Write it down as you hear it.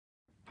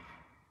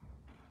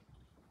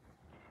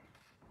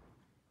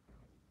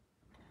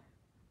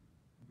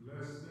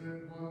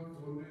Blessed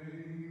wonderful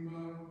name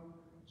of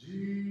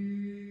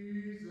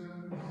Jesus.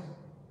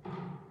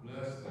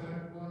 Bless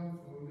that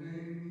wonderful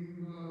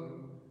name of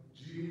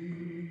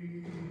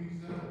Jesus.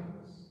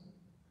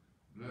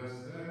 Bless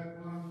that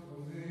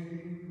wonderful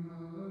name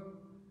of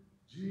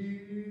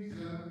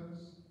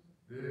Jesus.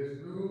 There's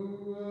no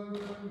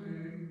other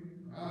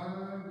name I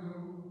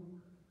know.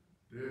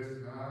 There's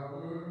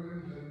power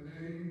in the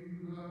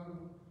name of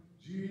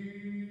Jesus.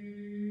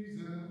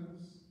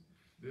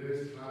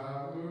 There's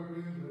power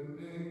in the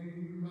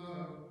name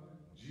of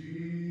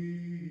Jesus.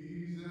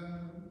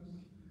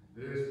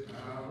 There's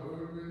power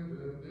in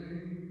the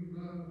name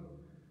of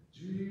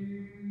Jesus.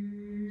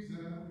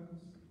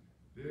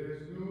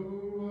 There's no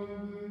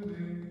other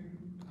name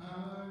I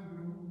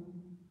know.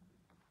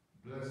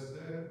 Bless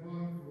that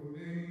wonderful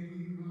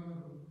name of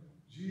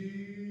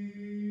Jesus.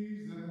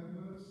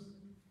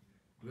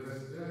 Bless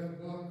that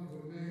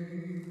wonderful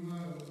name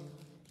of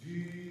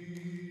Jesus.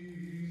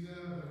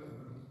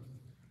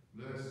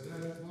 Bless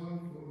that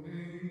wonderful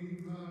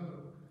name of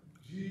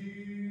Jesus.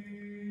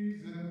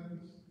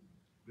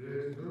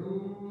 There's no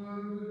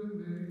other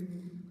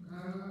name I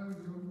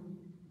know.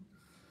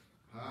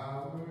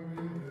 Power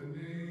in the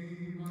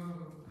name of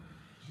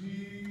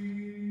Jesus.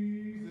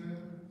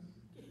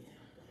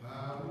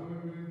 Power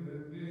in the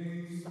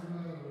name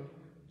of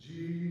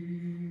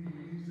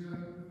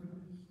Jesus.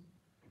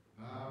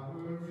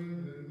 Power in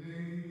the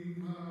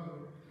name of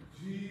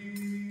Jesus.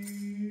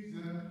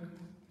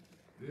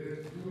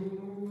 There's no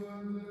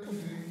other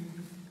name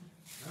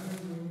I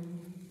know.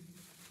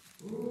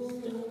 Oh,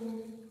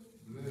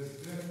 bless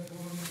that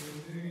wonderful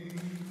name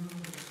of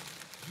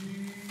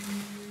Jesus.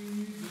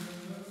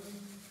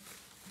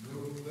 No,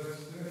 bless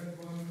that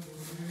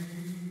wonderful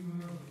name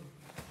of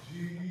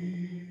Jesus.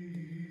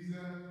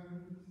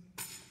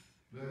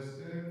 Bless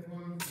that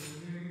wonderful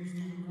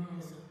name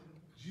of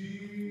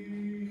Jesus.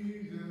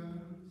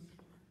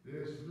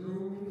 There's no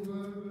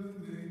other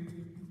name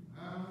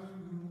I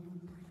know.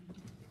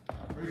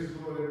 Praise the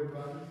Lord,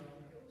 everybody.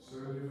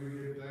 Certainly we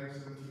give thanks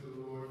unto the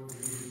Lord, for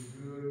he is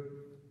good,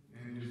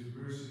 and his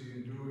mercy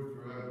endureth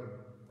forever.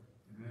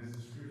 And as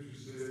the scripture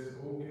says,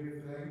 oh, give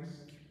thanks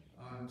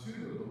unto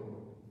the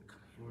Lord,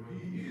 for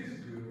he is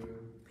good,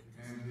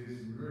 and his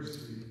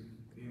mercy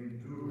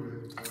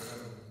endureth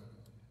forever.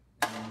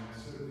 And I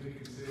certainly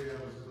can say I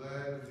was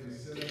glad when they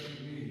said unto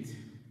me,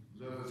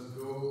 let us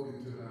go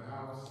into the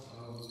house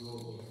of the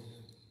Lord.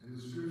 And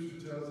the scripture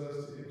tells us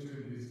to enter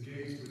into his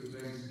gates with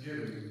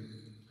thanksgiving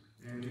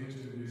and enter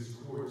into his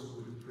courts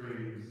with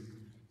praise.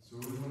 So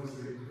we want to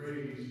say,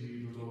 praise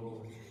ye the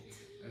Lord.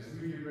 As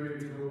we get ready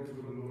to go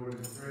before the Lord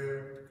in prayer,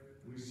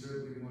 we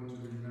certainly want to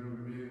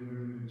remember men,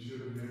 women, and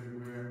children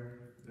everywhere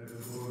that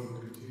the Lord will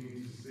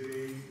continue to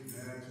save and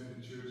add to the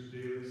church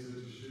daily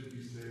such as should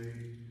be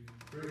saved.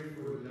 Pray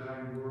for the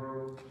dying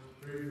world.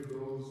 Pray for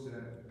those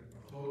that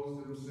oppose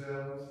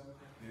themselves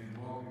and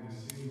walk in the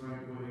same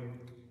right way.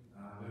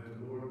 That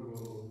the Lord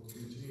will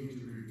continue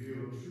to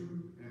reveal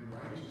truth and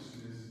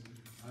righteousness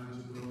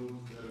unto those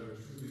that are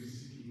truly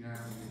seeking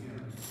after him.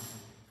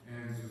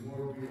 And the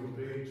more we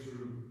obey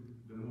truth,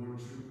 the more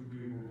truth we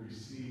will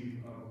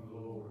receive of the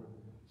Lord.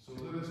 So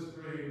let us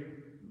pray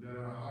that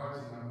our hearts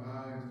and our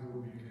minds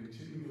will be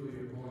continually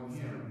upon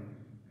him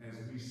as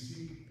we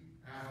seek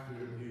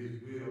after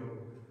his will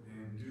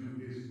and do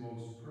his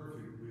most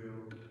perfect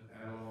will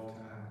at all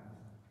times.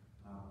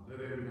 Let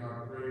every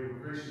heart pray.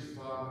 Gracious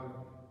Father,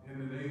 in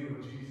the name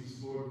of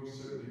Jesus, Lord, we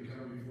certainly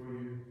come before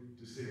you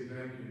to say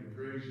thank you and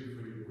praise you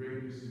for your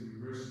greatness and your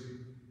mercy,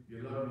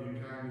 your love and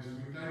your kindness.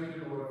 We thank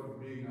you, Lord, for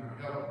being our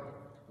help,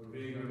 for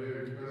being our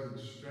very present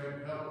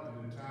strength, help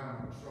in the time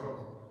of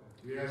trouble.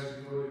 We ask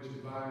you, Lord, that you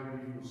bind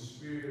every evil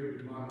spirit, every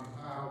demonic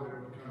power that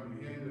would come to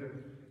hinder.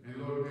 And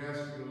Lord, we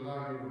ask you to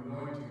allow your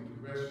anointing to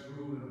rest,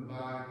 rule, and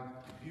abide,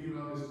 even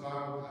on this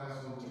Bible class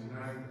on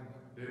tonight,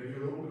 that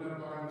you'll open up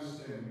our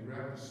understanding,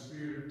 grab the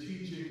spirit of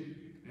teaching,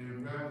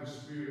 and grab the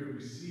spirit of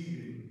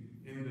receiving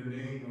in the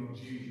name of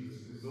Jesus.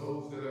 And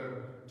those that are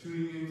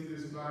tuning into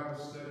this Bible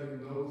study,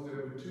 and those that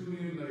will tune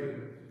in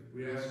later, we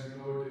ask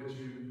you, Lord, that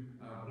you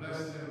bless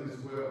them as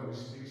well. We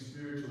speak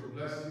spiritual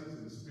blessings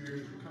and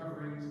spiritual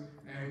coverings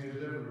and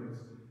deliverance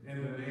in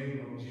the name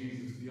of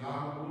Jesus. The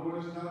arm of the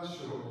Lord is not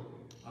short.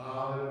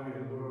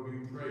 Hallelujah, Lord, we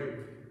pray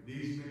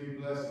these many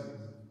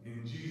blessings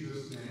in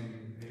Jesus'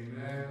 name.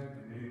 Amen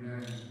and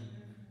amen.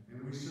 And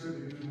we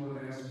certainly do want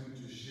to ask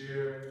you to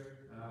share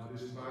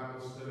this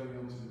Bible study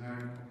on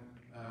tonight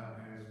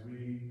as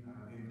we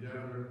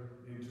endeavor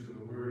into the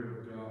Word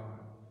of God.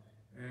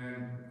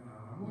 And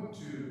I want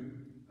to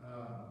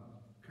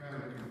kind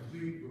of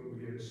complete what we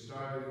had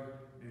started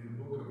in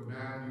the book of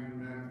Matthew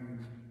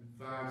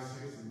 5,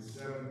 6, and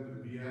 7,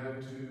 the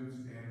Beatitudes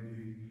and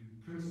the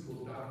principal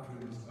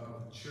doctrines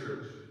of the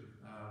church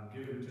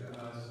given to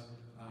us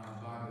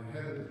by the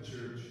head of the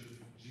church,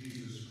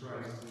 Jesus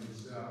Christ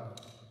himself.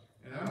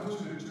 And I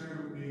want you to turn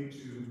with me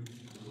to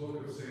the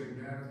book of St.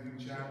 Matthew,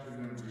 chapter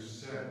number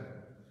 7.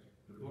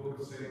 The book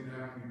of St.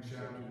 Matthew,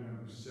 chapter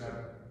number 7.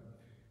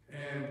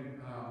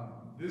 And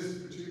these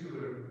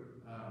particular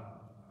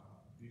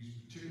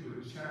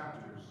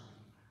chapters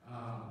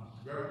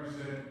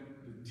represent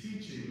the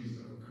teachings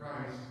of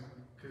Christ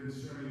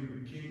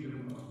concerning the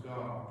kingdom of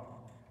God.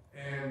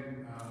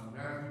 And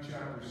Matthew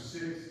chapter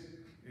 6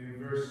 in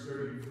verse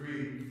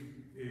 33,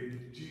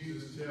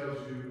 Jesus tells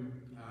you,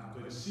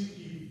 but seek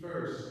ye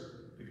first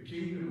the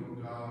kingdom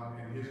of God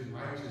and his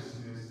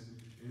righteousness.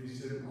 And he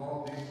said,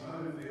 all these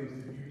other things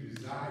that you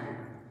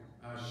desire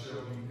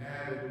shall be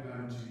added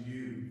unto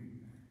you.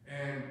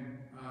 And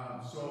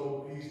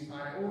so he's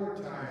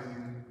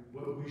prioritizing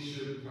what we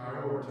should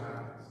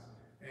prioritize.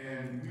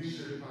 And we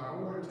should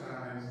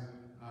prioritize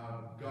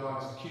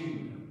God's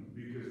kingdom,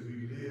 because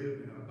we live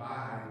and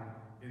abide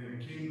in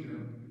a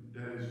kingdom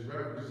that is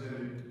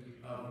representative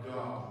of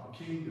God. A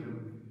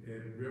kingdom,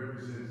 it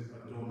represents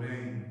a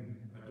domain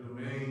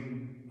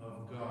of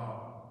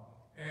God.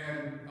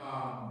 And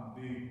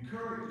the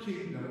current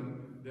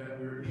kingdom that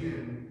we're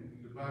in,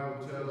 the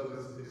Bible tells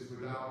us it's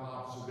without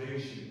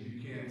observation. You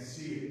can't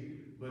see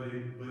it, but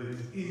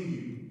it's in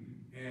you.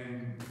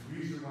 And the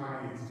reason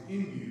why it's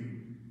in you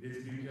is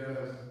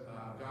because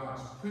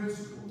God's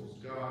principles,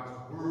 God's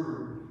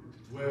word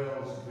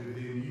dwells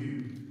within you.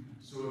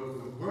 So if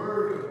the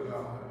word of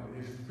God and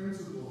his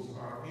principles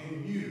are in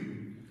you,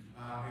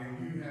 and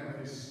you have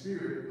his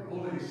spirit, the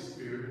Holy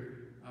Spirit,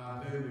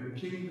 then the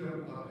kingdom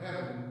of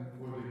heaven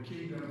or the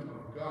kingdom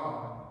of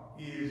God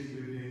is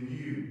within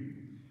you.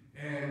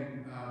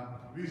 And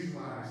the reason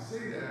why I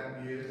say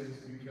that is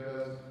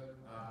because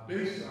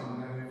based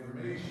on that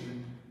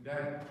information,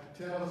 that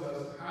tells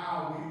us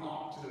how we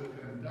ought to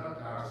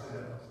conduct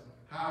ourselves,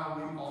 how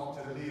we ought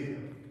to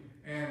live.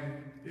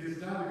 And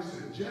it's not a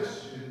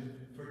suggestion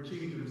for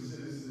kingdom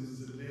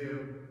citizens to live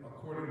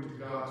according to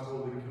God's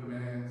holy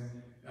commands,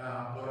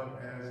 but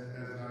as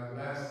I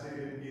last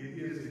stated, it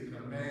is a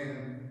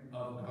command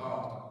of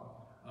God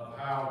of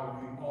how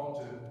we ought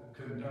to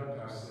conduct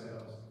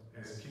ourselves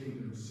as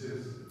kingdom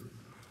citizens.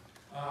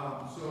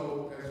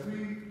 So as we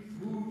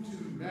move to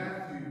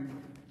Matthew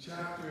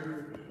chapter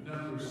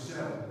number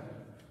 7,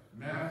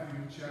 Matthew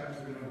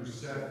chapter number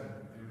 7,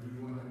 and we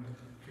want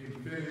to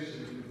finish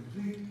and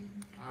complete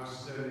our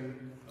study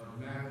of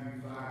Matthew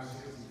 5, 6,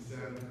 and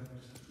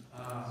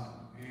 7,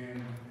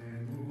 and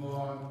move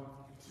on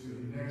to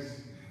the next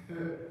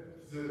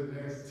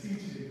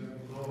teaching of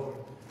the Lord.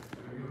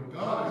 You know,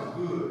 God is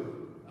good.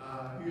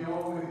 He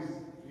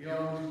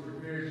always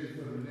prepares you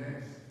for the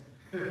next.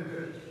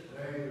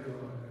 Thank you,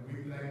 Lord. And we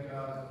thank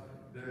God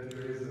that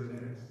there is a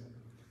next.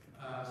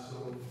 So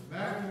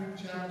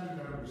Matthew chapter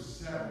number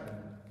 7,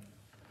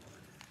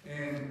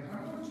 and I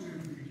want to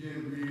begin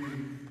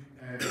reading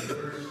at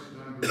verse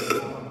number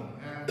 1.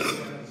 Matthew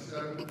chapter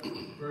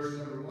 7, verse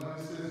number 1.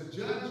 It says,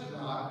 "Judge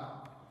not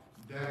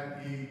that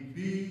ye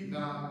be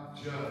not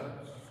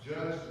judged.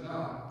 Judge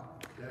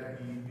not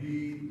that ye be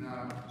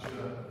not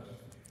judged."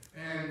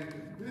 And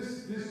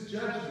this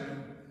judgment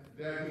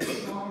that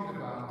he's talking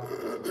about,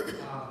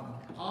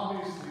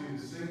 obviously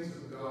the saints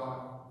of God,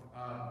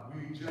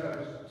 we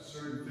judge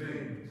certain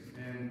things,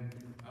 and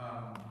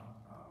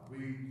we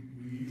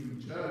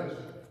even judge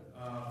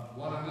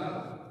one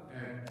another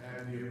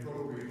at the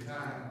appropriate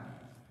time.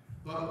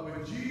 But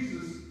what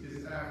Jesus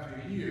is after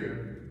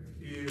here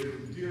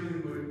is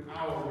dealing with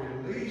our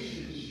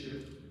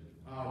relationship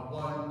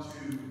one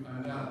to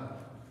another.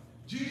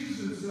 Jesus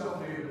himself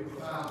made a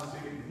profound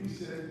statement. He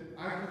said,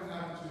 I come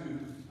not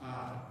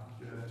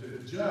to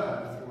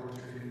judge or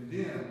to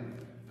condemn,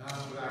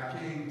 but I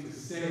came to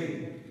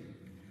save.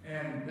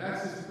 And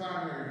that's his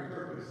primary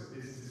purpose,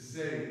 is to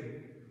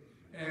save.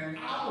 And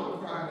our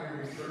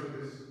primary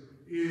purpose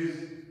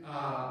is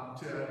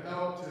to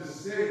help to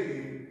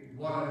save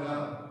one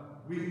another.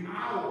 We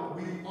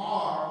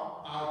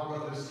are our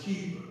brother's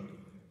keeper.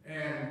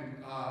 And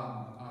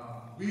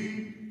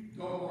we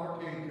don't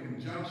work in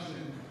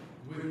conjunction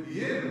with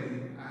the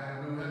enemy. I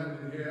have no heaven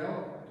in hell.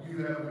 You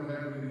have no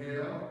heaven in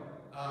hell.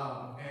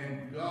 And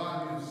God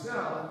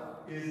himself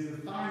is the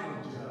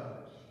final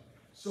judge.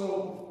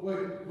 So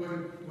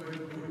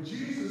what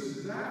Jesus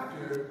is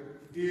after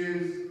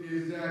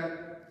is that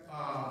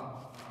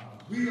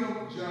we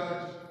don't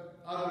judge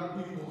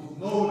other people's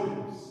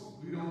motives.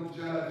 We don't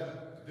judge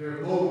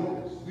their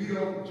motives. We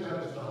don't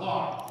judge the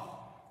heart.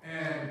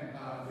 And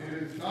it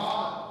is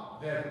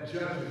God that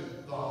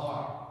judges the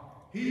heart.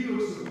 He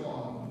looks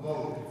upon the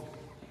motives.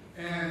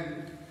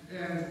 And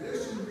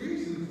there's some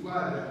reasons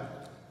why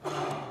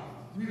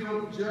we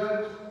don't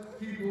judge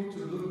people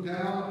to look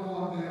down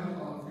upon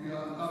them or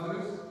beyond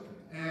others.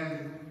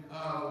 And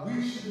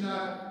we should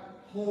not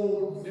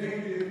hold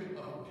negative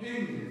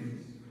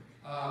opinions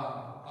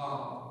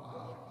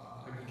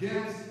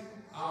against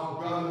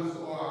our brothers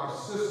or our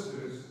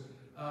sisters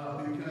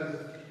because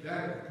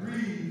that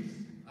breeds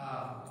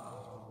a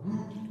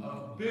root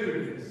of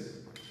bitterness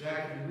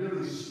that can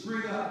really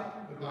spring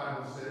up, the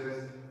Bible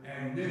says,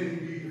 and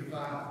then be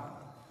defiled.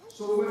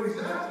 So what he's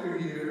after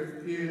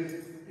here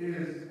is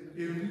if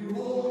you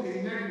hold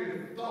a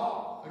negative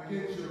thought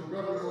against your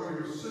brother or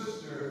your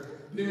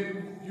sister,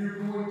 then you're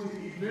going to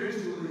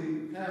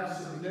eventually have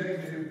some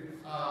negative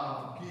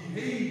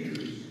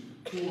behaviors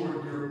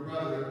toward your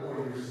brother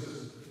or your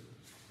sister.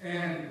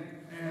 And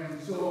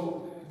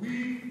so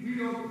we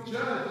don't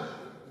judge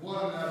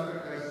one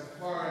another as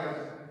far as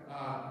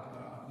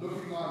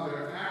looking on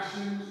their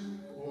actions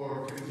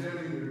or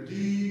condemning their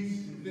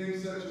deeds and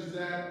things such as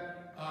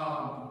that.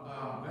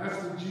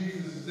 That's what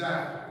Jesus is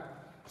after.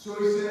 So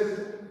he says,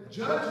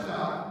 judge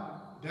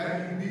not,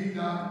 that you be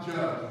not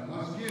judged. And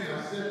once again,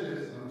 I said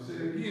this, I'm going to say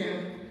it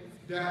again,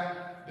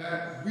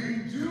 that we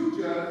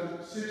do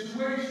judge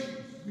situations.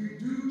 We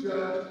do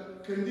judge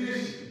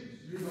conditions.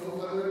 You know,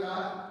 whether or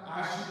not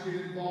I should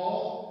get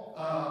involved,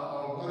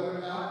 or whether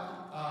or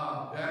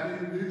not that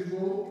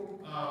individual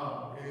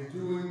is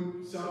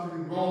doing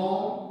something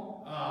wrong.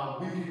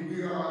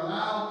 We are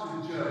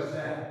allowed to judge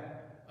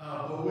that.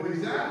 But what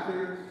he's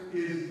after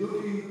is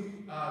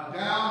looking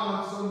down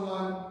on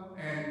someone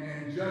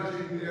and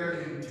judging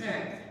their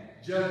intent,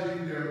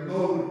 judging their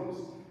motives.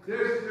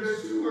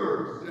 There's two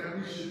words that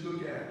we should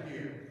look at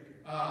here.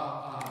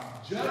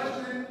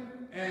 Judgment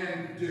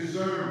and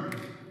discernment.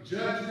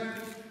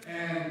 Judgment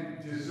and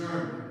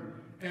discernment.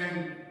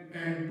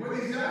 And what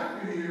he's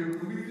after here,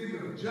 when we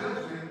think of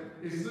judgment,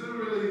 is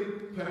literally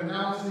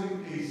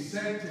pronouncing a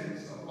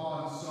sentence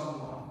upon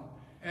someone.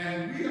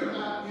 And we are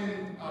not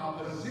in a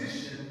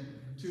position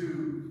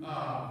to,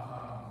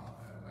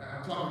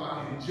 I'm talking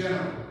about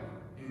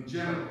in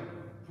general,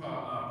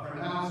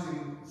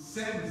 pronouncing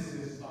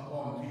sentences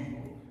upon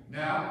people.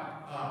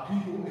 Now,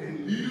 people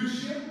in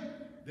leadership,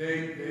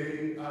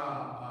 they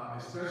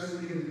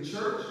especially in the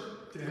church,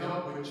 to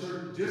help with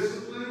church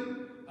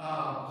discipline,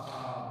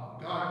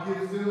 God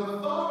gives them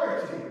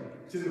authority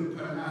to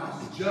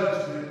pronounce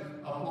judgment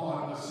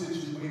upon a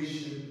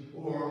situation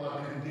or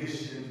a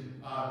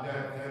condition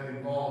that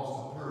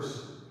involves a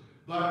person.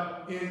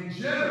 But in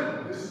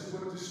general, this is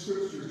what the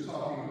scripture is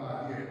talking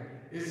about here.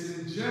 It's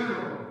in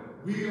general.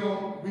 We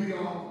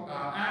don't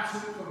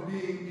absent from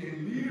being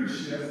in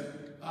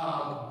leadership,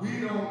 we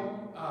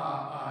don't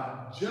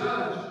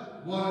judge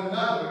one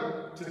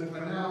another to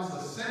pronounce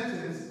a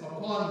sentence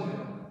upon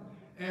them.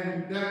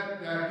 And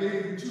that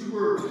gave you two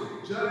words,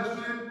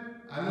 judgment.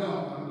 I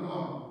know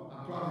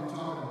I'm probably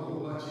talking a whole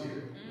bunch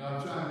here, but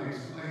I'm trying to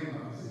explain my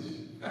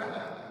position.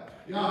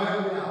 Y'all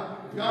help me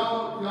out. If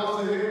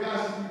y'all say, hey,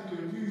 Pastor, you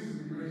confusing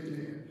me, raise your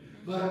hand.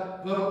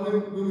 But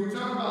when we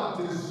talk about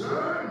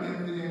discernment,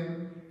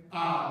 then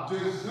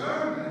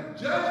discernment,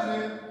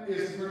 judgment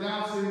is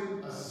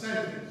pronouncing a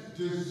sentence.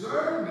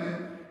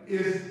 Discernment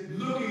is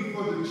looking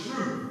for the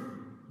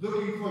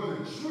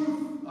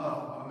truth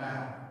of a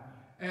matter.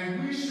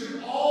 And we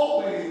should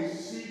always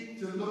seek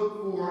to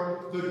look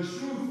for the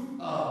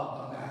truth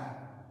of a matter.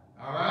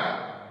 All right?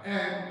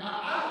 And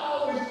I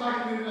always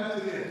liken it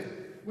to this.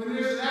 When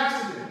there's an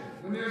accident,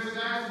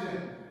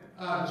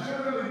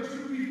 generally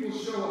two people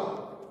show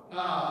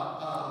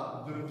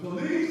up. The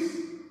police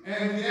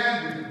and the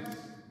ambulance.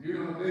 You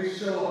know, they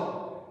show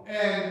up.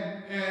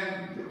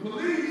 And the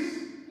police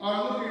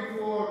are looking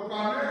for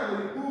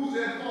primarily who's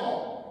at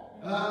fault.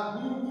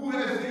 Who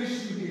has the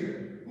issue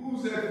here?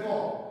 Who's at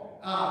fault?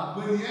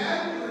 When the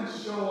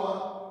ambulance show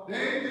up, they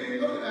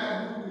ain't looking at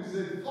who is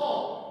at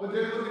fault, but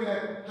they're looking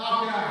at how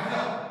can I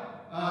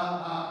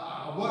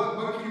help?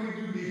 What can we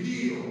do to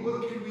heal?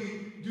 What can we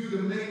do to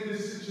make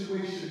this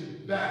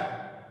situation better?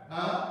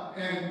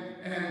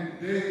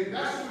 And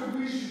that's what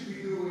we should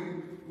be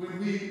doing when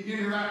we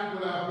interact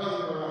with our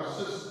brother or our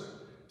sister,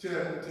 to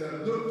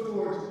look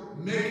towards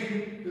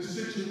making the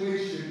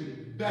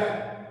situation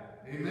better.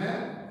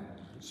 Amen?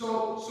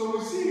 So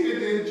we see here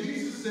then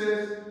Jesus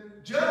says,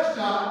 judge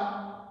not.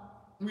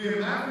 We in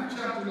Matthew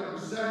chapter number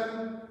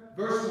 7,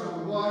 verse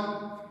number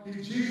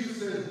 1. Jesus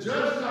says,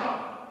 judge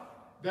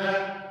not,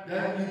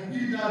 that ye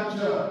be not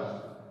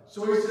judged.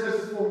 So he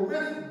says, for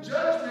with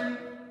judgment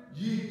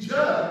ye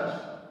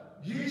judge,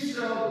 ye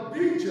shall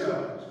be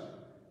judged.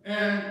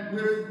 And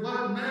with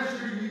what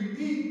measure ye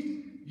meet,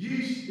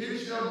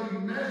 it shall be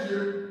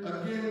measured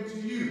again to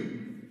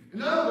you.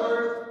 In other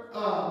words,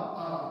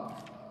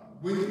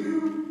 when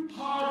you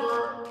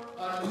harbor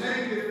a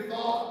negative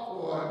thought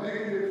or a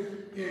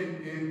negative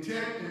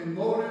intent and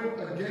motive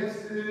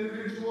against an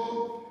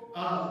individual,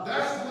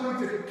 that's going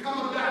to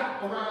come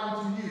back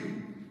around to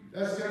you.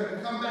 That's going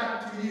to come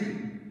back to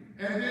you.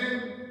 And then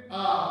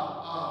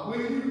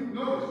when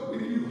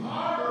you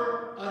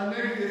harbor a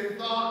negative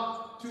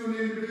thought to an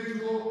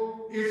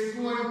individual, it's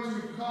going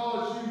to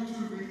cause you to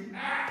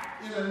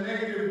react in a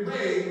negative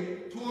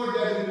way toward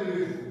that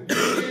individual.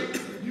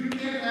 You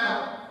can't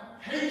have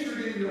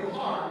hatred in your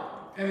heart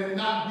and it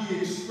not be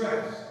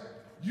expressed.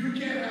 You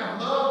can't have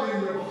love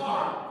in your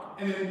heart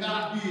and it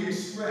not be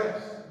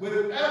expressed.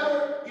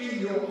 Whatever in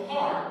your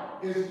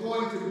heart is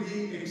going to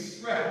be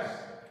expressed.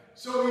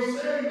 So he's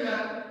saying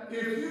that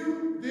if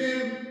you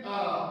then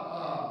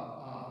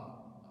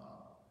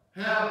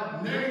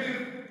have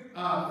negative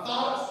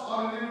thoughts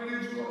on an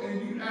individual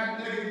and you act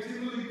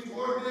negatively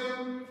toward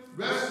them,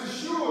 rest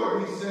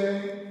assured, he's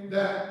saying,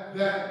 that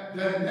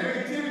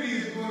negativity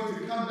is going to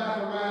come back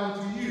around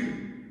to you.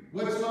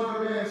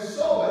 Whatsoever man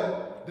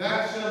soweth,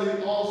 that shall he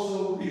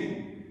also reap.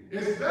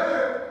 It's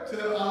better to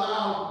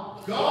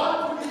allow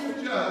God to be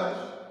the judge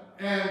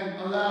and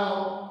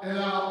allow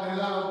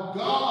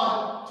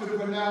God to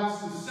pronounce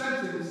pronounce the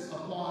sentence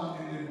upon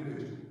an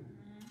individual.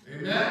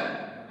 Amen?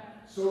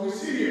 So we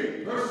see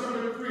here, verse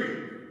number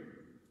 3.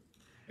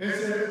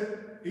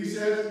 He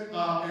says,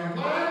 and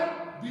why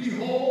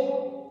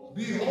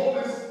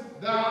beholdest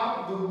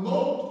thou the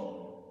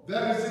mote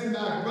that is in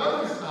thy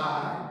brother's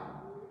eye,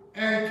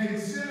 and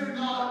consider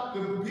not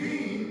the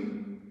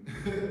beam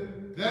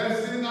that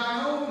is in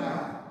thine own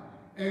eye?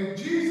 And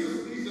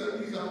Jesus, he's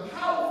a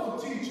powerful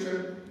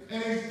teacher,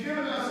 and he's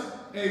given us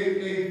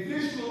a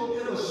visual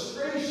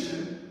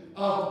illustration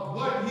of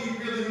what he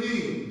really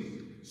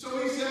means.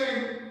 So he's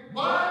saying,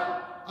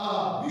 why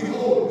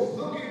beholdest,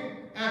 looking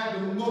at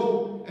the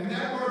mote, and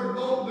that word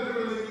mote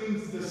literally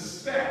means the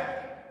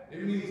speck.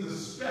 It means the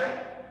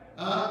speck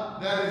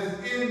that is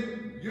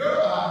in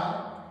your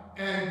eye,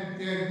 and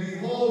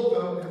behold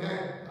them, and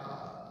that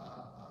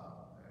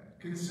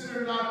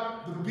consider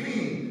not the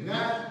beam,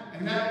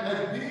 and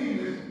that beam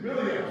is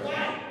really a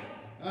plank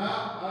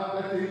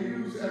that they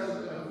use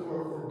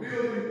for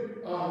building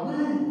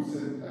roofs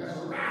and as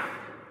a raft.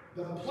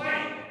 The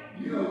plank,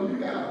 you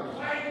got a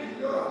plank in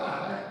your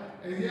eye,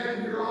 and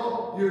yet you're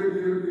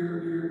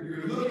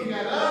looking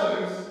at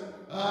others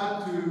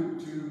and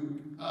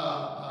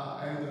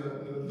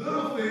the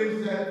little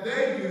things that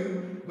they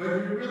do, but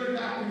you're really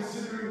not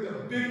considering the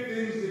big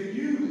things that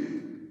you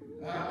do.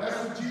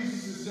 That's what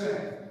Jesus is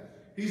saying.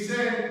 He's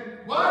saying,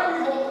 why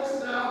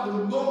beholdest thou the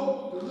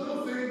mote, the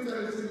little things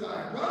that is in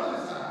thy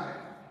brother's eye?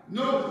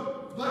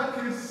 No, but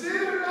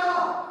consider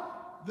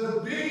not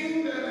the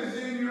beam that is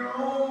in your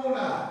own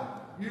eye.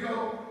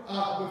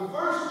 The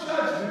first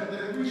judgment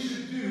that we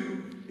should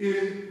do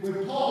is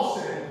what Paul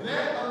said,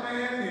 let a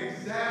man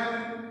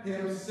examine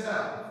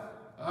himself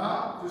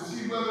to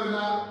see whether or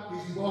not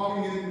he's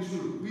walking in the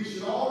truth. We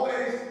should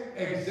always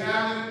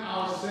examine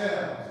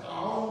ourselves,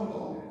 our own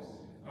motives.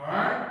 All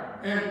right?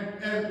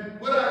 And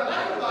what I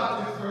like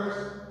about this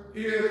verse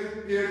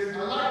is I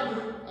like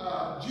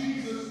what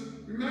Jesus,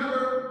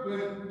 remember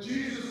when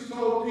Jesus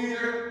told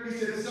Peter, he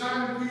said,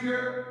 Simon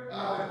Peter,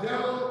 the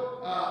devil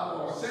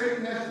or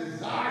Satan has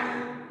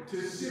desired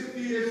to sift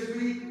thee as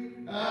wheat.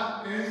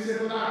 And he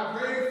said, when I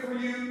pray for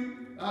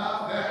you,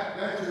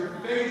 that your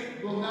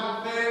faith will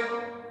not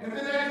fail. And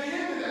then at the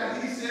end of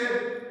that, he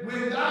said,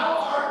 when thou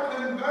art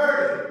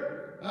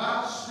converted,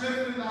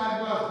 strengthen thy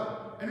brother.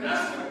 And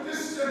that's what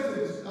this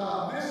sentence,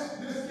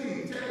 this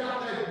means. Take out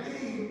that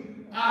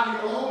beam out of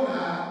your own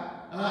eye,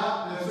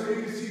 and so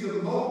you can see the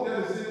mote that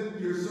is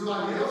in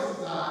somebody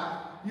else's eye.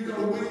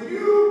 When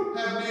you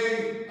have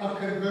made a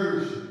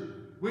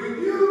conversion, when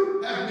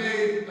you have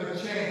made a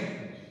change,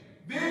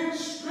 then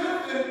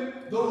strengthen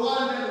the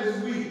one that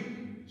is weak.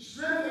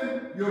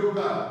 Strengthen your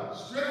brother.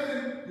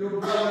 Strengthen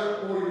your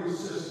brother or your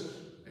sister.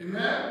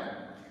 Amen?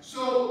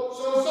 So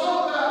it's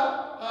all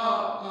about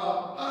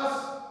us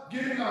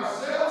getting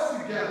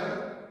ourselves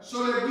together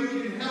so that we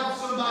can help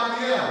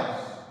somebody else.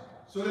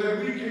 So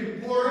that we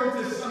can pour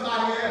into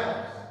somebody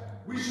else.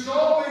 We should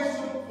always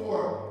look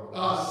for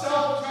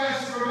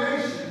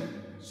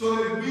self-transformation so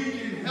that we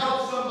can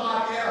help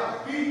somebody else.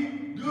 Be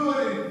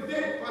good and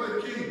fit for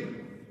the kingdom.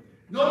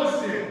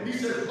 Notice here, he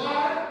says,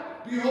 why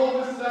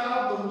beholdest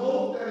thou the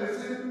mote that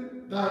is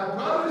in thy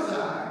brother's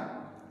eye,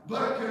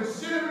 but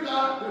consider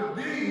not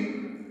the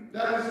beam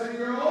that is in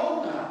your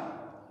own eye?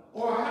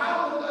 Or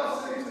how wilt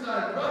thou say to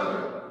thy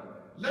brother,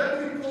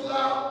 let me pull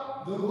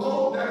out the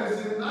mote that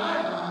is in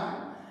thine eye,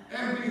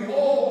 and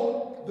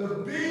behold, the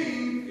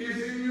beam is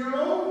in your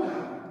own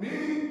eye?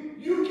 Meaning,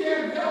 you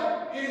can't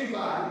help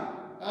anybody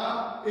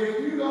if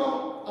you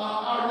don't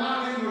are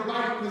not in the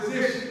right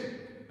position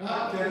to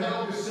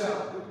help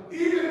yourself.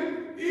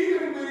 Even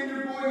when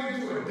you're going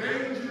into a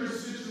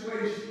dangerous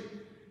situation,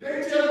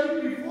 they tell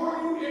you before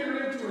you enter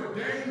into a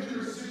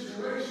dangerous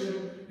situation,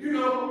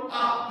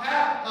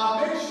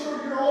 make sure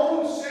your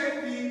own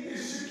safety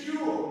is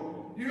secure.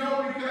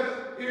 Because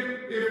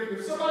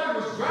if somebody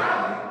was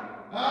drowning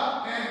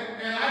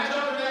and I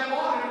jump in that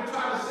water to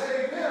try to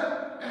save them,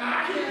 and I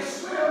can't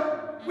swim,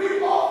 we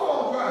both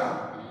gonna drown.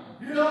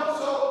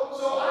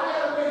 So I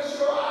gotta make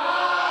sure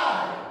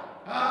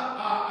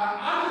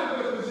I'm in a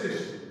good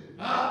position.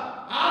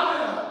 I'm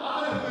in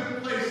a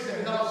good place to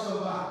help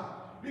somebody.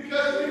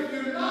 Because if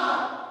you're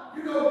not,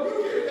 you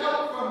can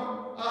help from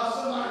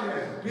somebody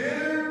that's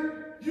bitter.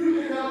 You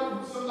can help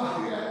from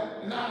somebody that,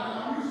 and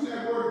I'm using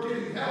that word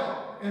getting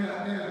help in a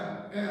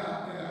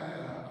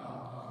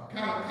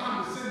kind of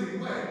condescending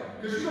way.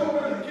 Because you don't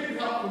really get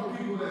help from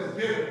people that's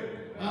bitter,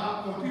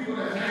 from people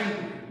that's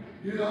angry,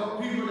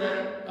 people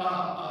that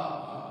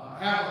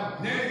have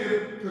a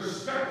negative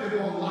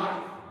perspective on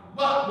life.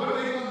 But what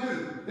are they going to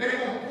do? They're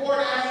going to pour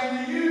that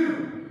into you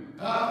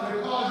to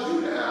cause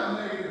you to have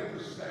a negative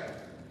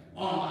perspective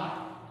on life.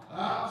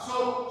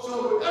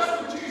 So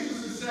that's what Jesus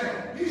is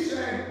saying. He's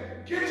saying,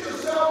 get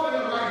yourself in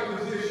the right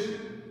position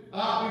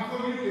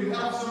before you can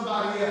help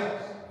somebody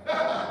else.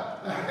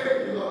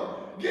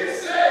 Get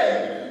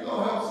saved if you're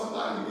going to help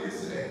somebody get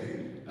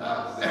saved.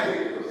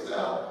 Save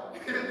yourself.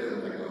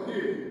 They're going to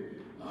hear you.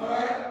 All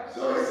right? So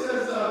he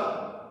says,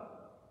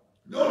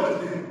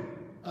 notice then,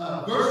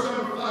 verse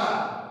number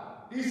 5.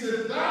 He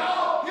says,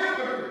 thou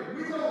hypocrite.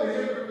 we know what a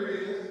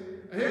hypocrite is.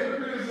 A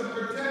hypocrite is a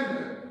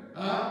pretender,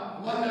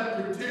 one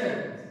that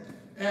pretends,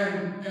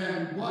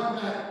 and one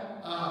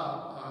that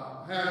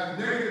has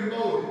negative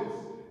motives.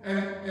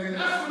 And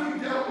that's what he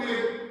dealt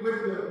with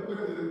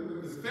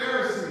the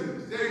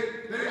Pharisees.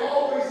 They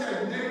always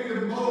had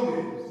negative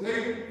motives.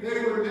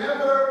 They were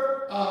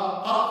never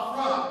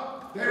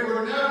upfront. They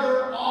were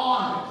never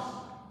honest.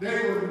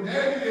 They were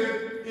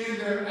negative in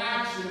their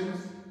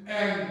actions,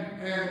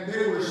 and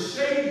they were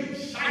shady,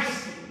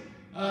 shysty.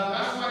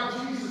 That's why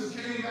Jesus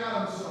came at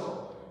them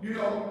so. You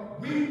know,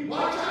 we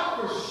watch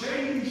out for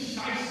shady,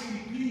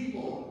 shysty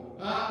people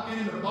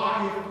in the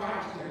body of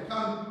Christ that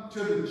come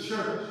to the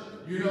church,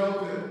 you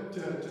know,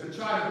 to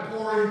try to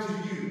pour into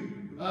you.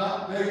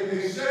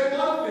 They say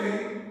one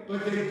thing,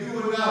 but they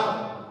do another.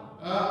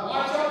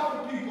 Watch out for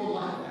people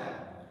like that.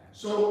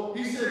 So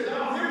he said,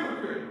 thou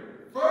hypocrite,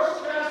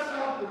 first cast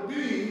out the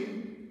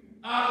beam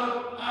out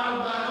of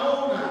thine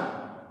own eye.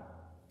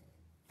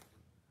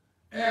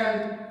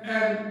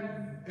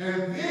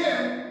 And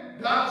then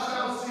thou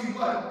shalt see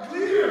what?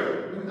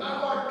 Clear, when thou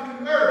art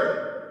converted,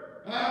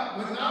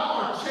 when thou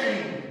art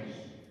changed,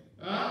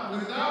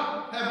 when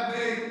thou have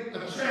made a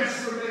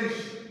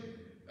transformation,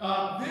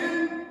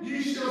 then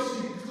ye shall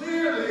see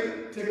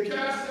clearly to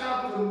cast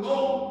out the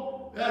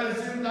mote that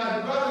is in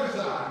thy brother's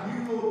eye.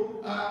 You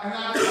will, and I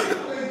like the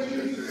way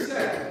Jesus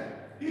said.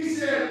 He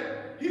said,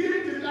 he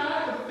didn't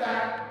deny the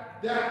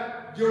fact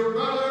that your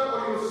brother or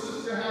your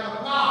sister had a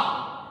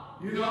problem.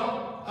 You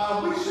know,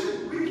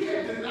 we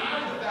can't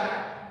deny the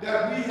fact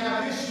that we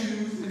have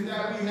issues and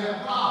that we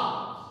have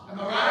problems. Am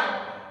I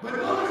right? But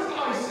notice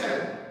how he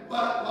said,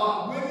 but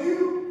when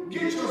you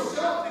get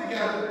yourself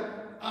together,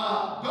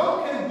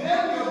 don't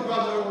condemn your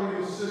brother or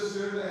your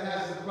sister that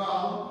has a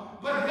problem,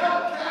 but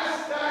help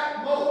cast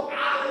that mote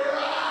out of their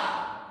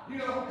eye. You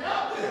know,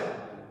 help them.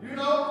 You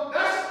know,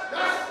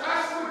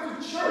 that's what the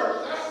church,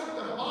 that's what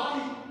the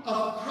body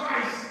of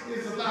Christ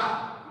is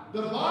about.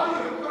 The body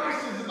of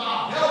Christ is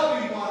about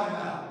helping one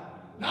another,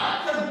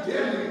 not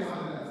condemning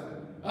one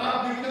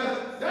another, because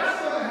that's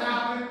going to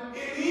happen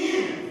in the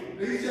end.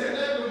 He said,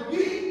 let the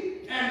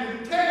wheat and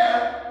the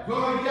tare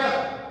go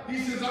together. He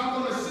says,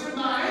 I'm going to send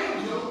my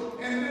angels,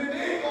 and then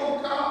they're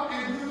going to come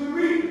and do the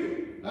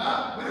reaping.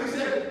 But he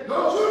said,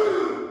 don't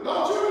you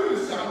do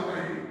the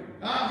separating.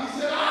 He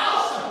said,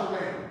 I'll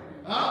separate them.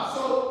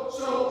 So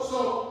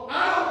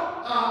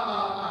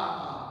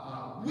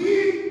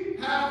we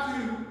have to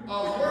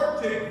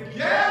work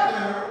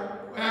together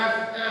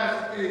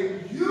as a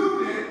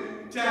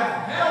unit to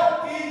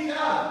help each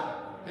other.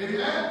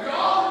 Amen. We're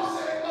all in the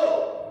same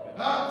boat,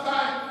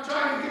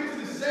 trying to get to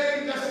the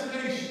same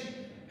destination.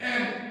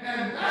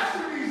 And that's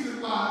the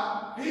reason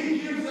why he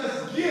gives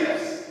us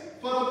gifts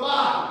for the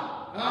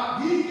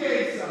body. He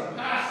gave some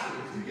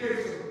pastors, he gave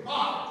some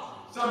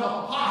prophets, some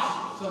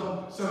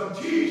apostles, some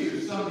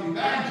teachers, some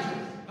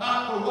evangelists,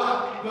 for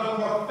what? The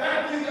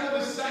perfecting of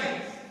the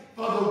saints,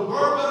 for the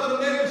work of the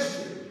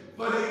ministry,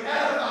 for the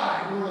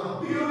edifying, for the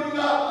building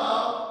up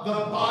of the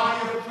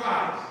body of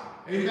Christ.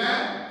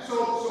 Amen?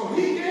 So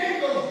he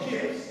gave those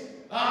gifts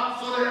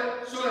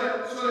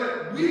so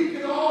that we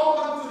can all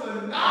come to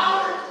the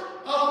knowledge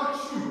of the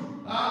truth,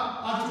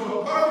 unto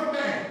a perfect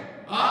man.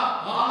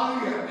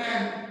 Hallelujah.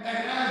 And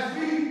as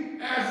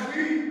we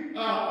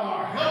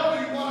are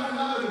helping one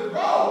another to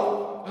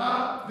grow,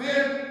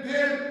 then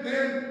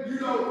you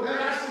know, that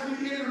has to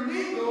be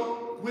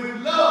intermingled with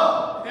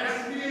love. It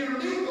has to be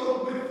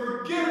intermingled with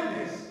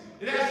forgiveness.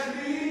 It has to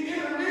be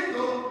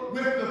intermingled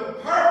with the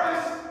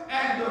purpose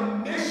and the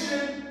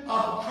mission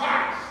of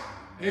Christ.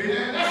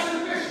 Amen. That's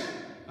his mission.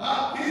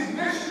 His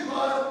mission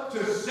was to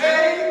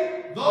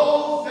save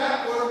those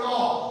that were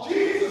lost.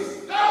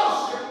 Jesus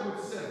fellowshiped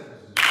with sinners.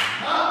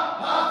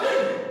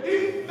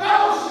 He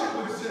fellowshiped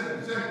with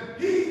sinners. And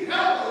he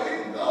helped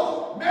them.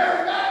 Those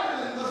Mary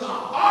Magdalene was a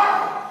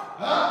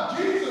harlot.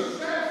 Jesus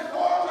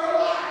transformed her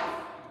life.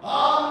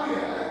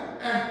 Hallelujah.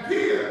 And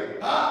Peter,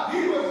 he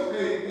was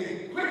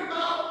a quick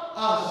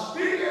mouth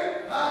speaker.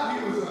 He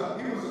was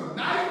a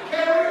knife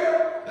carrier.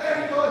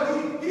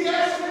 And he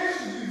had some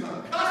issues. He's a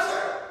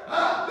cusser.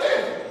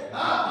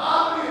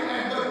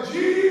 But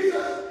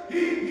Jesus,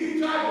 he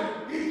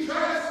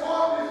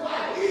transformed his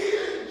life.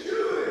 Even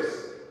Judas,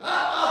 a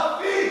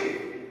thief.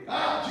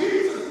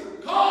 Jesus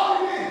called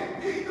him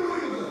in. He knew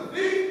he was a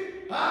thief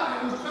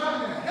and was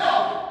trying to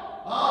help him.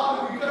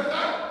 Because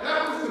that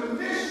was the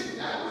mission.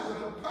 That was the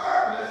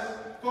purpose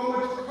for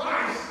which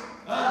Christ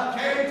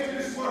came to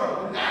this world.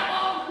 And that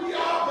ought to be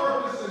our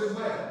purpose as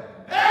well.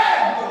 Hey,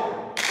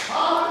 Lord.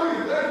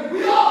 Hallelujah. We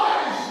all got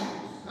issues.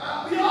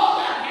 We all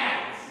got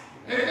habits.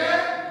 Amen.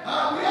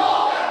 We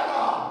all got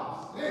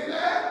problems.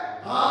 Amen.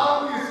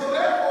 Hallelujah. So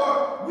therefore,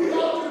 we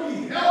ought to be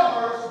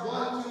helpers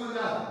one to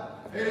another.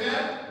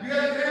 Amen. You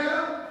guys hear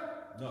that?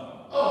 No.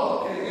 Oh,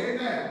 okay.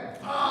 Amen.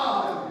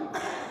 Hallelujah.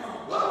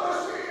 What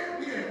verse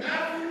we in?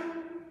 Matthew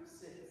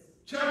 6.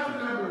 Chapter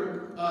number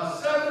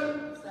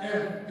 7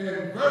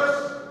 and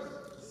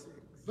verse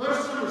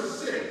number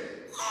 6.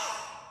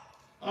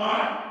 All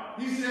right.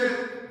 He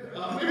said,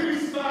 maybe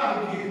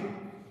 5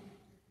 again.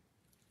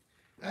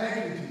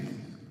 Thank you, Jesus.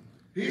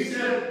 He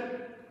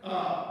said,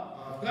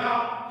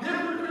 thou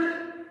hypocrite,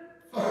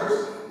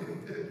 first.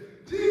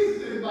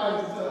 Jesus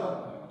invited himself.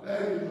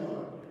 Thank you,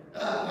 Lord.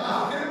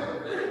 Thou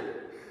hypocrite.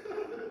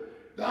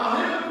 Thou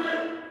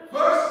hypocrite,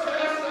 first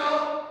cast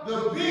out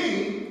the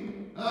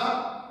beam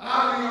out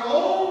of your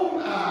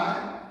own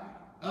eye,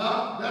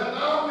 that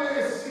thou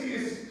mayest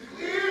see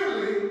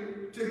clearly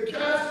to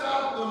cast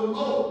out the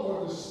mote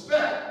or the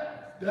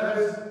speck that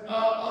is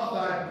of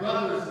thy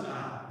brother's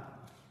eye.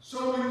 So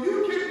when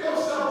you get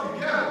yourself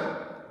together,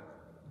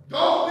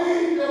 don't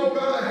leave your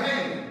brother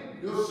hanging,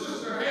 your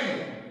sister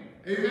hanging.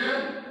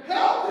 Amen?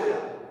 Help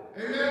them.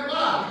 Amen?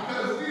 Why?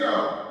 Because we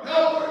are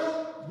helpers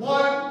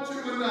one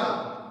to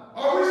another.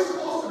 Are we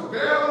supposed to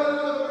bear one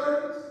another's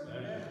burdens?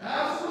 Amen.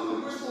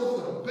 Absolutely. We're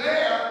supposed to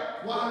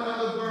bear one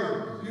another's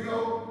burdens. You know,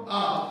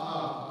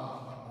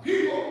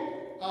 people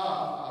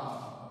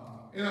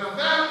in a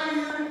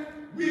family unit,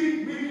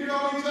 we get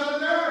on each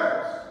other's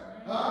nerves.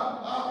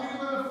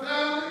 People in a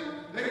family,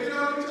 they get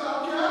on each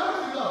other's nerves.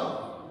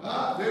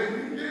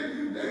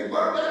 They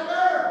work that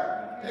nerve.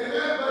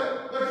 Amen.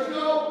 But you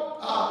know,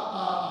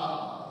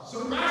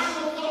 some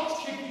rational thoughts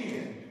kick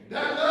in.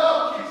 That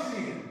love kicks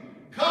in.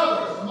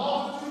 Covers a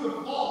multitude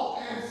of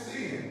faults and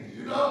sins.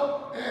 You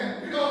know,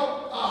 and you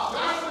know,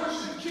 that's what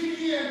should kick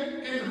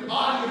in the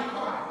body of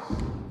Christ.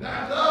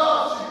 That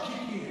love should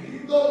kick in.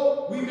 Even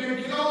though we may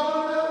get on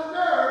one another's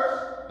nerves,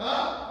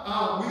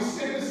 we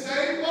sit in the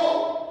same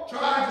boat,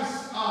 trying to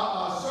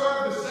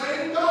serve the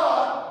same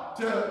God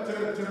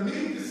to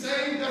meet the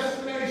same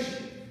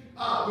destination.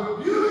 The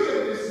beauty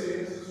of this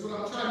is what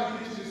I'm trying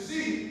to get you to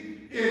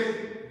see, is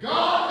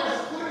God has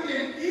put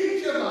in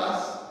each of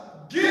us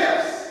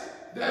gifts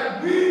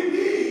that we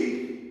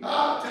need to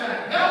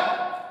help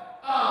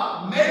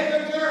make the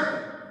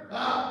journey.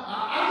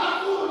 I'm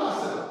not fooling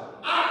myself.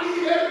 I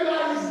need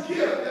everybody's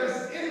gift that's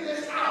in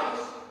this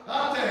house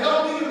to help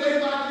me to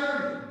make my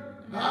journey.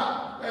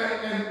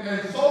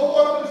 And so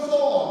forth and so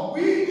on.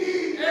 We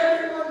need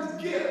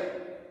everyone's gift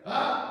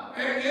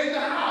and in the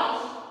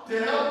house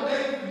to help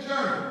make the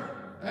journey.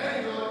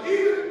 And, you know,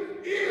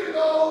 even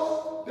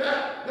those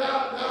that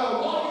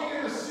are walking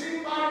in a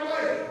seem-like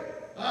way,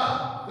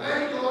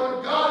 thank you,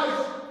 Lord, God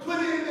has put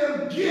in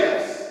them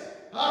gifts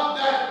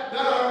that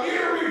are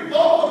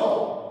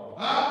irrevocable.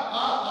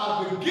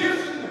 The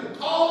gifts and the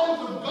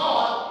callings of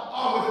God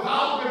are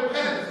without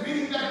repentance,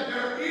 meaning that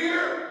they're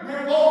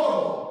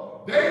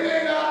irrevocable. They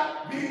may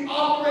not be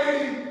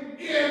operating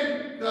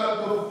in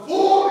the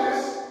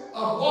fullness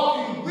of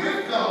walking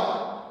with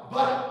God,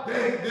 but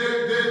their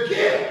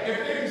gift, if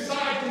they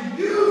decide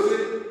to use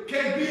it,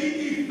 can be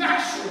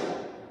effectual.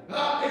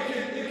 It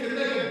can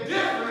make a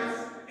difference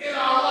in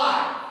our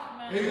life.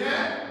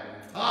 Amen?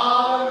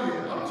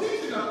 Hallelujah. I'm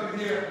teaching up in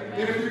here.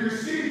 If you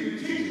receive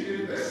the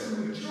teaching, this is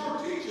mature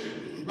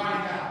teaching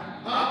right now.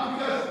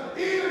 Because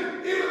even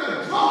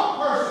a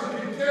drunk person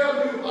can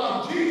tell you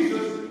about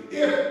Jesus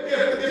if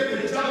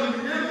they're telling you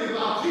really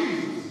about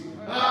Jesus.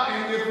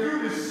 And if you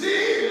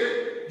receive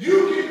it, you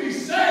can be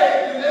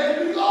saved and they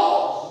can be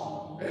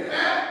lost.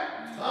 Amen?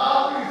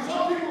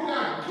 Some people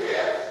got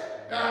gifts.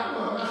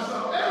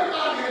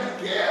 Everybody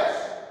has gifts.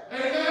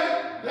 Amen?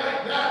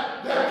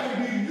 That can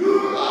be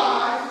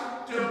utilized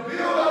to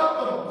build up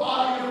the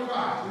body of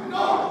Christ. And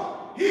notice,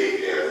 he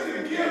gives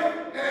the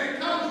gift and it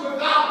comes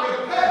without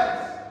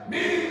repentance.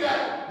 Meaning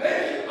that they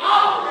can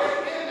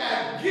operate in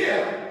that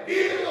gift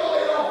even though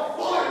they don't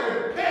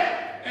fully repent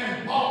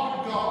and walk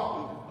with God.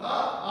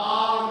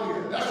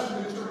 Hallelujah. That's what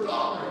the church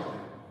operates in.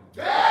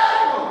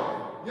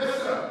 Yes,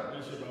 sir.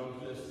 Bishop, I was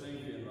just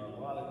thinking, a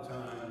lot of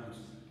times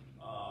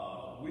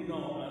we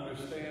don't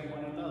understand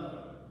one another.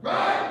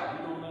 Right. We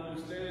don't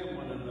understand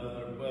one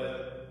another,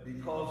 but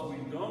because we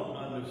don't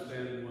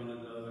understand one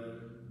another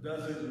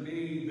doesn't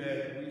mean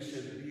that we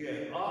should be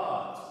at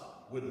odds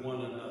with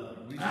one another.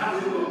 We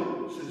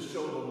should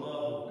show the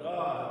love of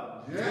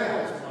God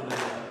towards one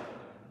another.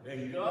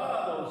 And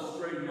God will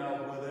straighten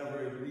out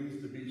whatever it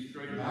needs to be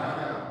straightened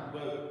out.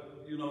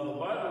 But, you know, the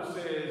Bible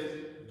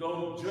says,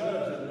 don't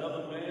judge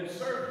another man's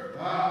servant.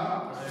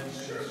 And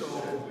so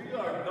we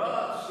are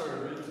God's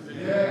servants,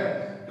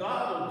 and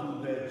God will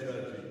do that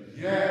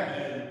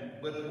judging.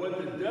 But what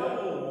the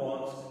devil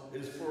wants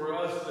is for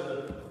us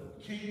to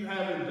keep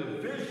having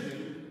division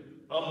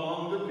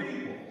among the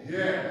people.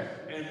 And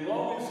as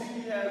long as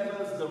he has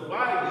us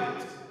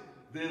divided,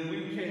 then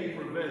we can't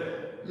prevail.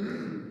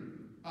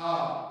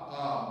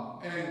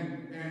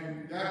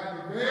 And that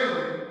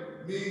prevailing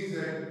means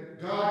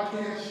that God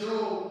can't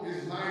show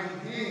his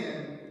mighty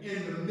hand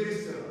in the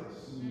midst of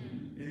us.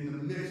 In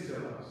the midst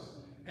of us.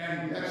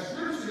 And that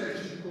scripture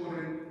that you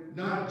quoted,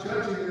 not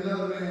judging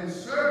another man's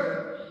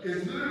servant,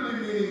 is literally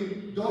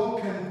meaning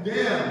don't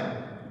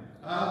condemn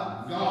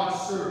God's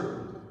servant.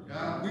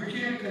 We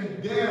can't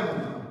condemn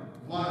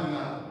one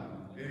another.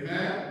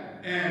 Amen?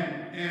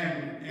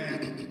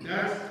 And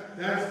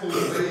that's the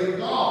way of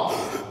God.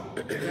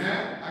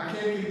 Amen? I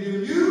can't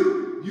condemn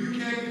you, you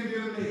can't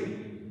condemn me.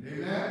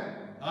 Amen?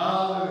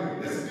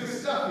 Hallelujah. This is good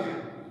stuff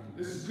here.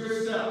 This is good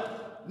stuff.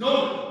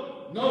 Notice.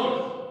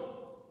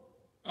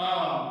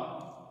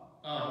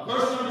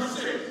 Verse number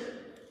 6.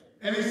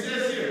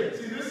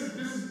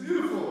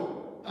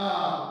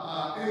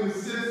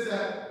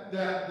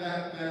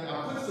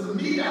 some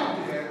meat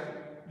out there,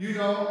 you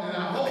know, and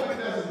I hope it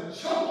doesn't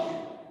choke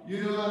you.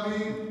 You know what I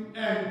mean?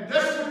 And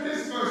that's what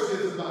this verse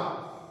is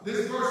about.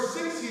 This verse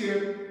 6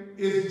 here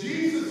is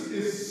Jesus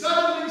is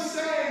suddenly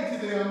saying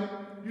to them,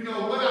 you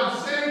know, what I'm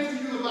saying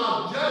to you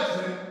about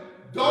judgment,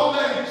 don't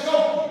let it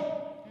choke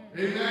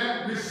you.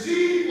 Amen?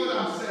 Receive what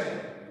I'm saying.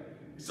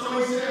 So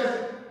he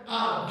says,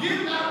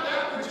 give not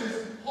that which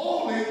is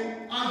holy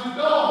unto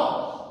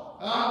dogs.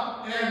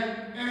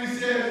 And he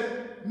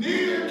says,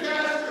 neither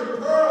cast your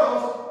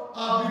pearls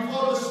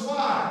before the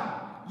swine,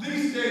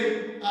 lest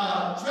they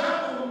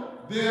trample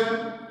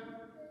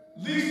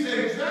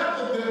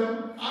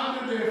them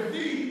under their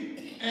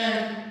feet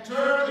and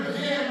turn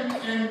again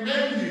and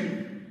rend you.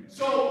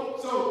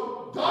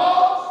 So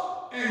dogs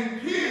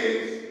and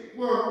pigs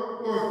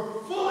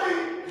were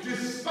fully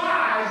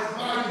despised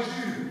by the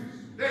Jews.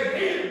 They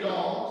hated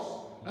dogs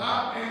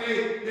and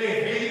they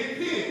hated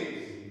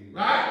pigs,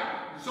 right?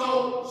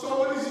 So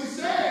what is he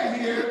saying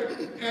here?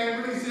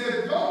 And when he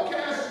says, don't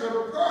cast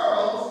your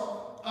pearls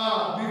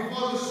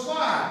before the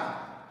swine,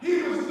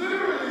 he was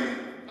literally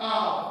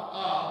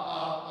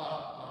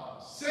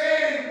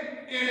saying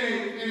in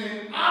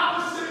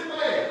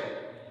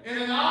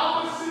an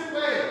opposite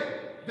way,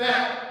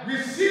 that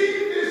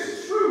receive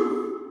this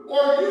truth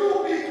or you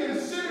will be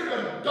considered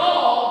a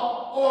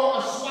dog or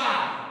a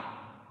swine.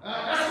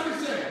 That's what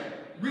he's saying.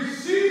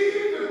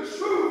 Receive the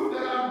truth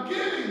that I'm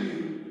giving you.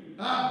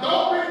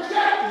 Don't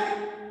reject it,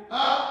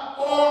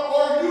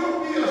 or you'll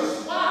be a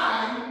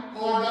swine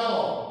or a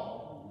dog.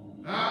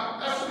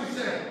 That's what he's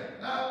saying.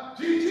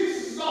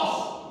 Jesus is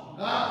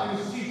awesome in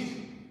his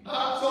teaching.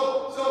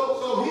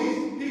 So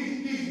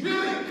he's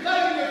really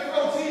cutting their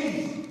throats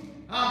easy.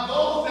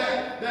 Those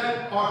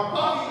that are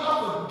bucking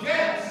up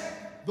against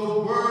the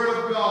Word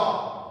of God.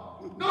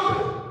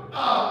 Notice,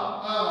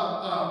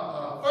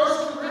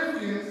 1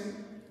 Corinthians,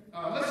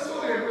 let's go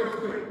there real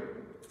quick.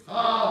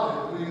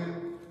 Hallelujah.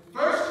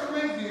 1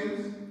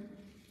 Corinthians,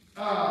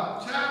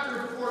 chapter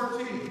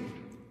 14,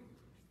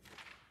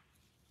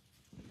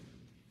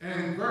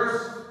 and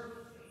verse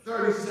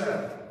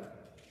 37.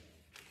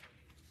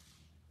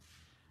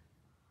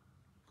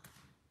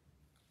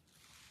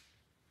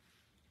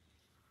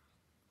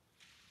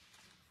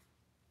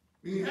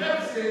 We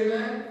have to say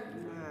amen.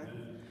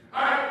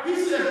 All right, he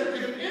says,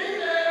 if any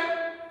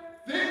man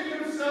think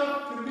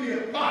himself to be a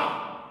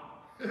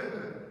prophet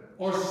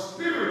or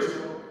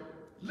spiritual,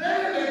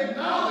 let him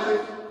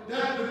acknowledge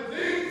that the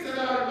things that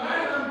I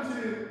write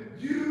unto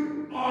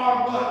you are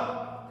what?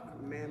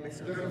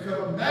 The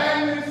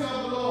commandments of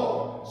the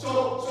Lord.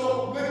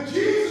 So when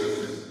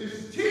Jesus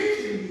is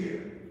teaching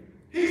here,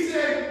 he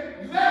said,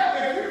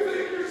 if you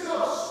think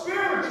yourself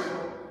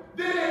spiritual,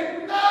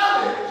 then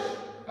acknowledge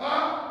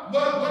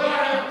what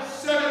I have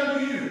said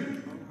unto you.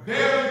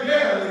 Verily,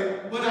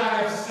 verily, what I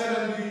have said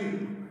unto you.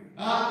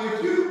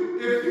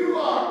 If you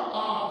are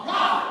a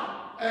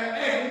prophet,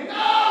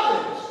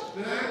 acknowledge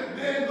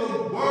then the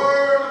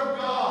word of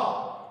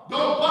God.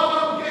 Don't buck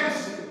up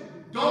against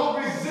it. Don't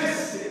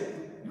resist it.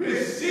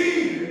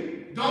 Receive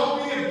it.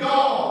 Don't be a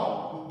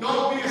dog.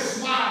 Don't be a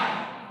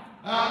swine.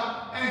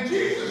 And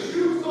Jesus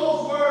used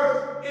those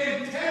words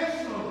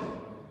intentionally.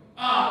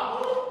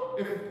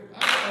 If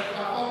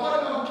I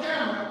wasn't on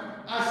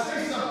camera, I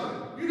say something.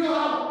 You know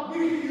how we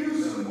can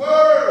use some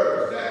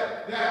words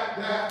that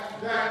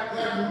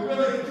will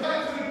really cut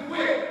to the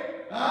quick.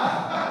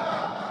 That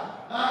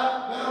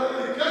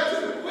really cut to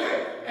the quick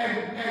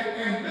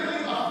and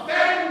really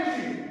offend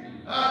you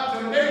to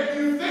make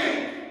you think.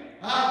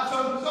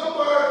 Some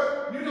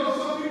words, you know,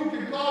 some people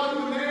can call you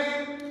a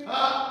name,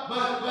 but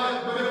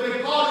if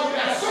they call you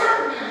that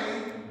certain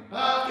name,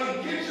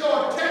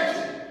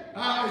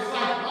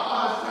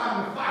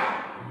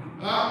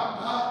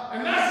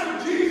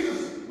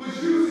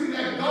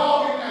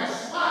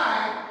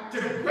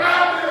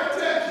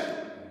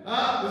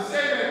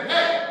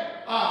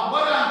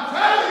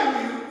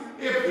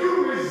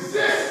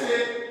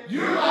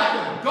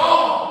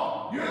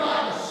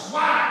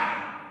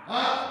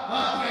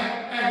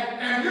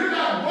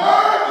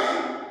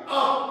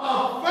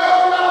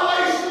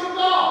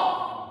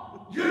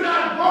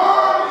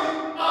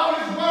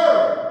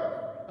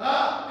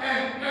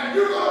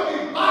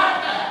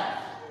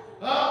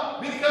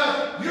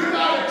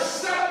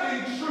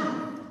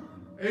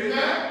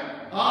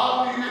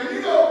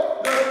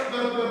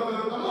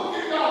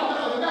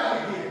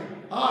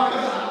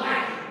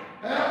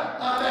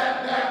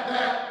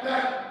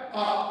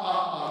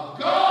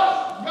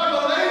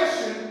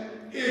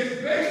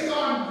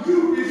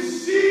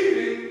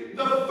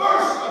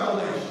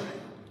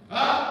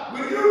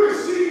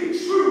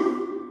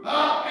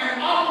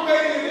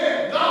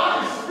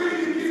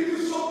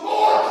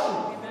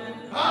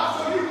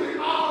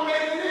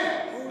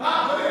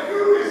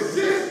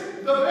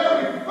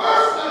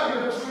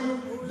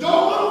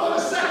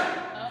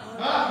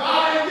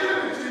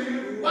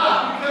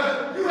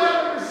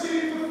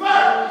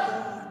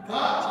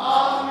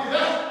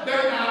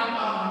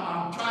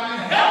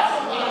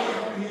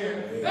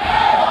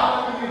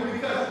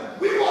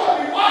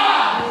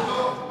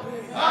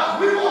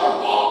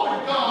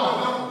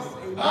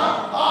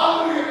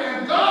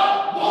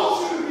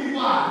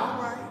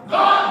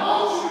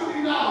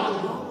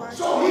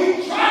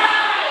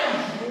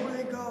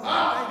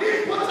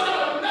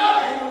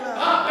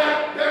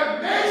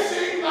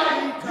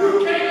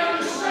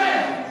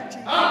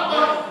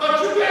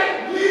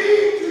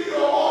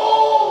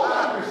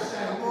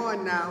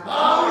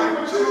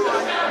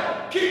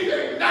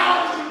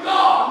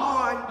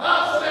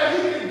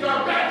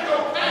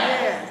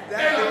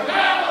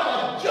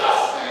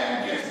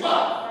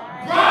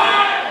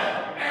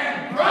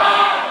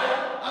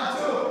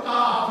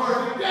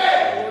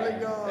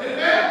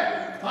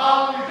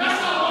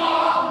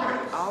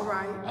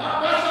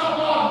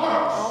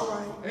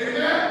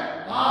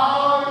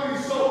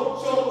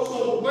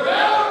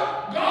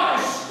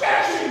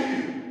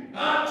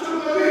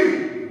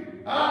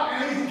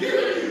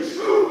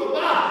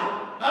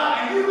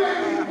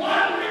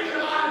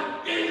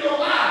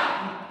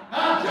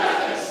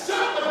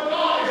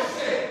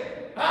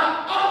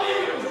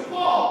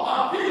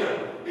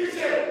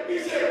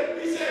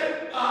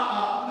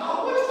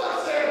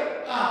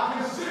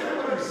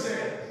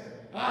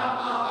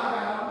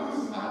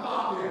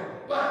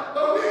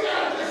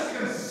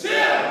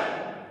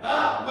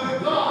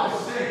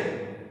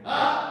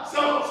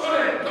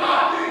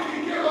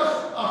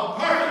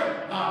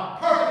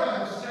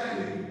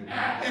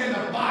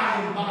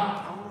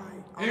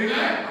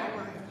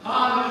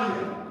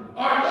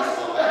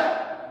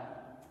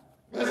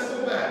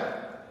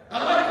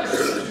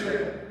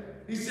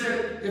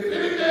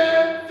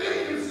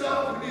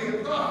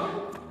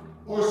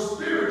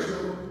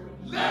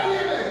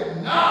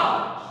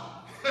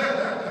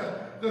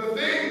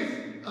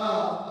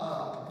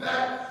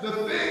 the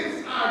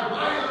things I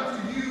write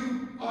unto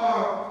you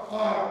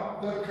are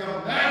the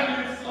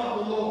commandments of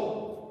the Lord.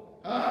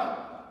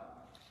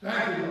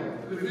 Thank you, Lord.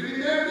 If any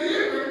man be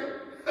ignorant,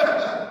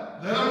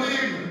 let him be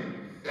ignorant.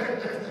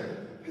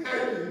 Thank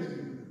you, Jesus.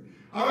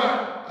 All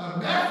right,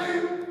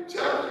 Matthew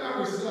chapter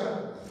number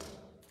 7.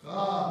 Oh,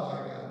 my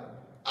God.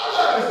 I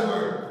love this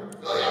word.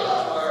 Oh, y'all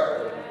love the word?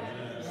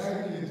 Thank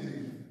you, Jesus.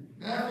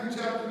 Matthew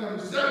chapter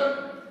number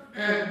 7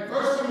 and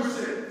verse number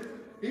 6.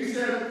 He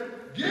says,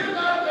 give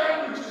not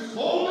that which is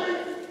holy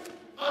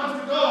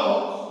unto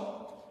dogs,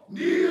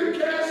 neither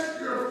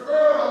cast your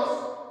pearls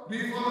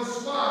before the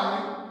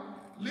swine,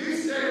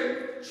 lest they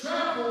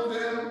trample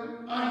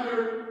them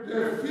under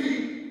their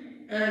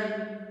feet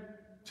and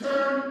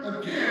turn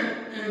again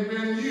and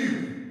rend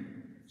you.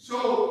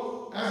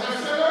 So, as I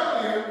said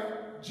earlier,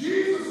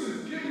 Jesus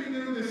is giving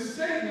them this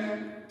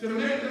statement to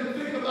make them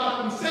think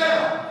about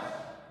themselves.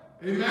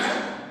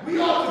 Amen? We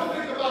ought to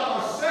think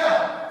about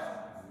ourselves.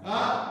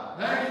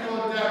 Thank you,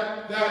 Lord,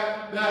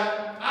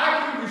 that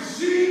I can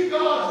receive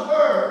God's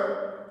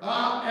word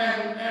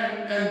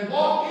and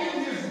walk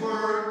in his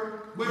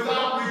word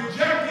without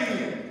rejecting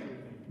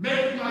it,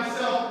 making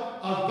myself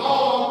a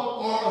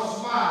dog or a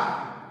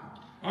swine.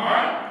 All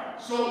right?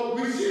 So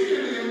we see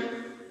in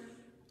him,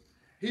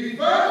 he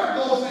further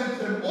goes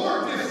into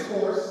more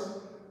discourse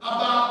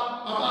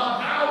about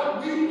how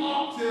we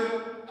ought to,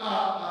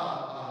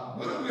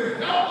 what will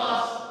help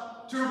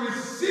us to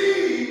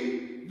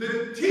receive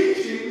the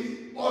teachings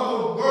or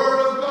the word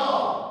of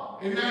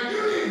God. Amen.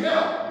 You need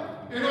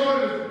help in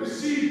order to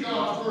receive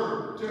God's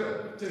word,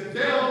 to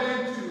delve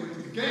into it,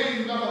 to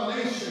gain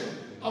revelation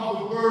of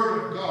the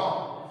word of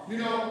God. You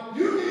know,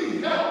 you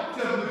need help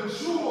to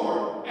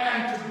mature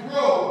and to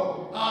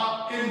grow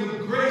in the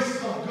grace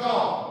of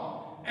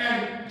God.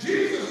 And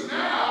Jesus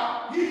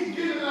now, he's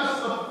given us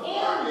the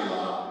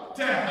formula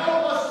to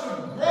help us to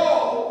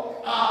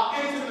grow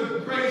into the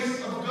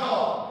grace of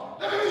God.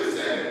 Let me just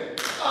say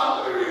it.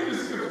 Let me read the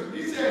scripture.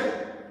 He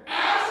says,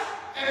 ask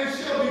and it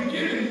shall be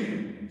given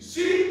you.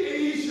 Seek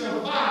and ye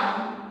shall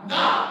find.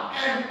 Knock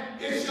and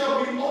it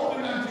shall be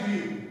opened unto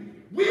you.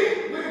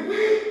 When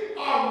we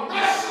are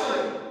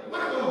wrestling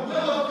with the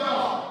will of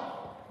God,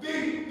 the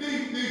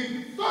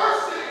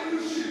first thing you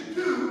should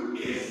do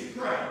is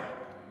pray.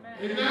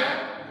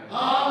 Amen. I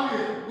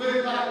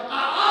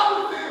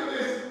would think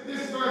of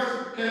this verse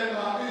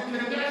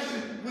in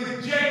connection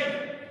with Jacob.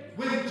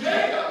 When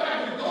Jacob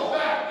had to go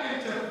back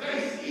and to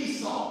face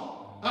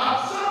Esau,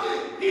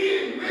 something he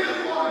didn't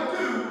really want to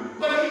do,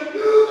 but he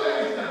knew that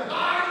his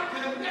divine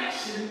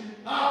connection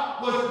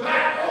was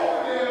back over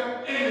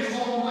there in his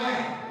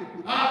homeland.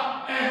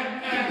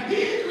 And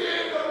he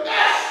created a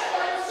mess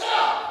for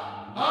himself.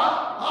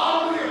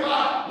 Hallelujah,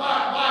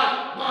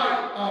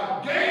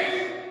 by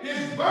gaining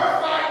his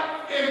birthright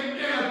in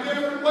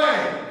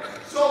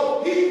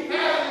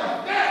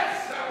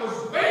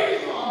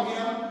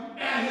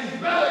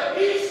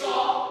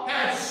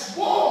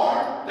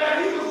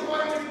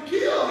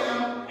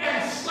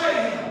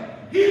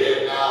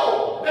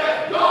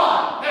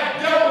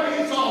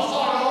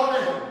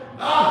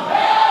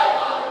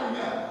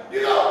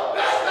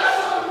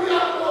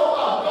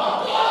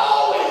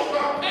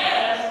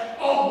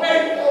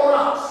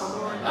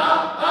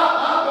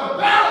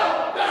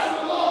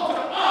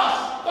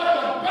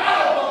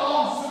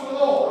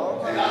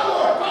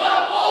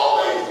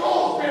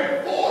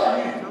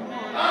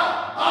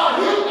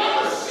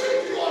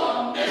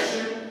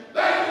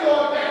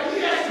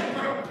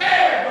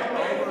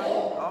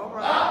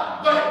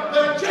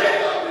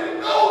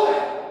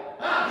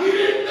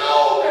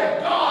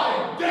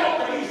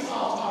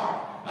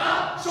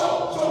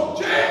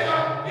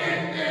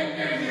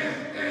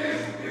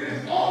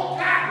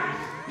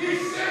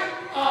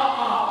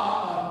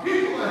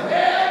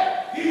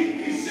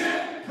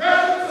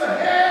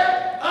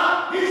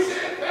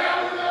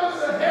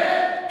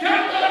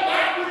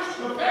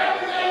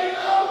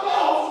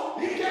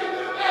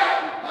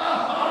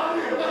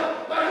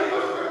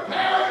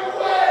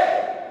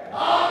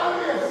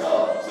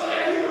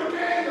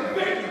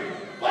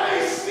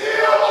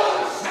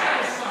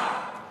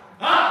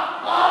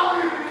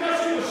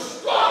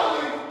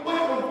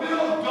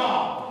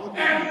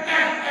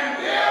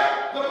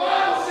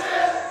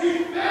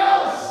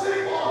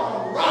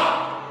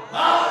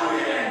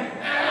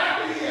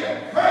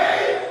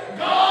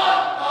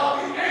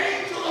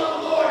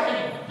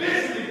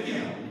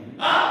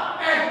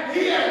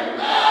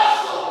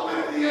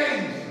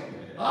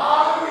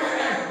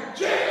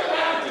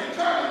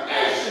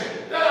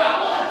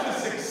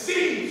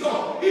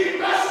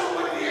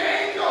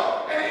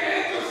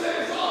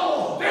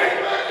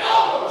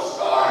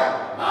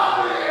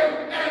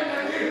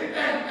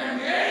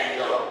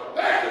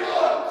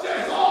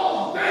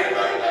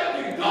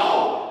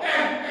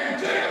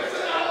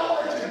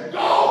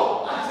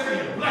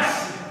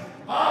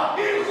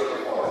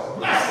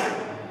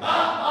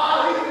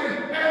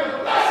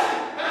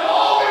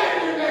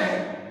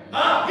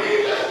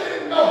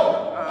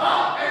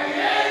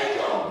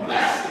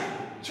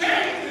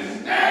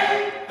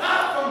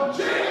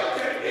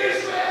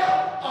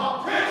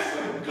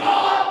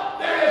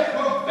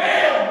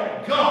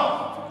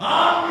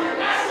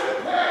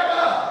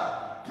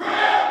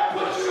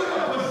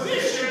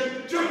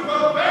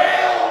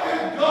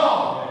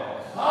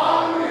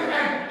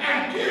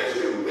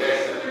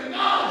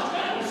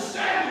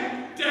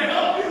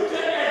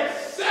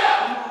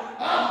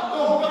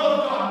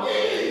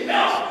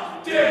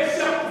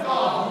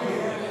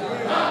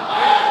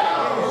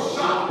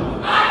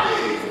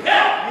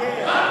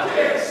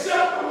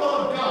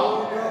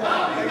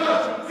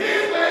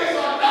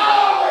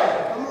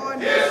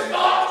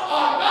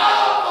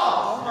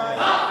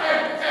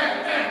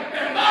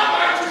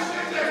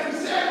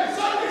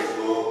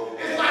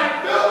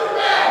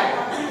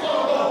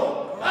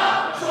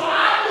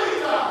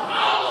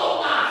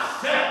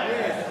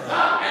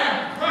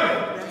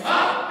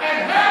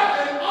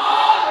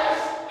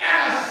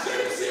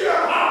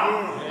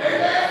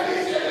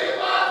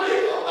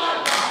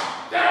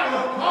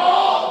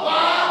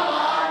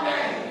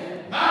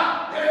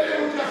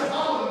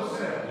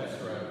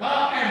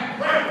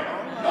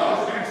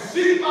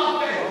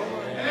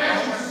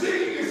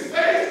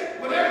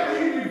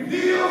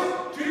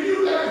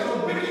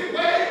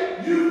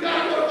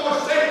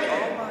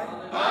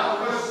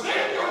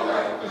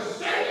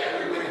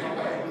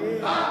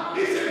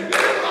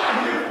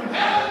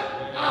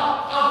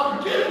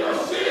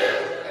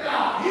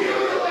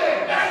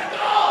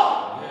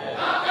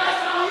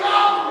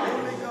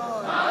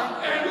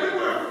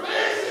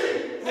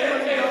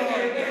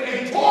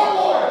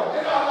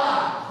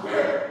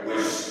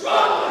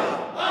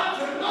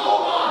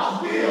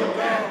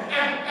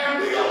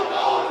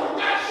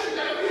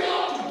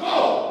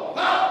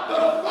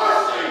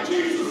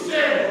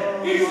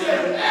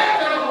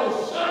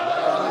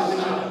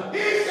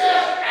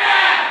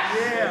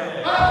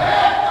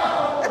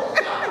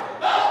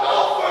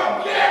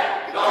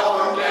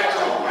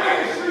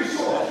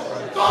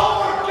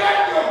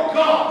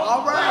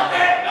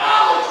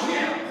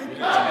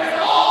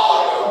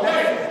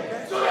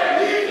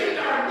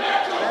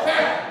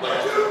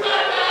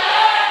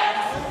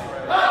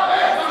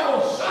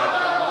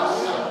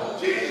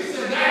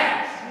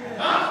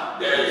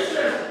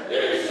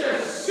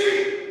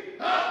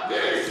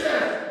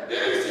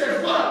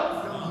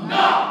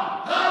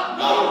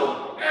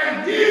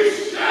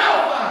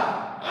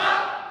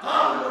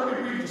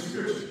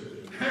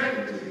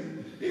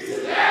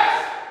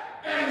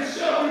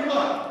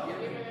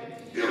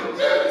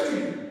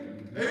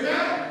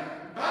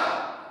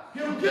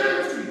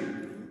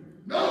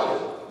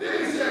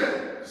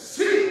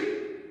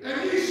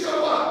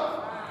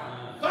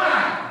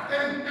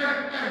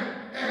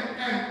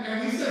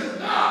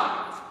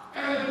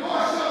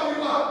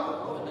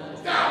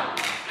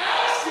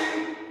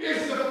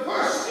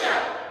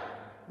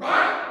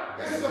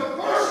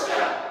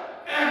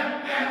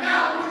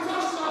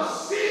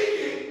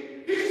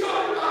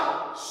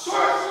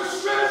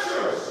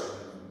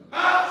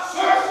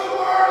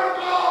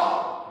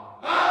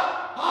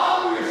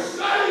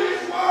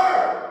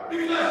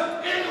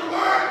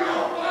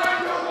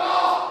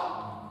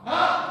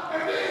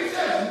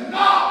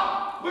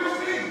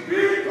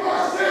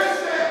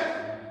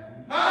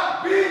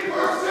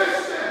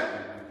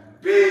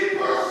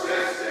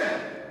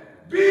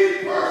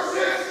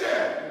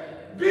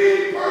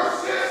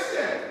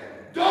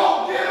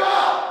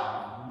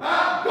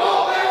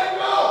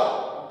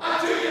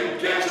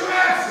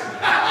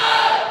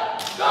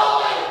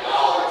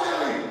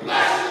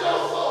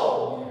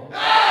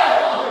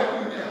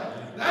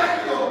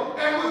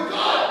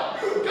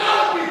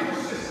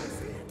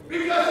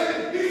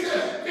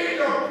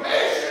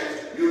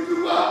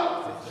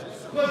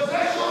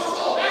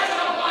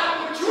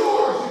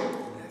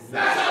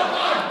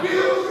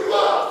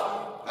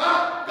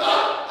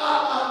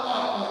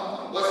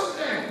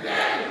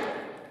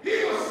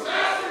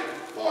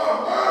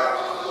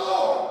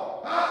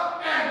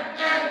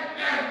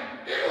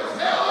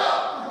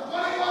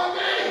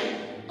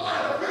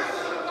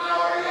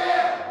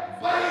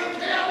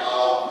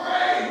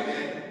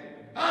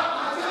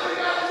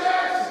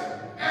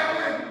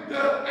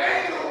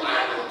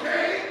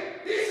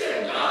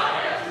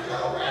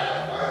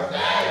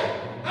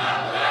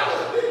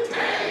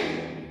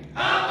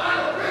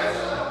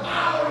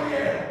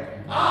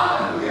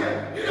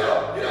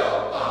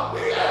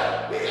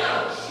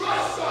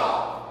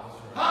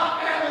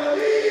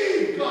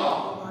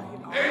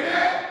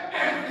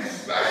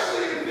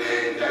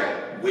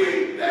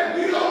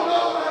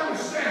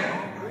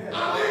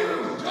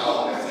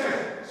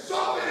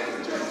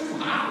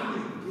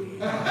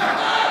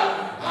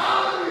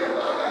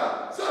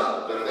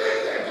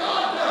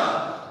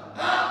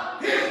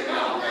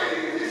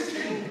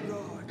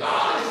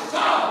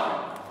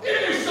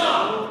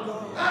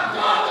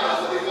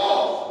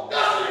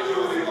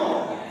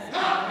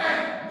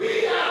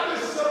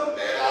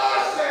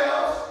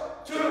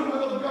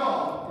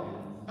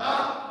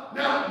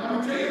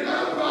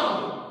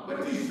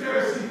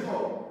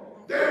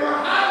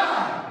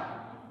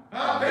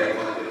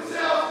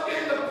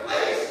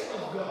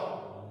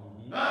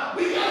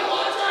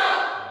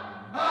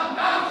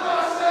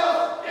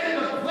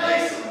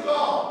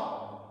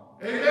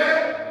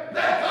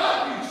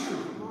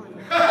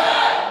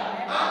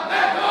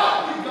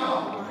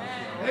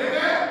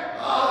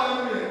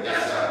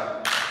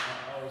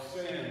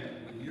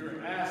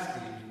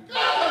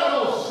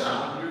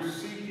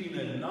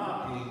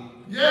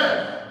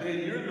Yeah. then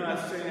you're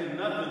not saying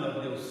nothing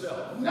of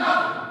yourself.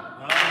 Nothing.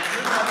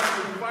 You're not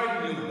even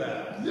fighting your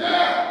battle.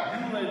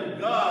 Yeah. You let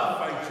God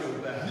fight your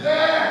battle.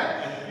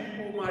 Yeah. And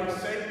people might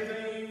say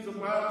things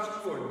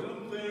about you or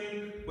do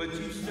things, but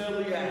you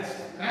still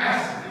asking.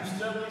 Asking. You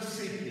still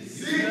seeking. You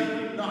Seeking.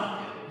 still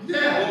knocking.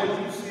 Yeah.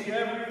 Lord, you see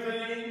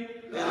everything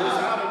that is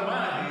out of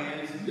my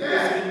hands.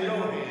 Yeah. It's in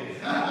your hands.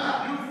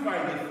 You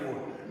fight it for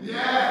me.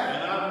 Yeah.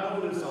 And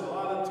I've noticed a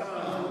lot of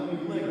times when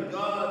you let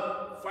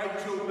God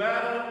fight your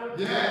battle,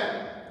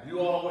 Yeah. you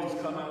always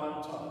come out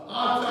on top.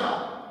 On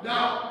top.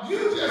 Now,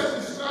 you just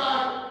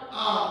described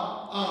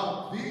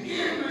the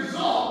end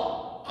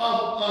result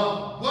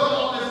of what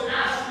all this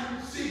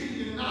asking,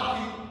 seeking, and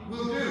knocking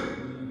will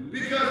do.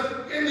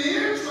 Because in the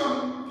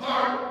interim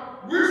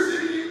part, we're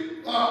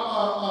seeking,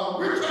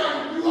 we're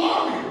trying to do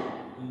our will.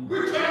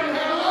 We're trying to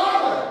have it our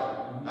way.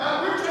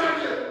 We're trying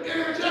to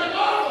interject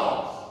our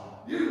thoughts.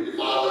 You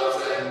follow what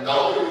I'm saying?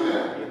 Don't do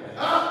that.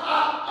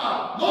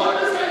 Lord,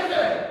 this ain't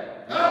fair.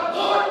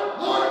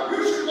 Lord, you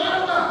should let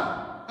them out.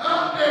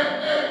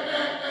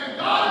 And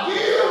God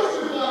deals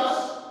with us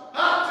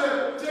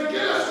to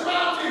get us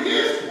around to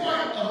his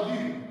point of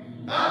view.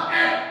 And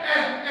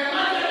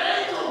like that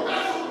angel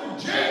wrestled with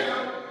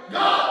Jacob,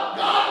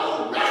 God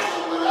will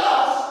wrestle with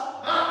us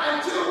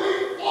until we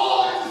fall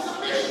into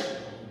submission.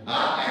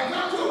 And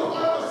come to a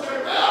point where we say,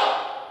 well,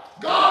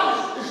 God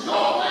is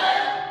your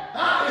plan,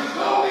 it's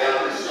your will,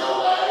 it's your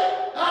way,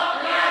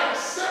 and I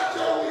accept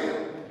your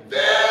will.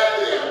 Then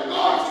the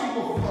anointing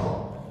will flow.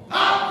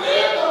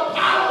 Then the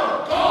power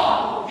of God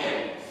will hit.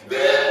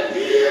 Then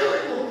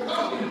healing will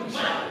come in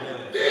play.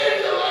 Then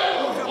the man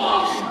will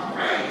walk in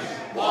grace,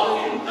 walk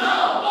in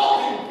love, walk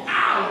in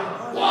power,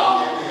 walk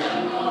in the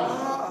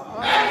anointing.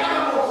 That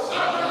kind of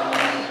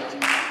something.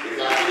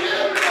 Because the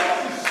enemy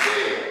wants to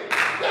steal.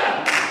 That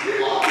he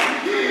wants to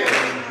kill.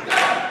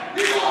 That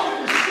he wants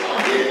to destroy.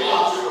 He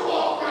wants you to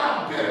walk around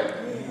bitter.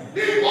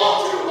 He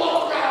wants you to walk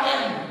around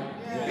angry.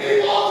 He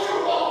wants you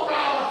to walk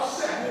around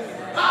upset.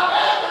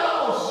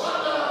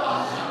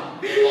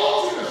 He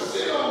wants you to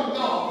sit on the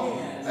dog.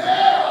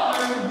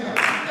 Hallelujah.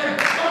 And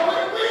so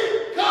when we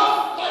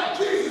come, like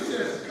Jesus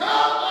says,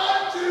 come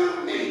unto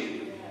me,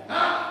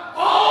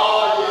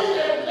 all ye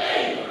that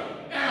labor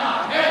and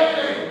are heavy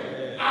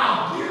laden,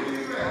 I'll give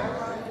you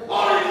rest.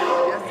 What are you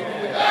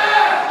doing?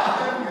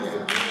 Hallelujah.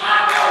 I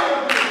know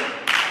you're doing it.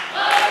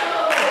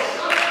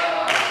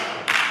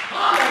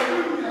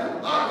 Hallelujah.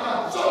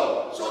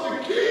 So the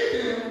key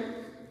then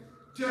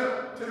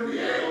to be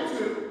able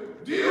to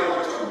deal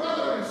with your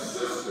brother and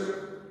sister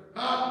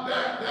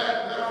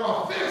that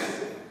are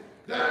offensive,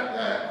 that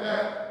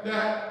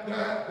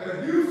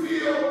you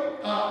feel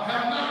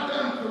have not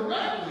done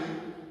correctly,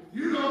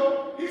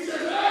 he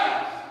says,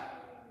 ask.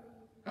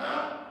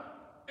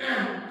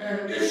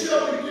 And it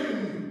shall be given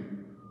you.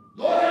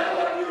 Lord, how do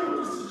I deal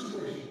with this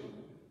situation?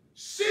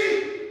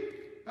 Seek.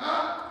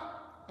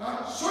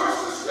 Search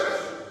the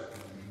scriptures.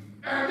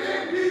 And then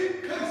be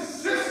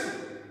consistent.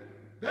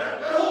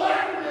 That whole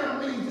acronym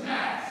means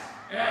ask.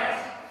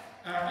 Ask.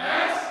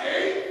 Ask, A,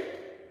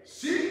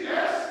 C,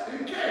 S,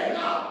 and K.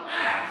 Now,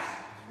 ask.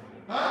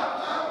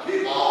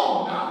 Keep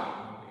on knocking.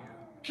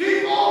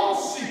 Keep on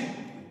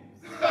seeking.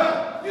 I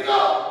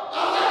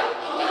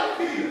like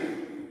Peter.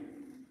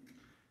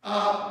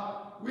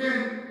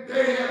 When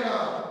they had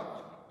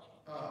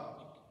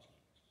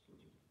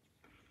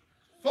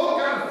folk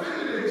got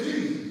offended at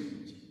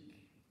Jesus,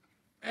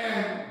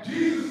 and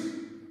Jesus,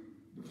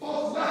 the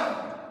folks left,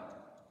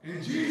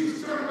 and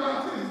Jesus turned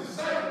around to his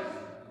disciples,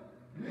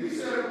 and he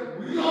said,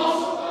 we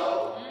also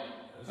know.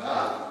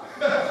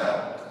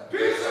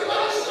 Peter said,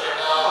 let us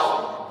know.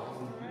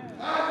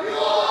 You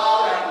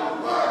all have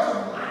the words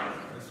of life.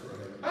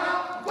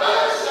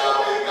 Where shall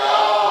we go?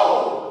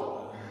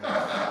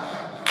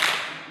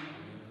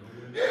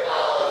 You know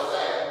what I'm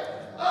saying?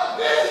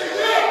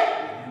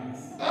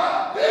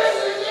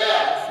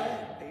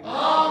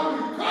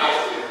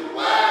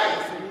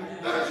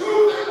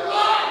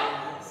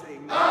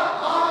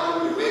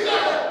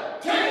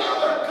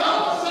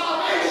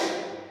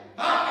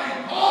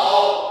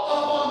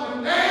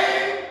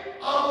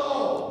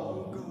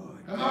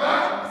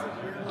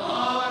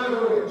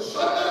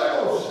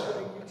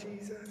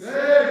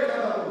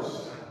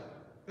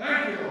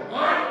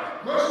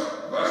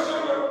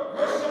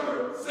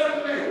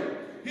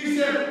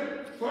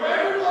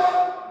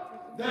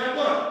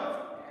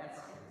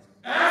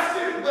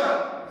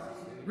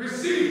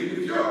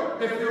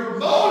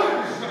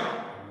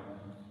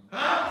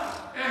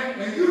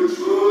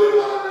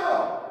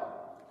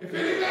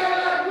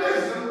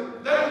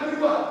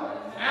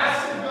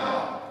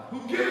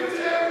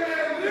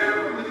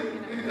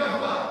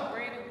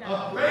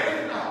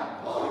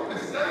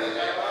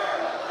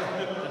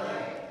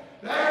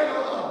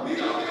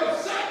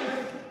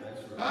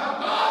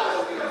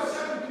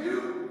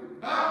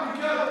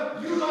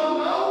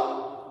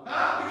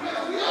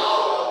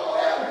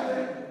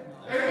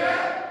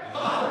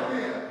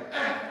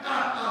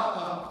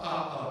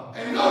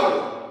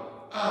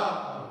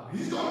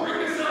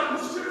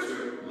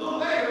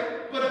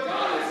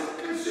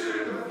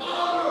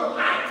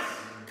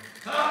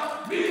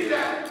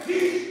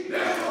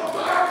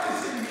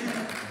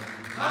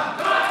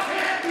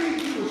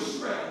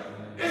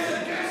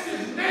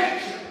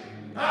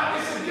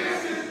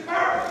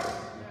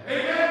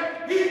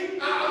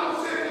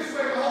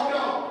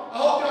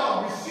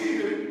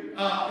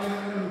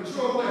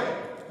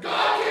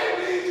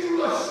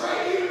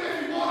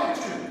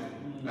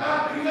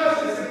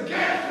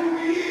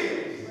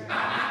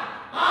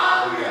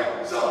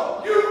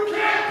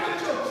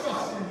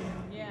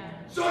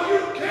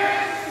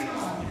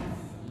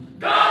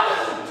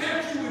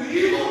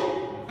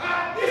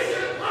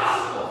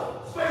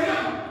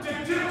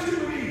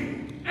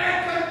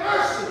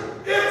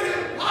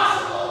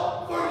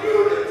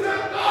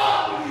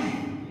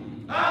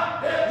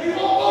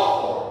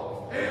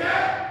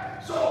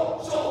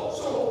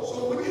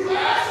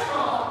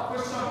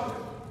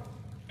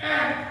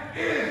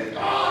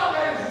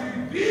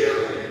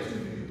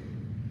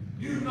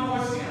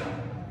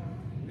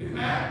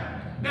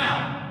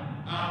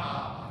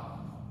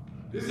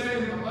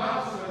 saying in the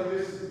Bible study,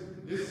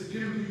 this is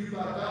given to you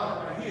by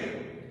God right here,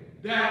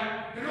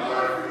 that in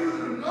order for you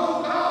to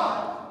know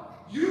God,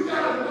 you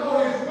got to know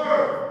His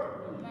Word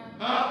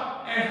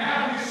and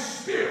have His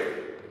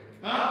Spirit.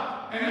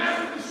 And that's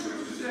what the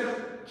Scripture says.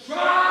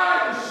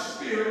 Try the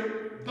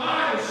Spirit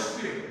by the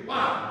Spirit.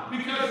 Why?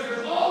 Because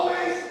there's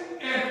always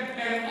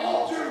an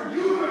altered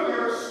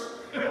universe,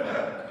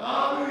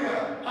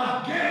 hallelujah,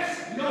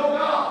 against your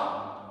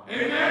God.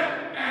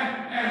 Amen?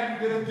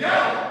 And the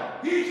devil,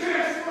 he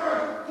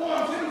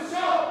transforms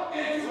himself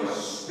into a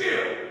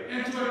spirit,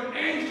 into an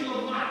angel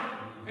of light.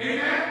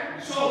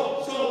 Amen?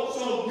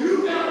 So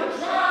you got to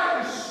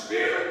try the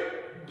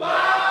Spirit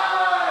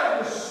by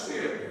the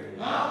Spirit.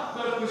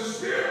 The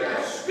Spirit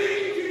that's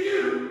speaking to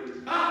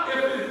you,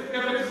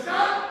 if it's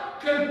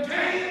not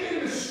contained in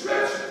the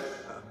Scriptures,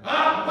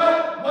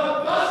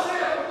 what thus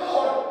saith the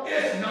Lord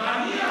is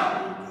not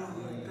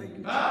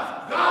Him.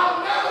 God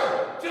will never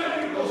tell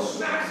you to go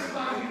smack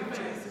somebody in the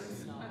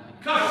face,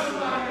 cuss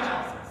somebody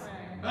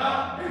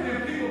out, and then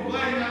people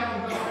blame that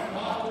on God.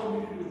 God told me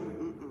to do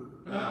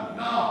it.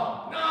 No.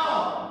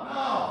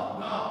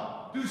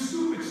 Do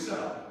stupid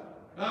stuff.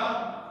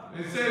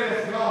 And say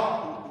that's God.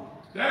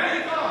 That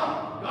ain't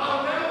God. God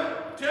will never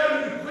tell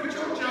you to quit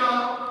your job.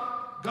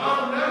 God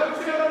will never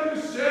tell you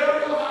to sell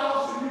your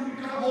house and you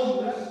become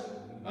homeless.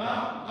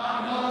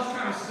 And all this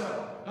kind of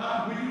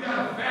stuff. When you got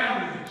a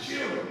family and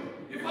children.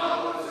 You follow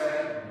what I'm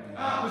saying?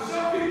 But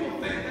some people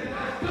think that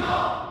that's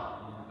God.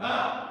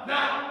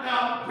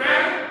 Now,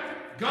 granted,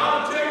 God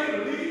will tell you to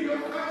leave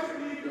your country,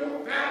 leave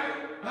your family,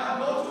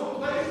 go to a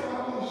place where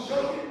I'm going to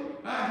show you.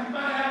 You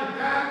might have to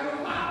die in your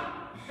life.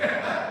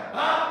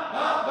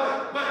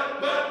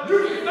 But you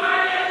can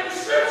find that in the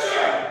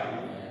Scripture.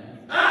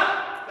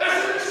 That's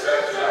in the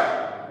Scripture.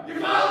 You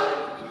follow me?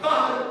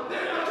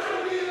 They're not trying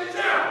to be in the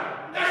town.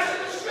 That's in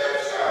the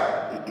Scripture.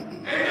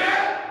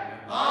 Amen?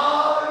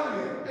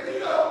 Hallelujah. And you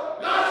know,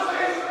 God's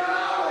ways are not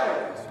our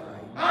ways.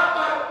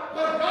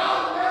 But God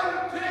will never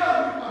tell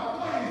you, my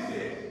point is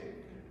this.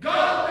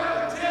 God will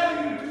never tell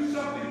you to do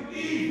something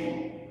evil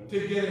to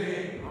get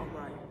ahead.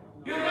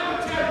 He'll never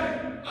tell you,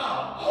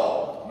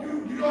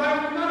 you don't have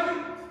any money?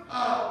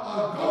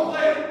 Go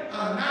play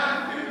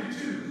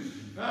 952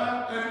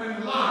 in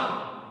the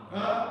lottery.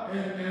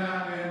 And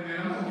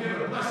I'm going to give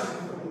a blessing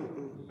for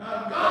you.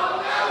 God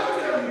will never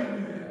tell you to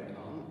do that.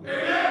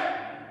 Amen?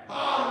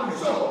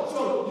 So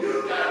you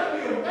got to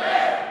be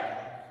aware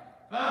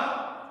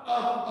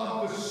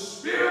of the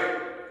Spirit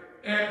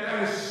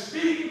that is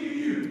speaking to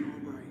you.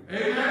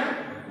 Amen?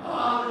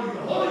 Hallelujah.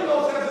 The Holy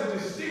Ghost has a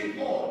distinct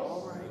voice.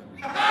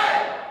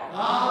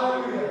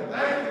 Hallelujah.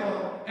 Thank you,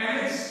 Lord. And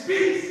it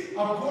speaks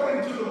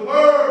according to the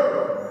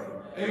Word.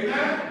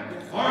 Amen?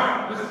 All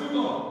right, let's move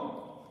on.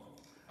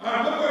 All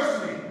right, what verse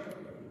we?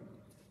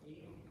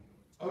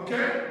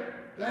 Okay?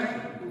 Thank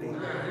you.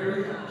 Here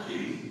we go.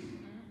 Jesus.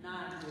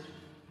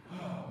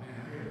 Oh, man,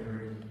 I gotta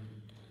hurry.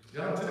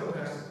 Y'all tell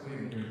Pastor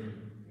Quinn here.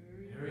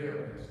 Hurry up,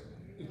 Pastor.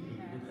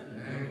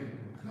 Thank you.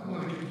 I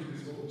want to get you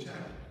this whole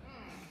chapter.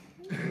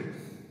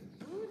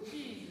 Oh,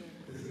 Jesus.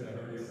 This guy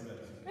hurry up.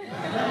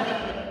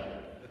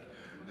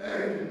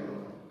 Thank you,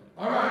 Lord.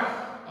 All right.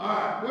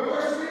 What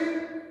verse we in?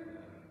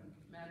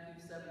 Matthew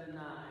 7 and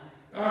 9.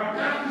 All right,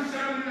 Matthew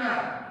 7 and 9.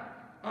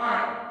 All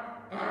right.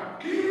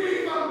 Can you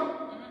read from it?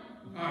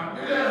 All right,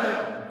 maybe that'll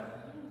help.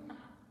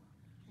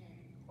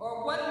 Or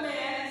what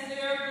man is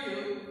there of you,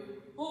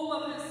 whom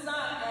of his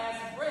son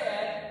asks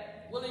bread,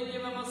 will he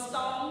give him a stone?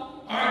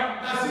 All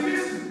right, now see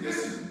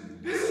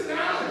this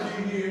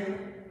analogy here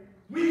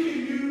we can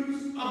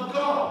use of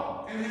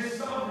God and His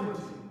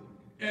sovereignty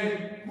and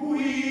who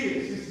He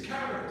is, His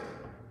character.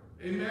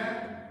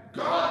 Amen.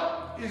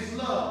 God is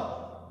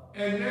love,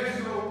 and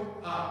there's no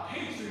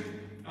hatred,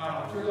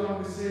 Trillon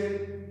would say,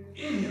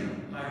 in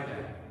Him like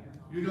that.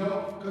 You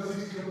know, because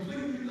He's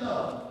completely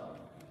love.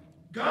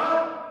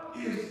 God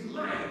is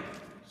light,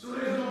 so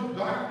there's no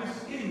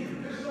darkness in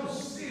Him. There's no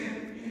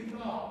sin in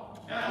God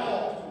at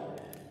all.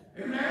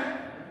 Amen.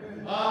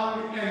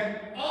 And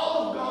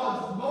all of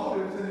God's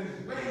motives and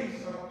His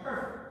ways are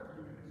perfect.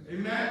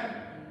 Amen.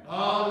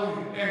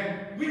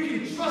 And we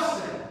can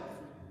trust Him.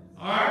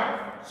 All right.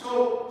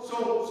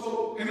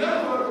 So in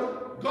other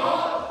words,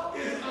 God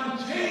is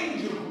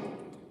unchangeable.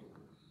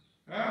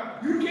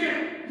 You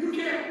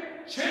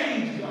can't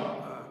change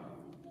God.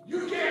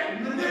 You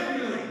can't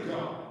manipulate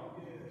God.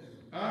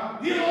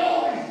 He'll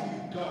always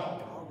be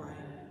God.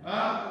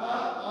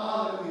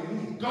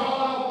 He's God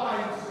all by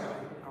Himself.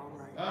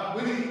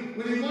 When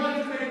he wanted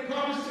to make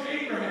promise to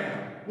Abraham,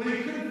 when he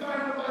couldn't find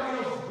nobody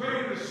else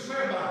greater to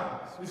swear by,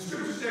 the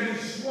Scripture said He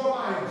swore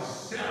by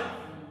Himself.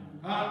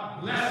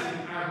 Blessing,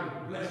 I will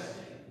bless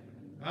Him.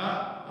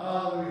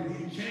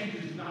 He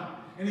changes not.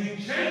 And He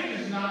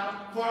changes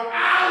not for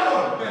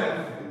our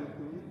benefit.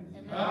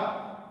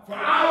 For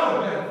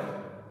our benefit.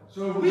 So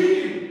we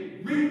can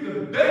reap the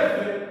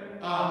benefit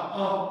of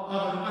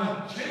an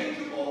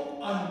unchangeable,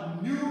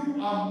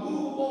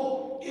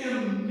 unmovable,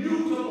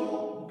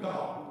 immutable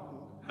God.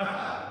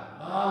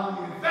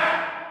 In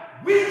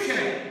fact, we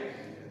change.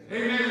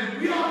 Amen.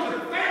 We ought to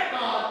thank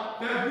God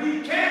that we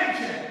can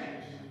change.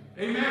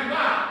 Amen.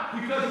 Why?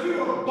 Because we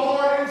were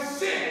born in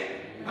sin,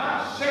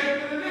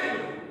 shaped in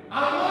iniquity. I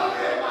don't want to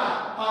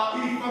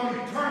live from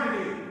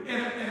eternity in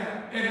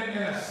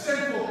a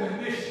sinful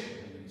condition.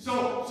 So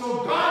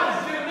God has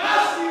given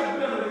us the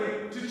ability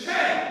to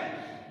change.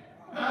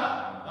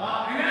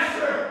 And that's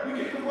where we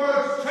get the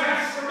words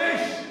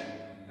transformation.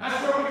 That's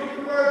where we get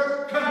the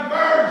words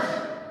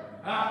conversion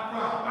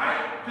from,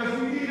 right? Because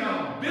we need an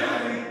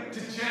ability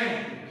to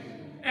change.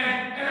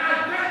 And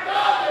I thank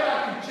God that I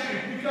can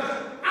change because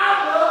I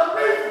love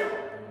reefer.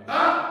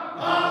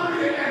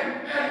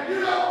 And you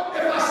know,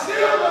 if I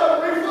still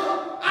love reefer,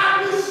 I'd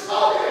be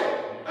smoking.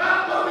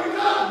 But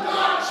because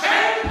God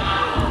changed my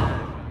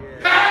life,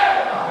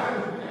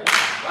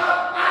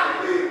 I can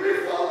leave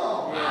reefer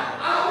alone.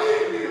 I'll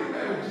leave you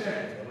never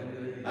change.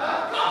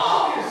 Come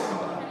on here,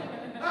 somebody.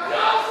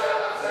 Y'all see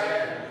what I'm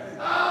saying?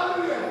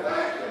 Hallelujah.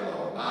 Thank you,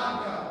 Lord.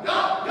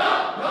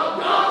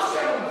 Y'all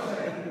see what I'm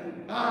saying?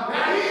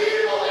 That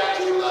evil that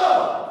you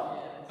love,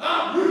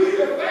 you need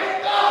to thank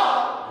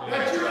God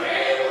that you're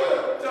able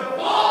to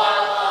fall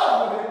in love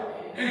with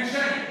it and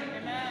change.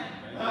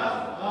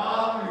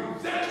 Hallelujah.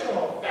 Set your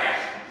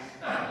affections.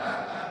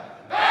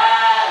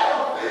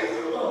 Things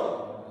of love.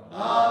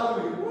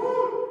 Hallelujah.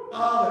 Woo.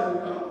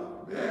 Hallelujah.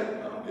 Man,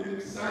 I'm getting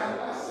excited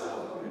myself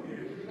over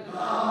here.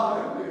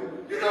 Hallelujah.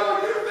 You know,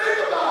 when you think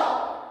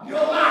about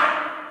your life,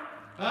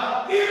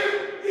 even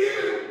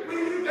when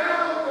you're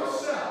down on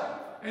yourself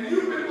and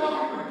you've been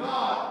walking with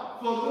God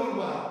for a little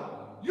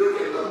while, you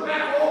can look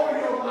back over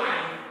your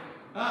life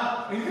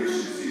and you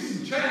should see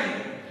some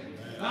change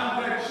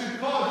that should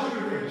cause you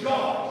to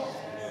rejoice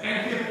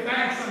and give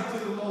thanks unto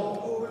the Lord.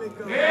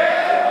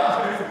 Yeah.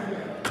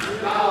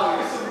 Hallelujah.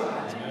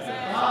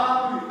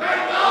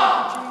 Thank God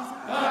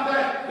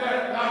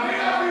that I may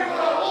not be what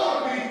I want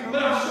to be,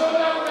 but I'm sure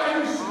not what I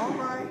used to be.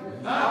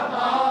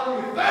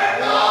 Hallelujah. Thank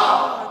God.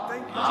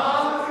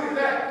 Hallelujah.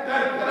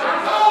 That I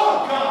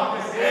know God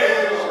is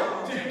able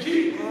to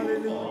keep me.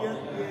 Hallelujah.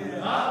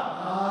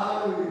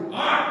 Hallelujah.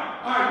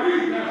 All right,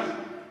 read now.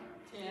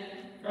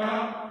 10.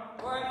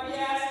 Or if he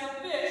asks a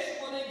fish,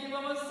 will they give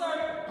him a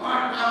serpent? All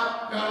right, now,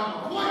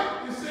 the point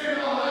in saying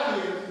all that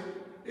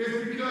is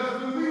because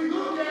when we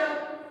look at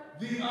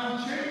the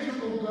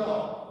unchangeable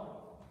God,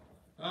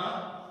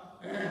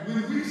 and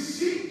when we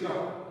seek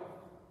God,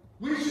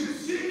 we should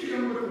seek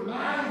him with the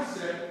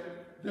mindset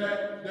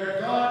that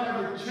God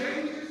never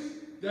changes,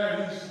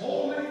 that he's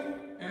holy,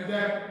 and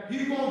that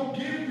he won't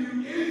give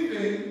you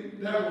anything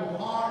that will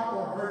harm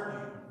or hurt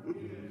you.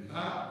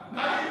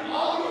 Not even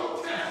all your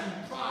tests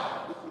and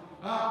trials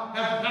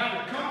have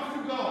to come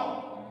through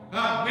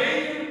God,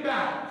 weighed in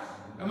balance.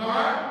 Am I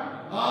right?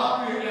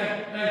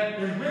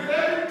 And with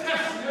every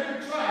test and every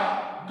trial,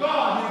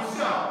 God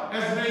himself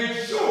has made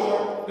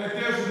sure that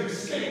there's an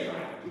escape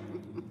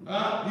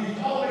route. He's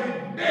already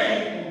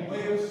made a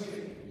way of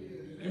escape.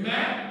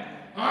 Amen?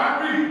 All right,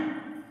 read.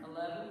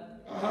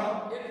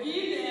 11. If ye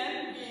then,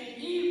 being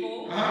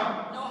evil, know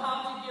how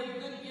to give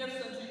good gifts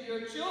unto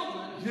your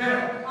children,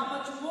 how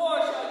much more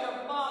shall your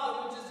Father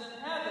which is in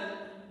heaven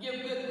give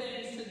good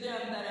things to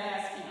them that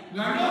ask him?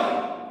 Now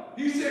no,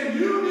 he said,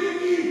 you being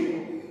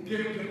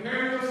evil,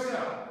 compare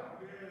yourself.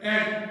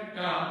 And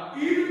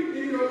even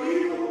in your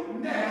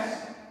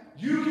evilness,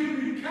 you can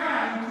be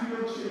kind to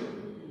your children.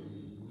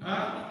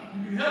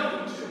 You can help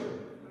your children.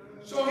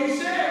 So he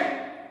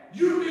said,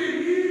 you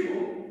being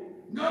evil,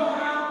 know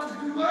how to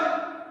do what?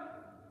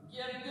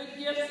 Give good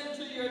gifts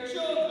unto your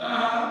children.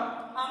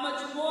 How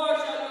much more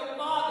shall your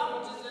Father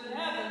which is in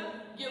heaven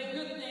give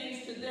good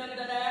things to them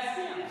that ask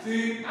him?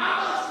 See, how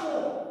much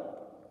more?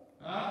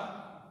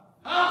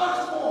 How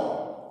much more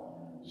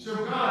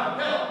shall God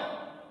help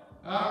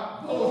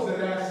those that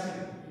ask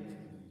him?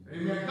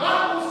 Amen.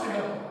 God wants to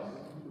help us.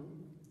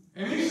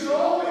 And he should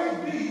always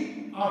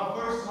be our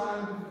first line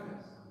of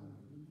defense.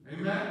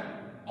 Amen.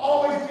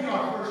 Always be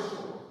our first choice.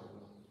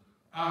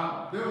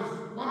 There was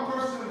one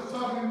person that was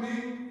talking to me.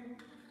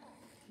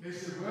 They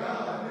said, well,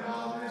 I did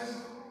all this,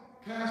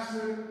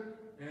 Pastor,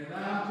 and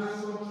I'm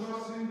just so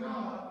trusting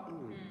God.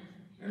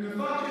 And the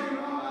thought came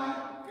to my mind,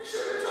 you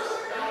should have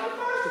trusted God in the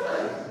first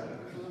place.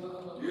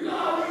 You know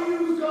how we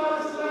use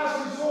God as the last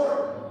resort?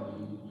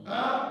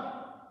 No.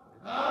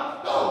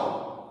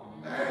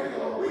 Hey,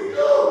 we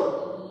do.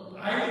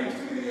 I ain't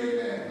too many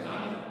amen.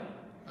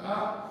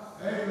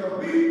 Hey,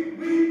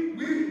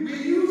 we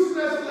use him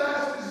as the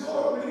last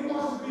resort when he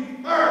wants to be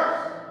first.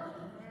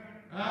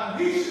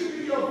 He should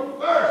be your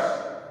first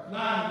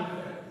line of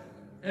defense.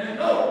 And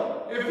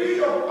no, if he's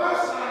your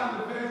first line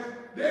of defense,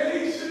 then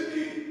he should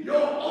be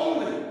your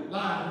only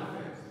line of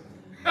defense.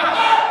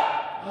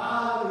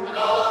 Hallelujah.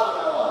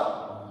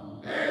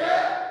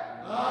 Amen.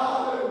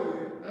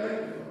 Hallelujah. Thank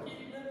you. Keep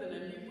living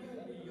and he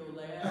will be your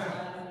last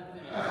line of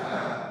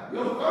defense.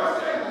 Your first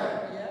and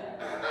last. Yeah.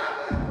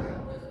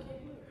 Just keep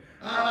living.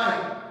 All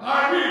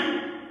right, read.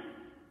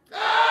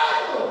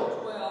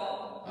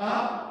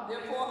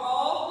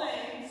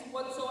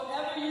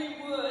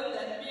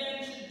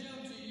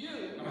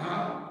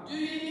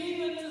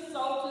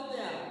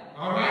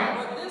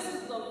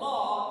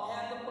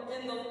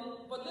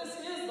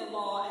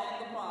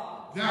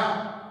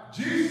 Now,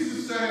 Jesus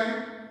is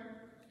saying,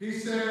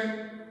 he's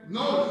saying,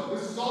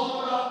 notice, this is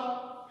all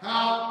about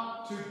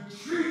how to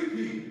treat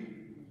people.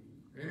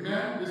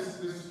 Amen?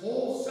 This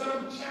whole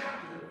 7th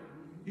chapter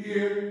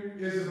here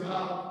is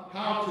about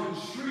how to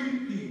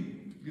treat people,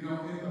 you know,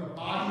 in the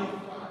body of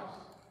Christ.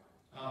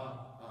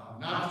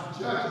 Not to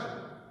judge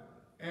them.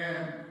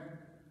 And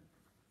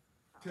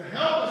to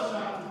help us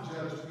not to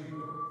judge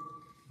people,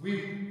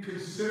 we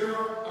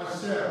consider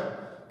ourselves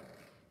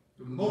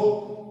the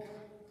mote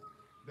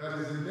that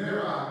is in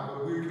their eye,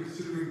 but we're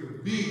considering the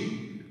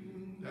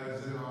beam that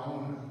is in our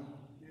own eye.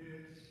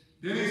 Yes.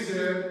 Then he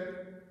said,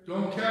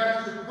 don't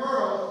cast your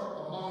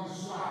pearls among the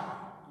swine.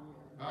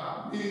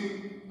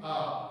 Meaning,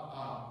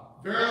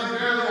 verily,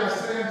 verily, I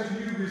say unto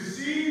you,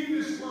 receive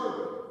this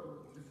word,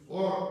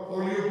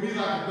 or you'll be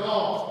like a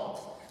dog,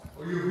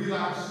 or you'll be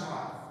like a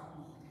swine.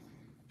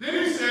 Then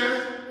he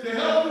says, to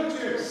help you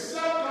to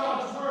accept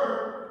God's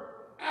word,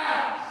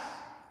 ask,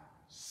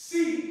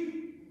 seek,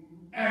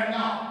 and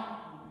knock.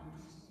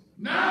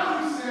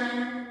 Now he's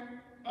saying,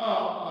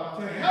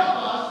 to help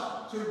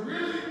us to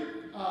really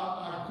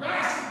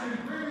grasp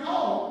and bring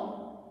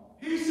home,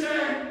 he's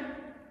saying,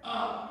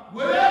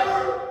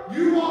 whatever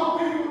you want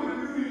people to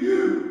do to you,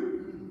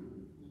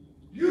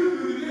 you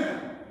do to them.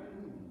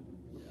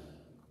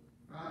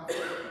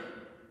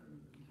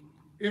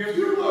 If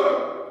you were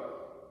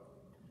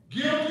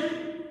guilty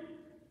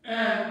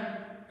and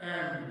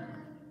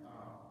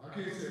I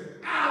can't say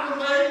out of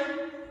the way,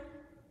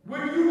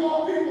 when you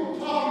want people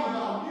talking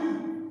about you,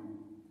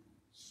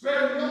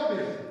 spreading your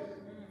business,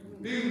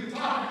 being the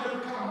topic of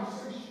the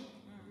conversation,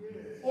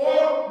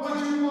 or would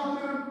you want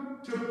them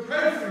to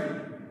pray for you,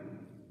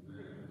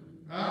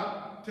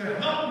 to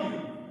help you?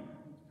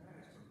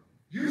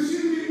 You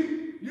see me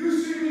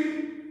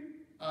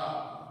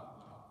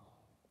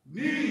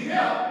needing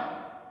help.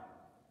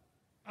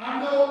 I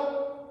know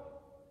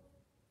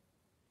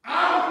I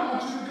would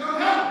want you to come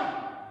help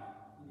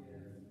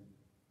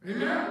me.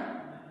 Amen?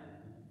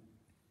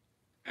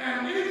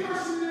 And any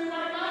person in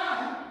my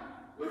mind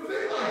would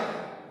think like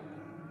that.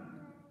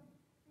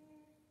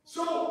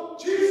 So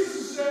Jesus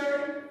is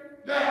saying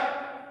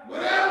that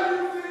whatever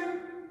you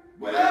think,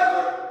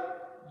 whatever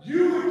you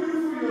would do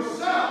for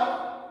yourself,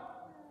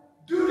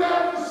 do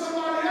that for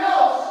somebody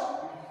else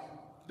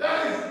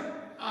that is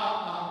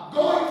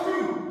going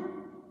through,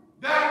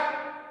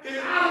 that is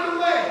out of the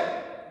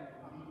way,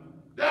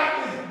 that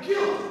is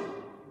guilty.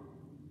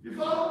 You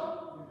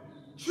follow?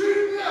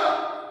 Treat them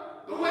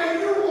the way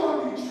you want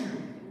to be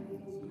treated.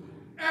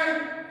 And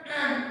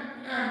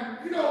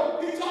you know,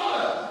 he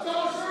taught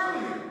us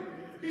earlier.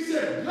 He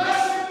said,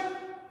 blessed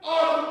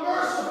are the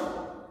merciful,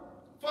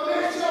 for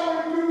they shall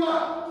do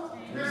what?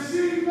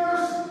 Receive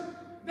mercy.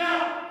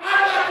 Now, I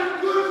got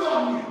the goods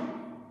on you.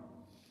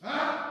 I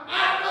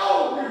know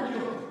you're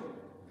guilty.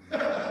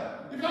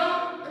 You know?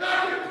 And I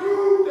can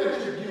prove that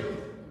you're guilty.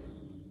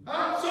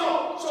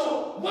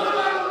 So what am I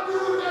going to do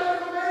with that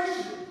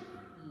information?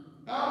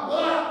 Will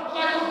I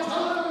go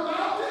tell them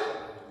about it?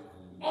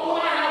 Or will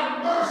I have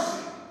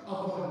mercy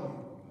upon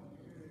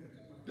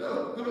you?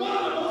 The one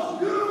of the most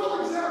beautiful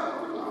examples,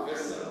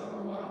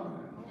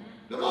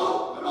 the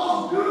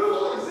most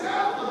beautiful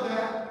example of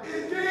that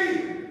is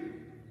David.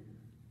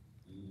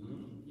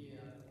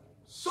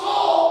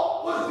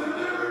 Saul was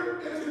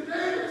delivered into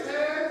David's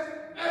hands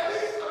at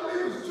least, I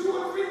believe it was 2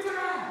 or 3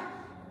 times.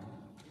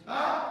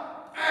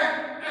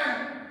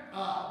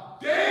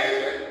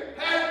 David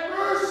had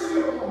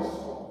mercy upon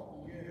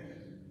Saul.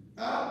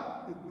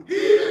 He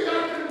even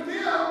got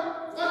condemned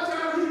one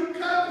time he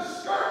cut the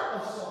skirt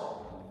of Saul.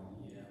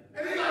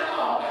 And he's like,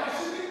 oh man, I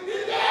shouldn't have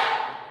did that.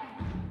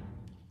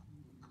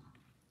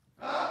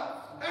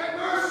 Have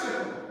mercy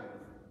upon him.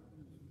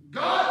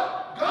 God,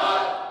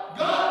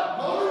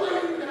 the only way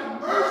you can have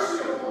mercy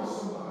upon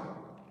somebody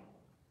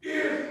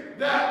is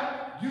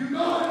that you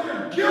know that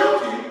they're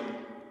guilty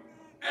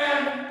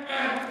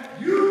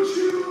and you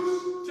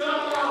choose to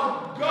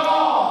allow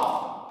God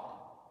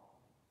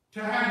to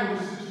handle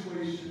the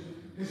situation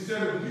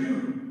instead of you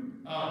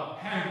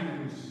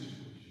handling the situation.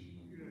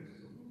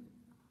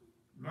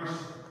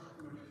 Mercy.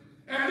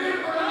 And then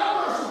when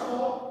I'm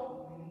merciful,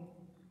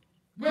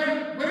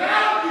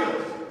 without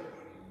guilt,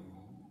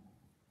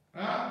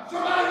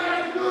 somebody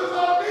got the goods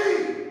on me.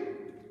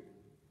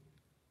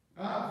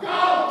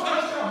 God will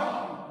touch your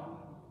heart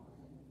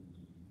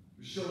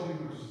to show me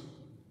mercy.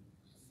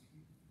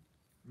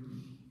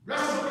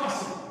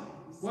 Reciprocity.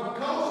 What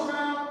goes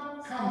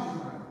around, comes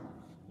around.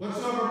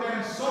 Whatsoever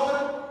man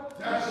soweth,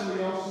 that shall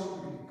he also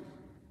reap.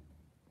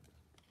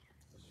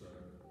 That's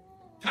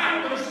right. Time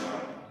for the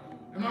start.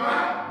 Am I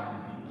right?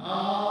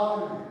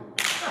 Hallelujah.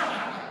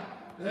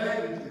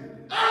 Thank you, Jesus.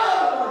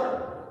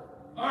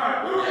 All right,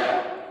 where we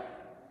at?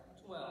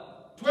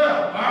 12.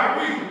 12. All right,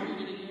 read.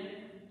 Read it again.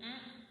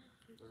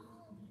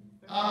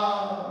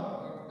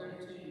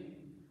 13.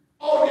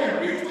 Oh, yeah,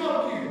 read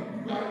 12 again.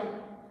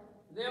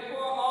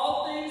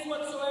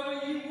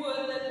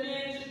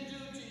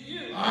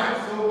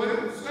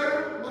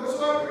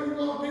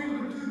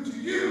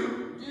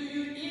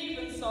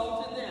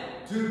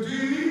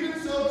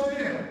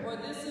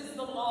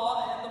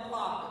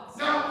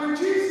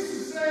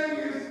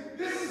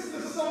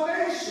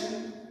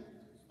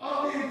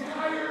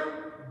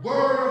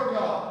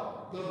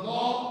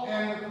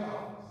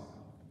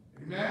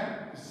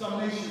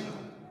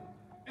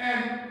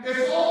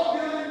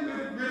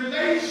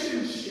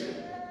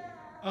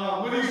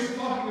 what he's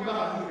talking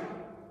about here.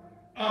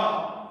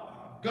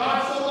 God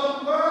so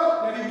loved the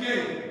world that he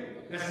gave.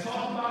 That's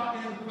talked about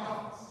in the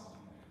prophets.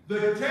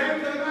 The 10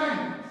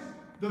 Commandments,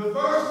 the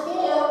first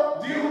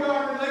 4 deal with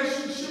our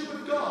relationship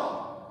with God.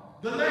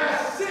 The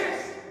last 6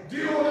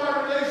 deal with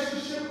our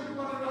relationship with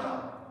one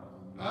another.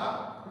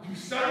 If you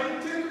study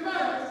the 10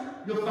 Commandments,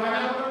 you'll find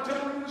out what I'm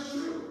telling you is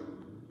true.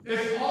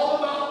 It's all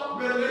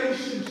about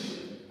relationship.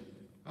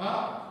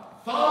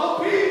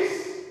 Follow peace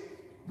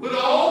with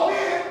all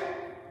men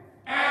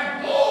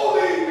and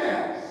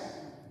holiness,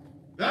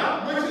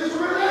 which is a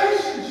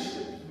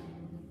relationship.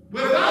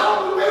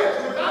 Without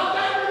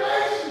that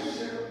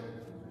relationship,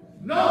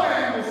 no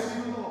man will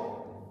see the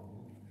Lord.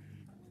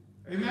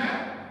 Amen?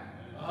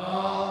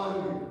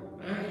 Hallelujah.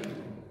 Thank you.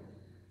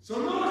 So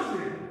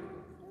notice it.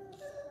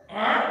 All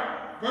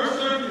right, verse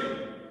 13.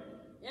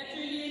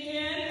 Enter ye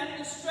in at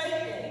the straight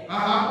gate.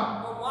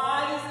 For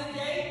wide is the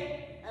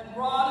gate, and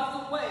broad is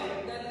the way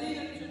that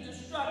leadeth to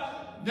destruction.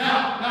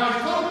 Now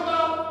he's talking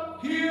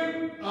about here,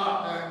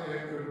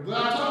 when I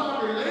talk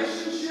about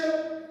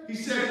relationship, he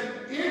says,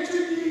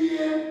 enter ye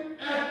in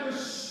at the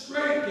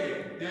straight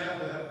gate.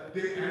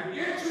 An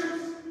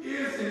entrance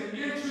is an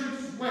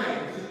entrance way.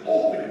 It's an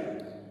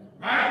opening.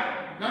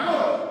 Right? Now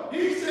notice,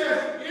 he says,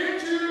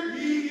 enter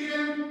ye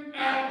in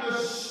at the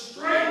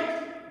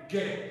straight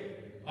gate.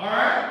 All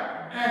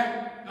right?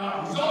 And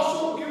he's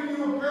also giving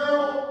you a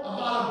parable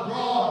about a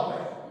broad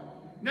way.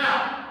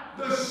 Now,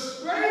 the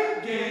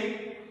straight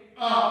gate,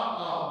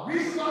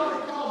 reason why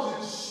he calls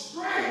it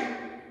straight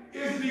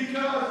is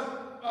because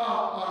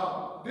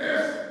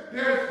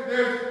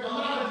there's a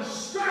lot of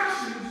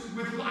distractions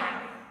with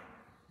life.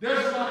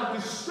 There's a lot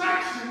of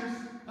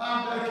distractions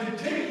that can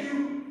take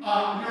you your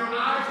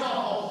eyes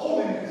off of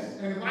holiness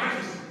and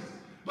righteousness.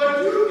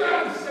 But you've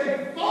got to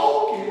stay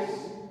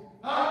focused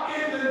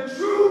in the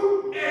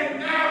true and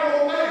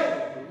narrow way.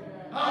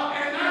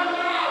 And not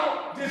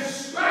allow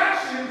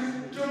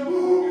distractions to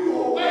move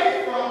you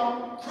away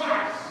from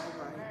Christ.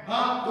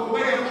 The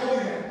way of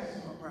holiness.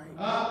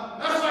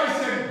 That's why he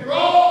said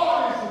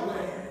broad is the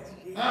way.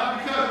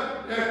 Because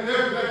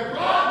the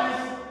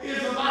broadness is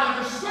a lot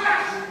of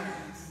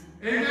distractions.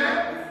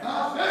 Amen?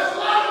 There's a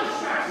lot of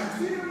distractions.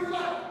 You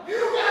got to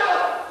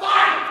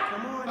fight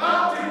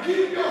to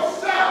keep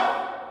yourself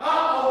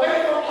away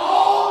from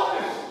all the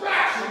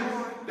distractions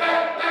that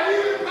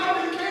even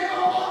probably came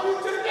upon you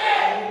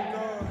today.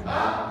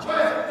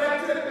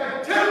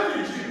 That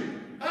tempted you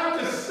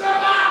to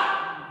step out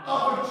of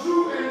a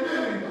true and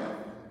living life.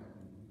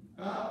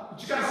 But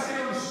you got to stay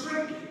on the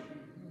straight gate.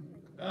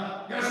 You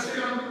got to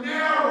stay on the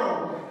narrow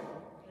way.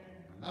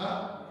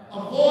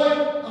 Avoid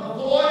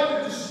the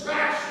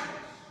distractions.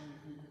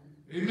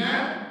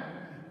 Amen?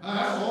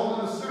 That's a whole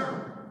other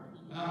sermon.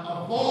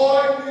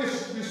 Avoid this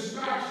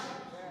distraction.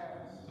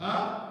 I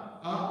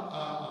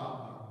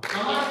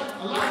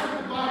like what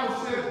the Bible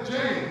says.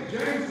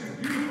 James is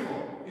beautiful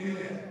in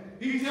this.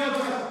 He tells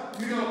us,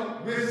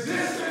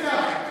 resist the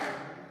devil.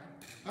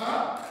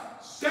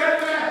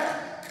 Steadfast.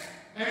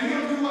 And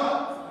he'll do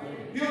what?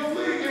 He'll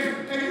flee.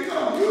 And you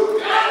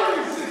got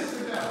to resist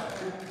the devil.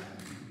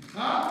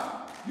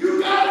 You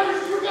got to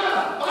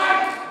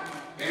fight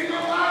in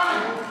your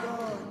mind.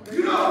 If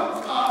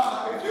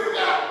you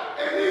got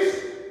at least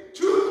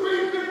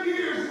 2-3 good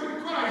years with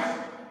Christ,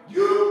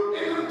 you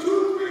in the 2-3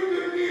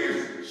 good years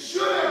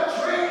should have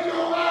trained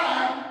your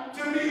mind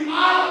to be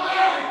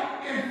automatic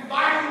in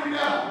fighting the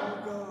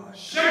devil,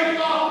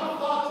 shaking off the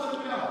thoughts of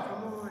the devil.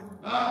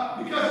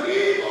 Because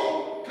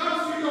evil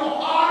comes to your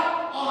heart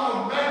on a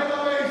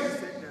regular basis.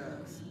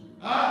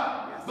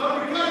 But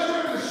because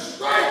you're in the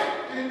straight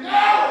and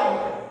narrow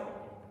way,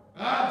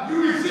 you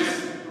resist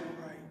it.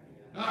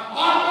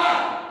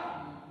 Automatic.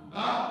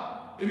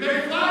 It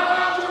may fly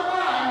around your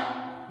mind,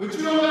 but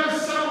you don't let it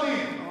settle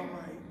in.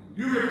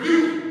 You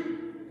rebuke it.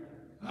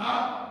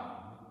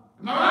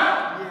 Am I right?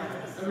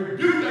 Yes. And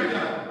rebuke that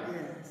devil.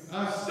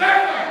 Yes.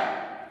 Stand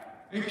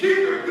back and keep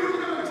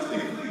rebuking him until he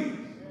flees.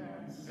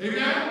 Yes.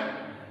 Amen?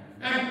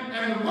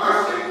 And the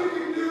worst thing you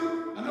can do,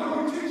 I know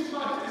we teach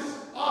about this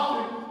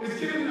often, is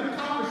get in a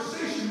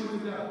conversation with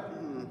the devil.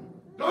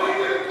 Don't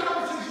even get in a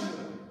conversation with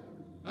him.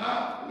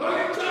 Don't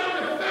even try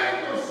to defend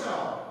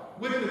yourself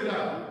with the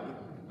devil.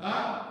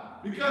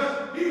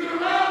 Because he's been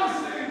around this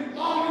thing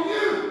longer than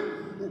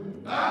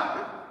you.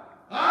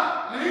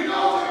 And he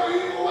knows every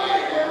evil way,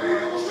 every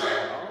evil trick.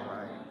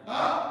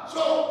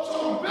 So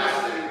the best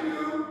thing to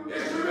do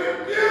is to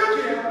rebuke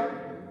him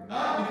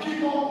and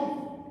keep on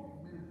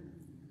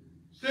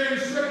stay in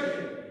the straight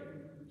gate.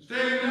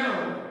 Stay in the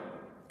narrow way.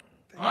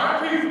 All right,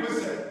 people,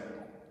 listen.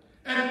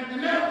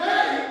 And that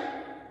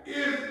way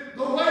is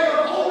the way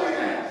of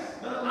holiness,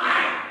 the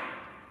life.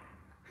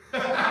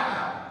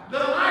 The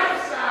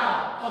lifestyle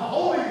of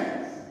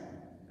holiness.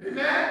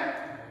 Amen?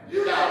 You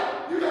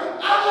got,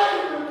 I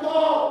like when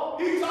Paul,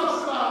 he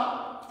talks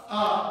about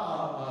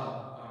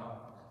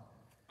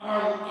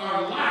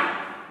our life.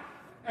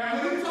 And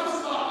when he talks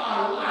about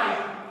our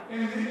life in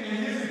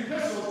his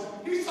epistles,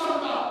 he's talking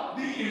about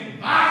the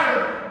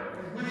environment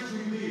in which we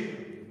live.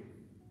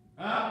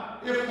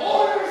 If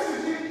holiness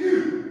is in you,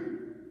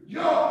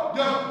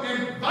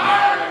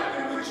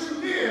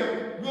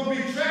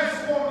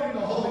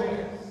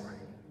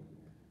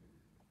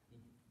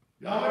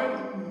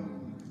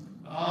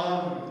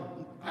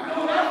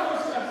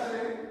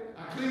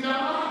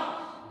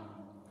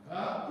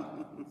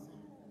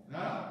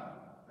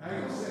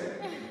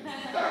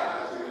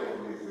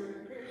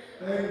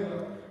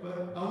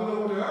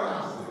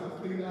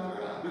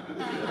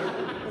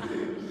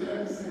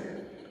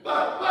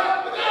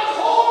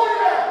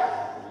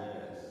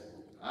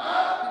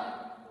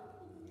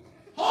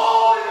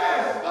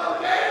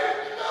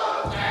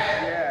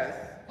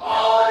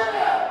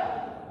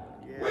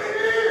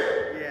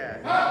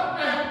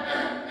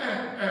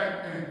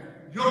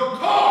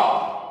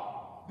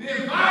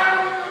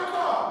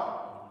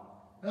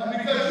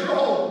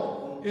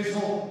 is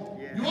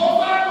holy. You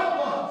won't find no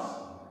buns.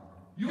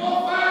 You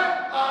won't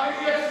find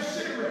any extra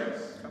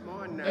cigarettes. Come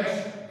on now.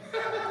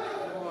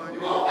 Come on. You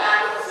won't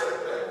find no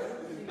cigarettes.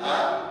 You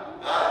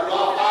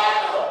won't find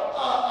no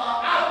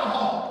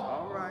alcohol.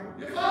 All right.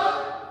 You follow?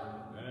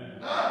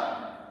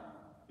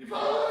 You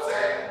follow what I'm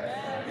saying?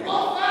 You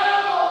won't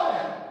find all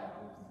that.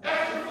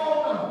 Extra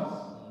phone numbers.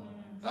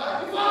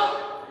 You follow?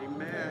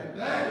 Amen.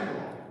 Thank you,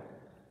 Lord.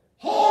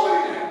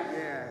 Holiness.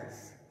 Yes.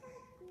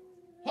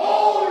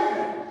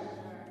 Holiness.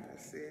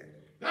 That's it.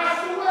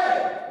 That's the way.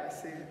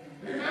 That's it.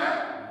 Amen.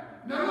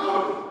 Now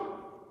notice.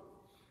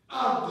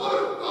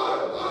 Good.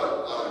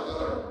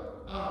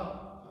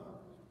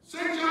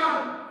 St. John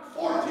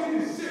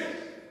 14:6.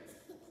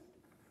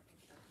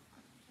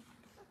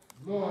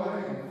 Lord, I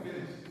ain't gonna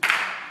finish.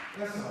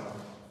 That's all.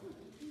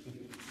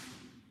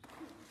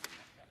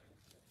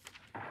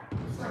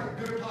 It's like a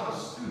good pot of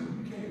stew.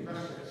 You can't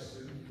rush that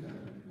stew.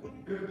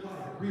 Good pot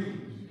of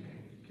greens. You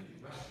can't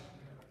rush it.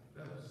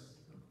 That's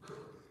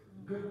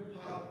good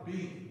pot of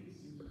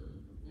beans.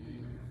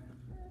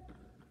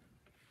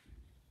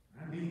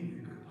 I need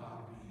a good pot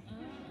of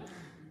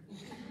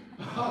beans.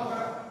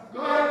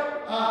 Go ahead.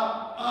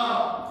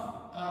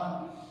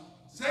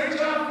 St.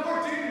 John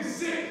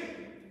 14:6.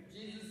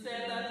 Jesus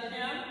said unto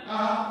him, I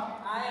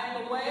am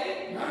the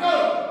way.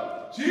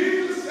 No.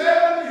 Jesus said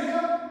unto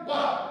him,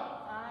 what?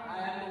 I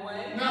am the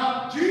way.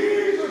 Now,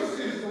 Jesus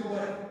is the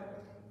way.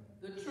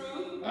 The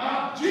truth.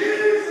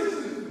 Jesus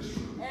is the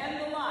truth. And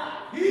the life.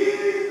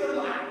 He's the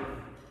life.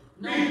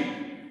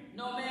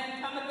 No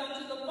man cometh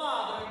unto the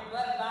Father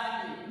but by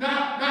me.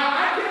 Now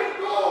I can't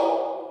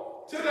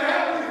go to the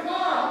Heavenly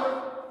Father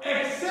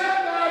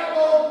except I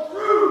go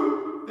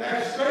through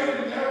that straight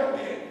and narrow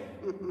gate.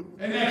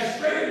 And that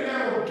straight and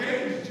narrow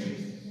gate is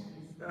Jesus.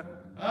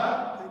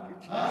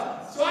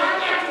 So I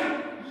got to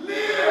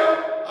live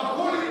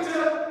according to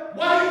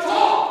what he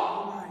taught.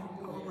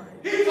 All right.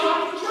 He taught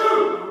the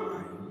truth. All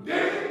right.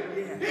 Didn't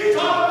he? Yes. He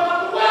taught about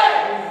the way.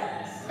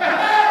 Yes.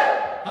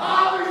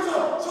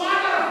 So I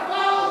got to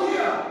follow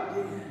him.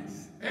 Yes.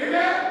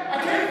 Amen? I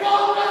can't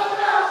follow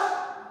nothing else.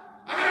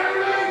 I got to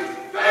remain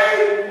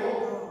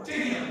faithful to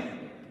him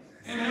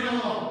and him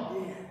alone.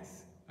 Yes.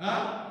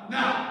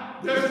 Now,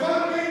 there's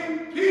going to be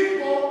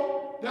people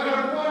that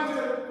are going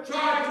to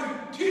try to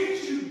teach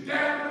you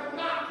damn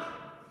doctrine.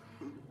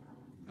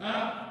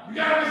 You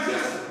got to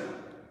resist them.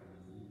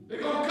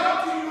 They're going to come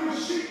to you in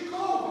sheep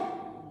clothing.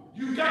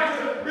 You got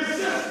to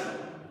resist them.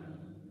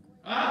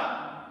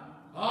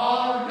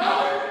 Hallelujah.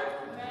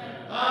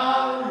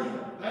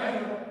 Hallelujah. Thank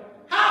you.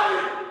 How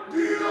do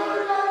you know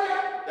anybody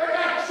that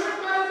got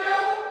tricked by the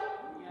devil?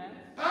 Yes.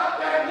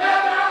 That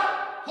left out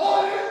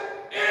holiness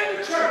in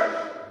the church,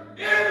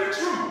 in the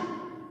truth,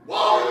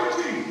 walking with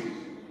Jesus.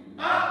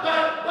 But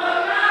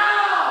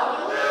allowed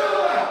a little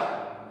left.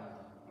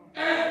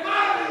 And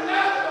finally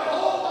left the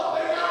whole of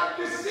they got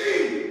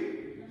deceived.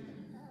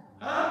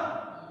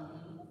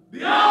 The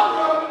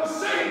algorithm is the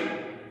same.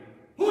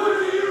 Who does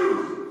he use?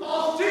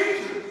 False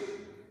teachers,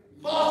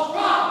 false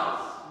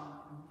prophets.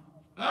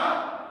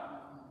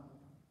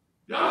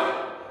 Y'all?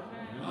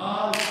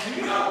 And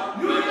you know,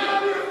 you ain't got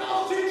to be a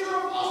false teacher or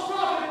a false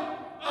prophet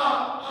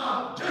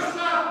just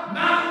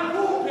not in the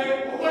pulpit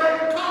or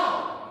wearing a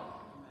collar.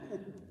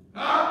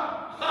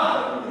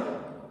 Hallelujah.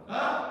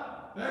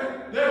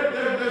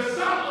 There's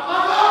some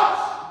among us.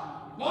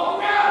 Walk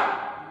around.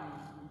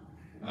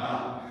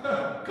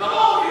 Come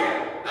on here.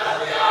 Let's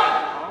be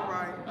honest. All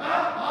right.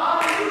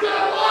 You got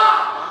a lot.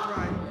 All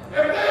right.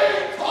 If they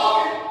ain't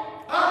talking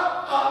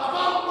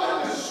about what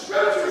the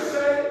scriptures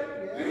say,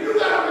 then you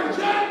got to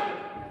reject it.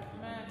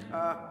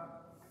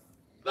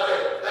 Look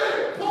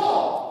at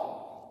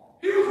Paul.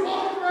 He was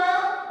walking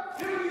around,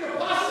 him and the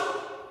apostle,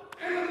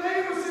 and the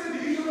lady was saying,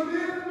 these are the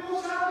men of the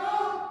Most High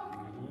God.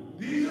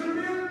 These are the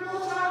men of the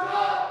Most High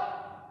God.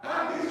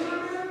 These are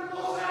the men of the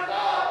Most High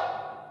God.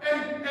 And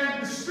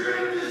the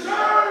spirit of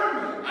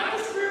discernment, not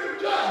the spirit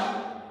of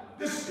judgment,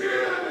 the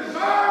spirit of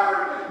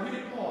discernment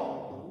hit Paul.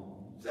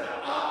 He said,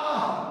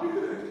 you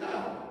the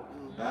devil.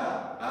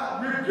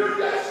 Rebuke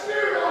that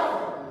spirit off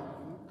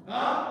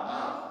her.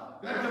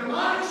 That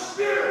demonic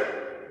spirit.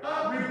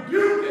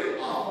 Rebuke it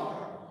off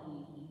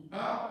of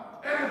her.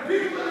 And the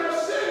people that are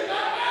sitting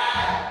got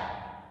mad.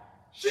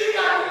 She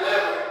got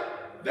delivered.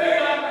 They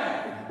got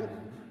mad.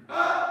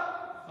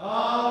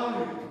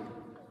 Hallelujah.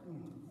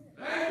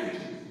 Thank you,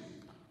 Jesus.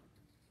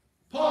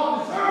 Paul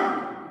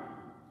discerned.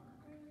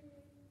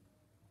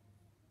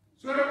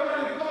 So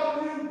everybody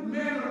calling you the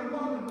man or the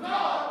woman of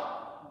God,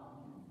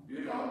 you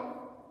know.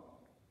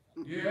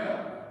 Yeah.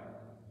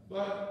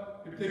 But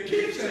if they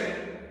keep saying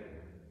it,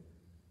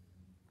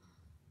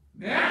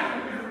 now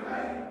it's a different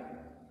way.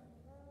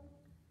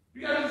 You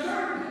got to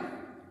discern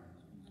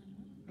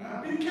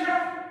it. Be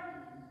careful.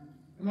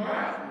 Am I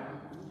right?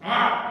 All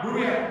right, where we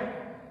at?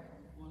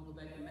 Want to go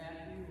back to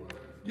Matthew? Or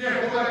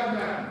Yeah, go back to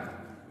Matthew.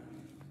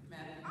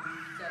 Matthew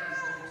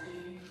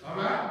 7:17. All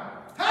right.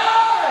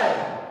 Hey!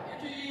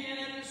 Enter ye in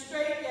at the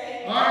straight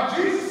gate. All right,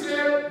 Jesus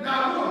said,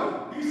 now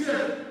look, he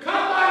said,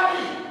 come by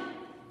me.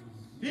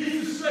 He's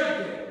the straight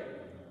gate.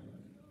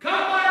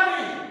 Come by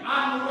me.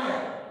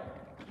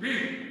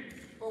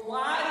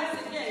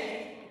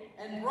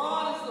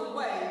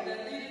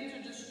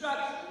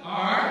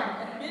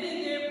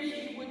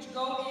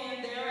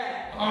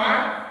 All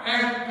right?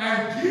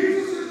 And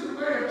Jesus is the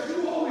way of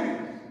true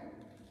holiness.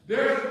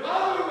 There's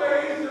other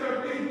ways that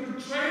are being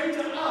portrayed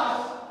to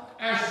us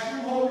as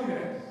true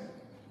holiness.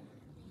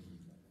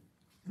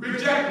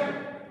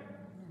 Rejected.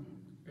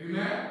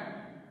 Amen?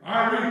 All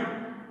right, read.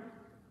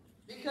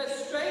 Because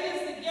straight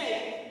is the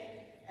gate,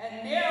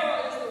 and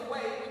narrow is the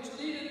way which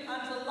leadeth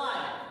unto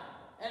life,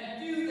 and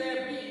few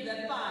there be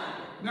that find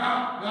it.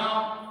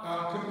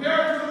 Now,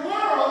 compared to the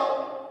world,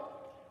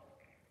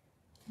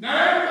 not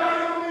everybody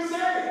will be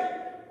saved.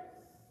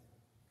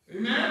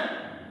 Amen?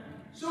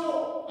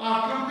 So,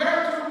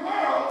 compared to the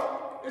world,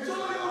 it's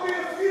only going to be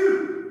a few.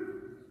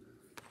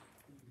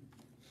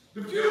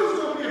 The few is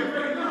going to be a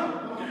great number,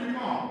 don't get me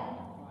wrong.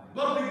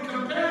 But we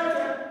compared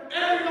to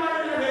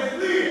everybody that has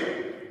lived,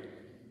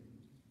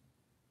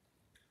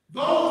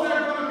 those that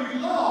are going to be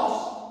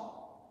lost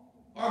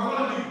are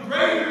going to be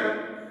greater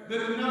than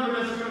the number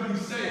that's going to be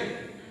saved.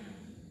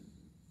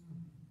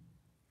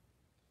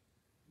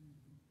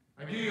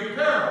 I give you a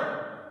parable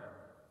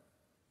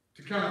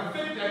to kind of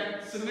fit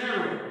that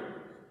scenario.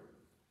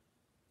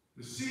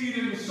 The seed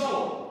and the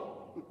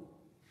soul.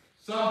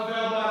 Some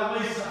fell by the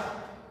wayside.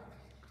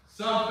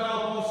 Some fell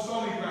upon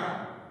stony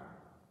ground.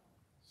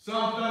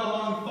 Some fell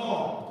among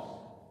thorns.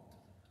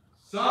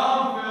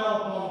 Some fell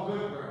upon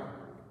good ground.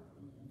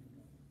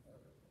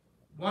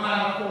 1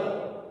 out of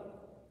 4.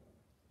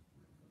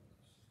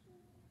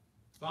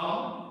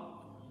 Follow?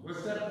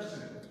 What's that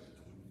percentage?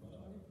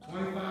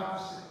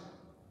 25%.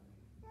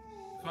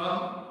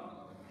 Follow?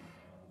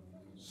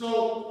 So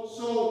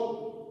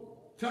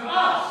to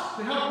us,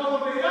 to help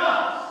motivate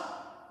us,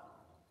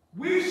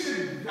 we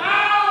should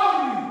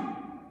value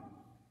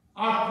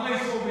our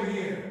place over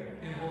here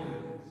in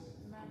holiness.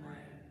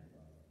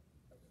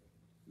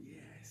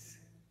 Yes.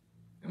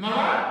 Am I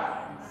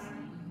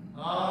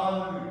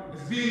right?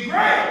 It's being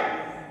great.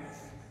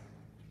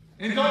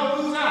 And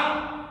don't lose out.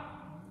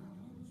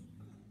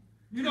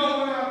 You know,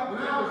 when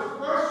I was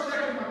first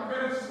checking my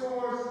credit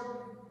scores,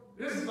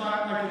 this is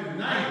like in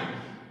the 90s,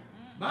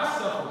 my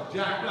stuff was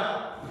jacked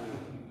up.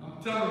 I'm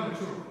telling the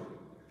truth.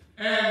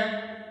 And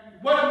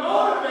what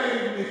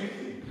motivated me,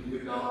 you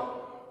know,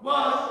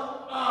 was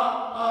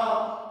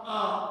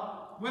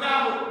when I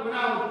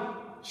would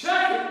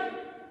check it,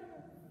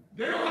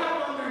 they don't have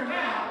it on there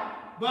now,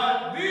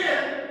 but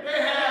then they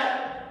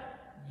had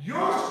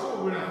your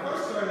score. When I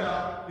first started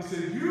out, they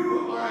said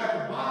you are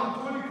at the bottom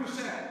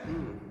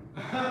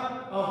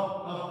 20%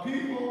 of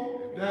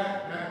people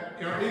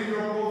that are in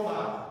your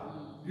profile.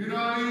 You know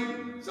what I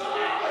mean? So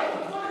I'm like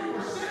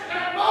 20%.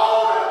 That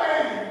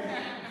motivated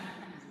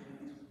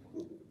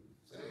me.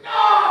 No, I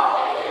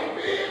can't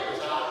be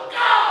with y'all.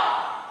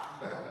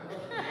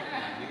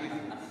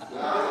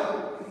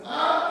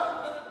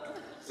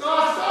 So I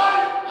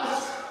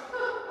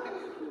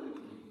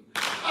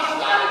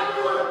started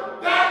doing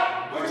that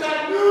which I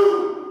knew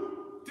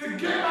to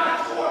get my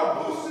score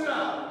boosted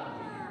up.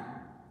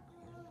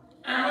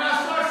 And when I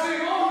started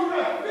saying, oh,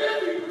 you're at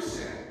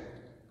 50%,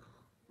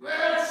 we're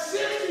at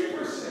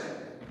 60%,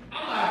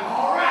 I'm like,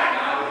 all right,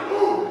 now we're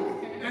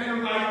moving in the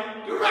right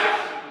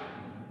direction.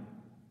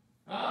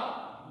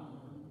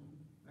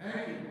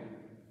 Thank you.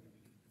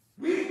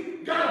 We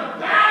got to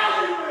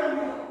value where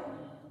we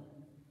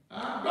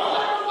are. Don't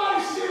let nobody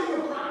steal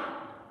your crown.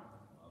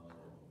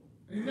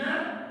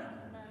 Amen?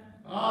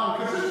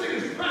 Because this thing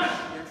is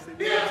precious.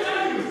 He'll tell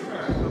you it's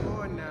precious. Come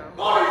on now.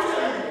 Oh, he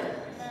tell you.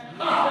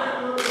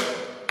 Hallelujah.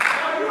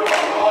 Now you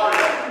are Lord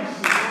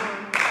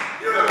everything.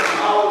 You're a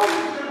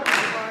chosen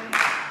generation.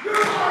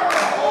 You're part of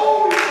the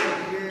holy.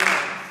 Yes.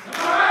 Am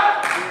I right?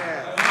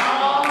 Yes.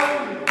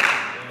 Hallelujah.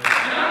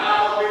 And I'm not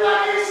going to be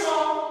like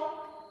Esau.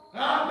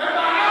 That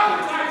my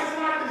appetites and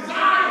my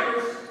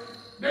desires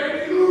make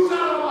me lose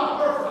out on my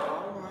birthright.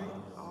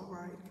 All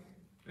right.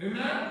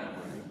 Amen?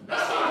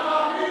 That's why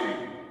God made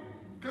me.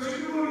 Because he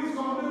knew what he was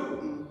going to do.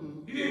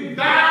 He didn't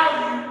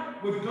value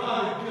what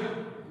God had given.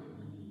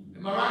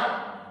 Am I right?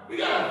 We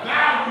got to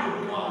value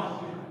what God has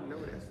given. No,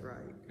 that's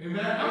right.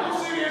 Amen? I'm going to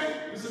say this.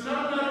 It's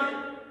another nugget,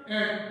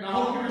 and I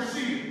hope you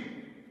receive it.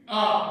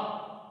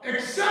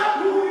 Accept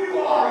who you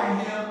are in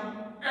him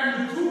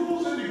and the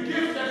tools and the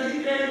gifts that he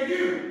gave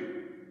you.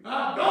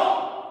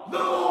 Don't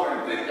look over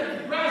and think that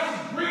the grass is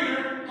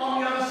greener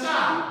on the other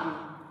side.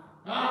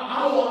 I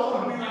don't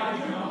want to be like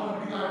him. I want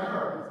to be like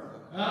her.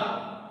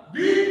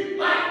 Be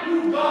like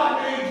who God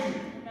made you.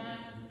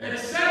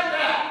 Accept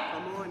that.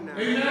 Come on now.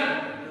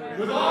 Amen?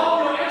 With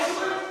all your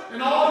excellence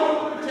and all your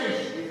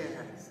limitations.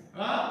 Yes.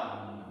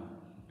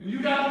 And you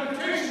got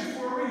limitations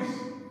for a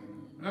reason.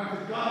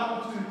 Because God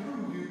wants to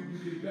improve you, you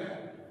get better.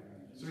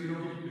 So you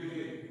don't get big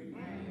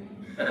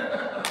head.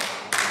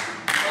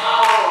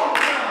 Oh,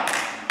 God.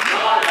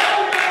 Lord,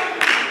 help me.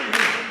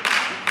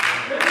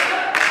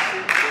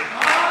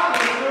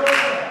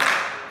 Hallelujah.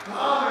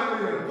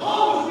 Hallelujah.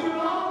 Paul was given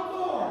all the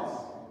thorns.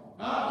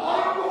 All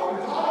the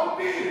thorns, all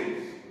the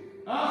beatings.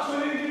 So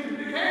he didn't get the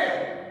big head.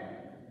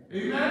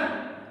 Amen?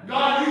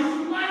 God used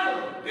him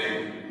mightily,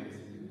 didn't he?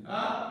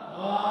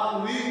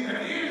 At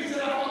the end he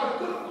said, I fought a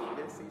good fight.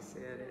 Yes, he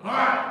said it. All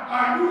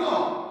right, move on.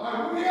 All right,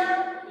 where we at?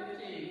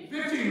 15.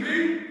 15,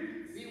 read.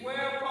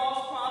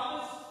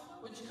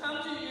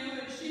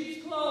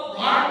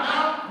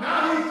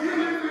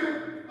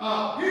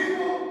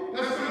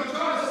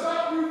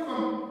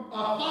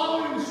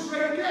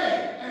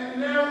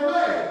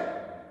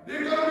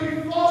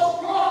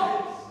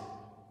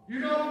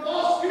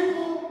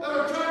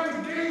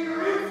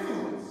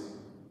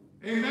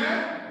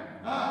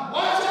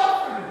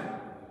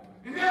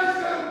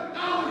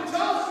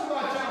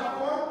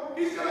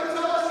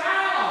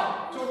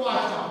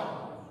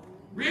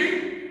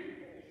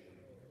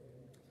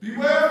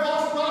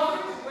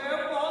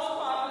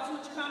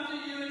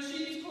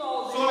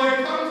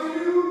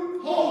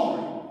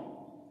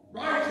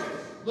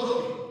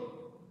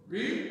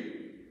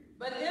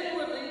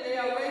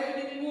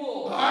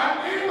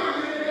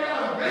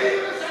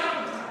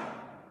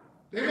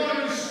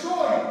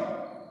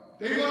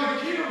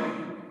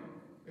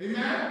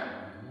 Amen?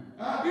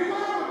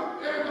 Beware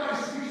when everybody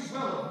speaks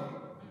well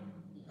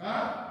of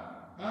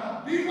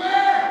you.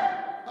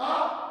 Beware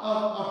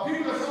of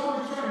people that's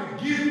always trying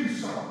to give you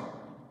something.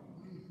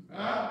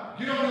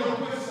 Get on your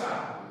good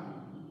side.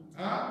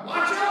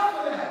 Watch out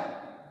for that.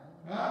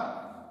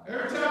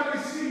 Every time they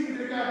see you,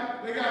 they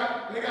got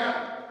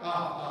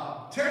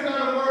 10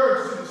 other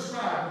words to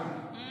describe you.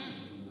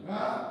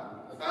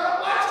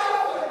 Watch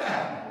out for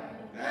that.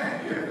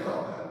 Thank you,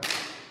 Lord.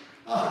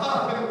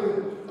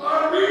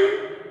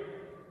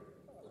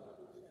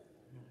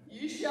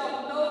 You shall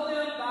know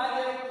them by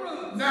their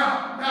fruits. Now,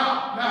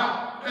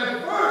 at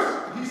first,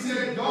 he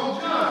said, don't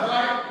judge,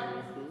 right?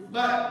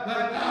 But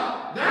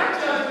now, that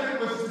judgment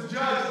was to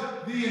judge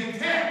the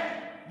intent,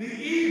 the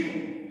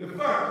evil, the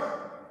first.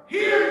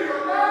 Here,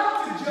 you're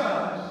allowed to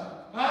judge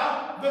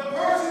the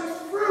person's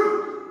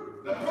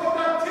fruit, the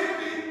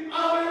productivity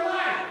of their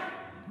life,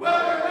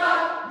 whether or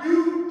not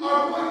you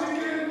are going to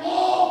get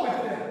involved with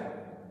them.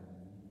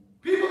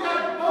 People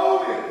got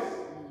motives,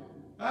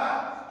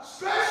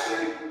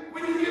 especially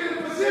when you get in a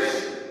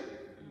position.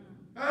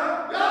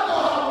 Y'all know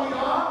how we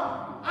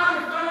are. I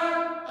can find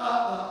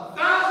 $1,000.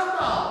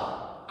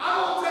 I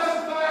won't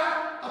testify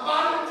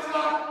about it until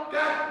I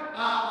got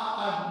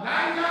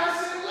 99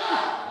 cents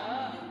left.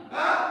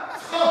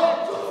 So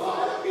far,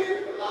 let's get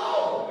it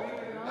below.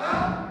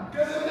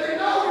 Because if they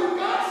know you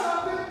got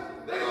something,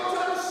 they're going to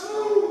try to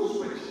snooze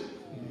with you.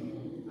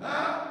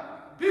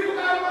 People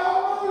got wrong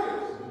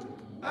motives.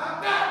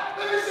 Now,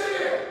 let me say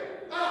this.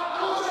 I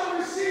want y'all to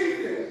receive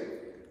this.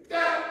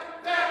 That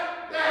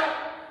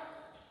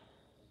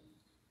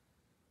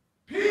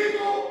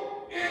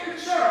people in the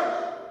church,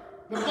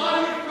 the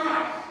body of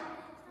Christ,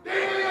 they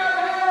may not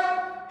have,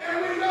 and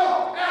we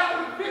know, have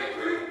the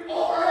victory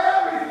over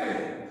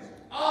everything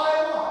all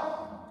at once.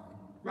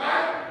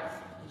 Right?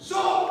 So,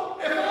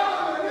 if I'm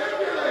a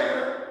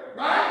manipulator,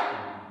 right,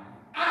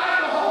 I got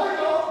the Holy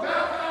Ghost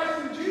baptized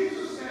in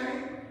Jesus' name,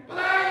 but I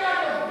ain't got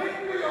the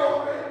victory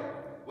over it.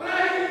 When I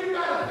hear you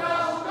got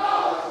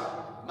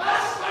 $1,000, my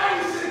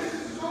spidey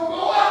senses is going to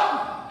go up.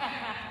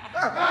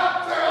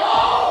 Say,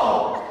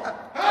 oh,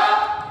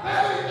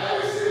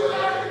 let me see what I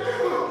can do.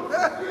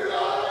 You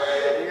know what I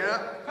mean? Yeah.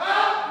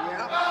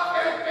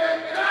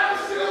 And I can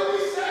still be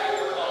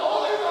saved with the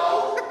Holy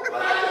Ghost,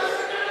 but I just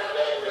ain't got the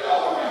victory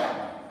over it.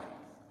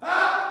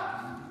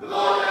 The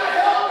Lord God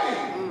help me.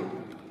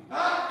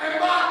 And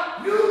by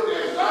you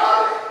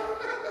deserve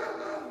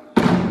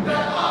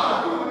that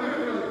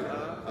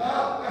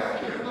thank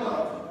you,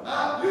 Lord.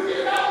 You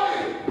can help me.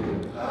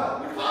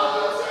 You follow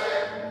what I'm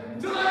saying?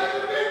 Till I get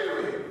the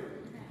victory.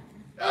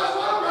 That's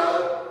one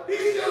brother. He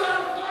still has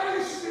a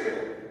fighting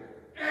spirit.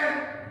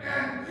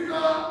 And you know,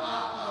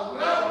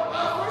 when I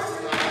first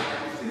came out,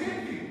 I used to hit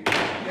people.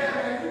 Yeah,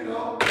 man, you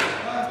know,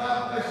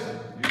 God bless you.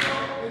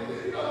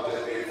 You know,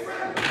 just being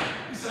friendly.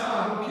 He said,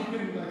 don't keep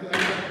hitting me like that. I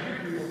got the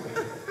victory over it.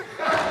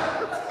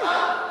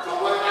 So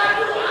what did I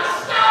do? I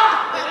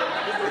stopped.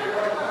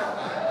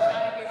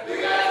 You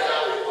gotta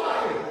tell me why.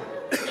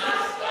 I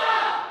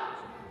stopped.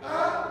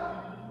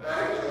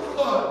 Thank you,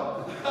 Lord.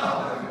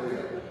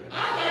 I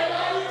thank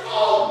God he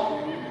told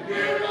me. You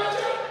hear me, my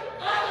church?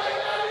 I thank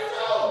God he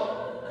told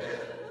me.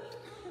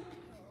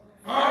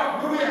 All right,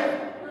 where we at?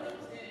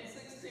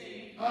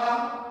 16.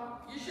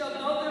 You shall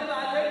know them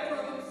by their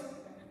fruits.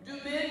 Do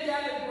men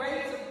gather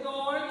grapes of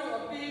thorns or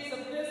figs of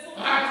thistles?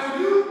 All right, so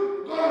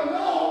you're going to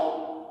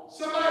know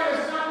somebody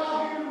that's not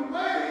walking in the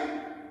way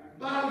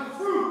by the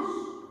fruits,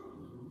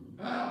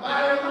 by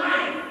their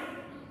life.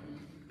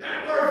 That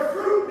word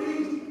fruit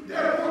means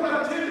their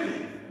productivity,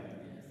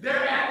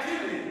 their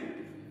activity,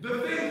 the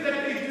things that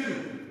they do.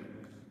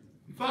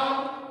 You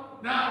follow?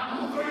 Now, I'm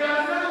going to throw you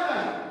out another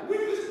night. We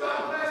just about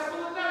class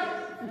full of nights.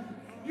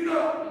 You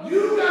know, you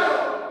got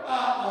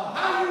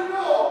how you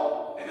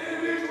know an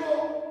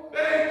individual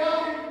that ain't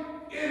walking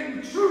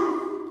in the truth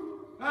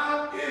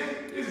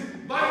is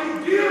by you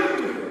dealing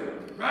with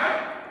it, right?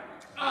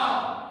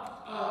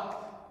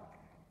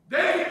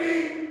 They can be,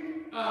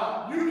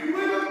 you be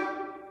with them,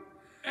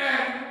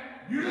 and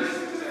you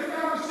listen to their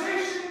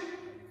conversation,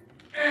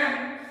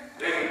 and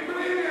they can put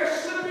in there,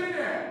 slip in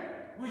there.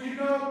 Well, you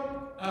know,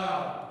 I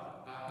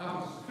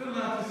was filling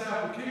out this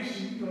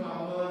application, you know how I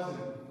was,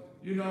 and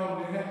you know,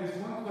 they had this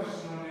one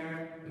question on there,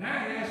 and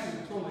I didn't answer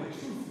it totally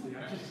truthfully. I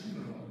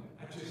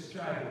just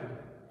tried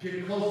to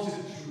get close to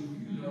the truth.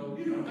 You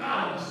know,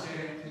 God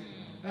understands.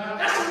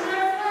 That's a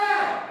red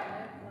flag.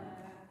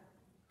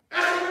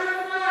 That's a red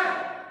flag.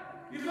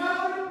 You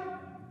follow me?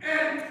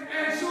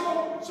 And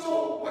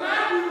so when I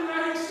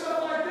hear stuff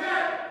like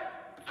that,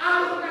 I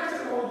look back and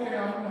say, okay, I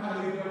don't know how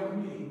they dealt with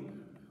me.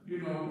 You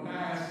know, when I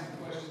ask them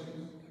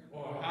questions,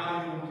 or how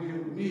they will deal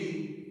with me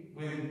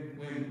when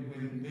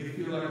they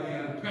feel like they're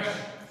under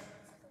pressure.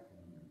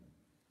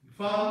 You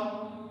follow?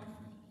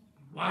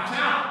 Watch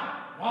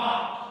out.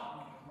 Watch.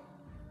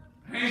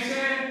 I ain't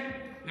saying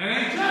that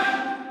ain't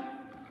judgment.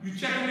 You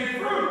checking their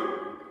fruit.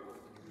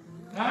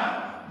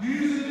 You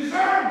using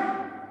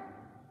discernment.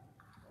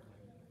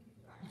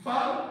 You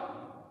follow?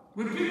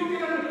 When people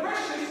get under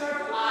pressure, they start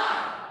to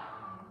lie.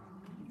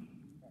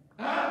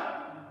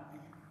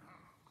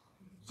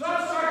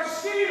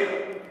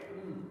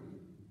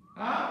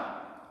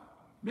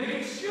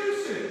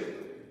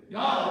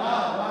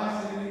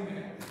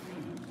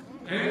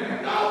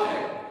 Amen.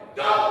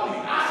 Don't be.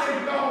 I say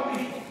don't be.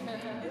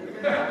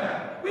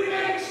 We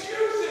make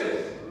excuses.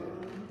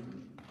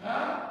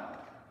 Huh?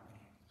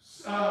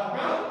 Brother?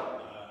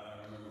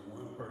 I remember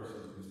one person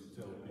used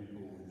to tell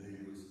people when they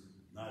was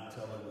not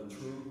telling the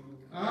truth.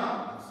 He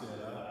said,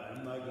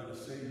 I'm not going to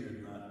say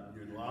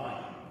you're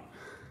lying.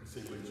 He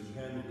said, but you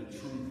handle the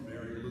truth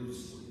very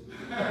loosely.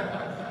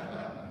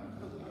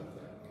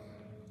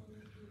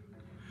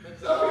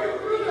 Some people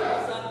do that.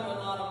 He was under a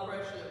lot of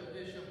pressure,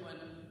 Bishop, when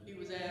he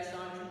was asked,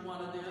 aren't you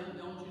one of them?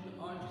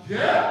 Aren't you?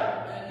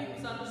 Yeah. And he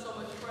was under so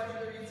much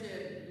pressure, he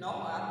said, no,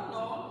 I don't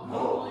know. No.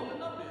 I don't even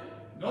know them.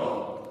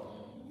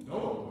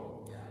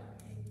 No. Yeah.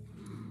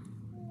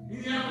 He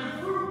didn't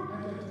have good fruit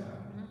at that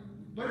time.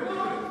 But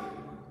notice,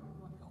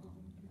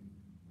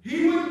 he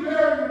wouldn't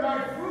bear the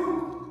right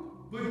fruit,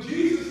 but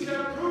Jesus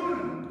kept pruning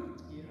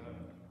him.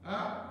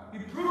 He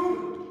pruned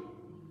him.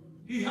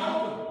 He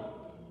helped him.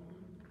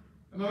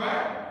 Am I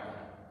right?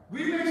 We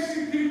may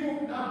see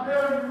people not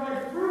bearing the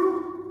right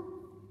fruit,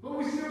 but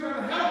we still got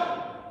to help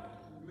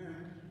them.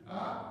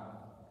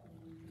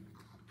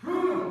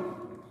 Prune them.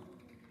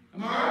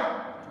 Am I right?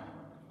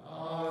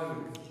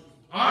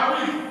 I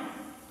read.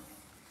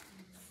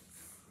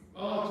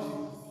 Oh,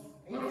 Jesus.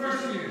 What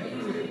verse are you in?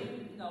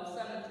 18, no,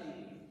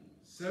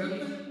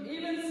 17.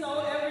 Even so,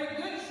 every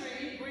good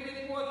tree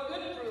bringeth forth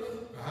good fruit,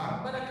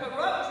 but a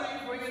corrupt tree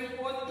bringeth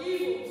forth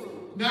evil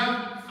fruit.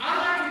 Now, I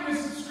liken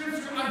this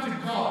scripture unto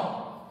God.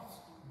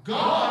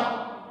 God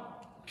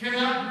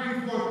cannot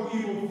bring forth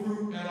evil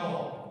fruit at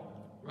all.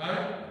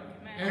 Right?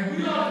 And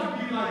we ought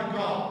to be like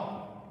God.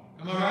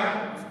 Am I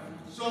right?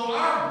 So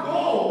our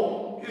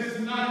goal is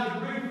not to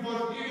bring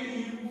forth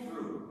any evil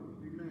fruit.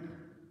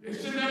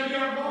 It should not be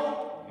our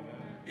goal.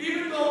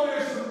 Even though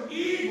there's some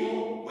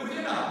evil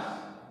within us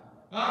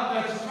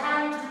that's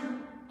trying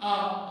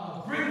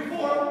to bring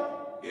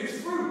forth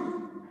its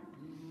fruit.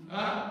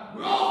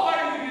 We're all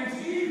fighting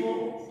against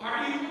evil,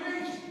 our evil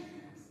nature,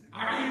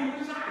 our evil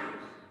desires.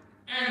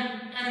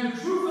 And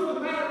the truth of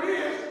the matter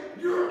is,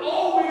 you're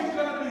always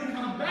going to be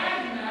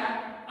combating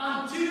that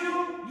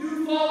until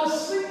you fall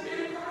asleep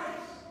in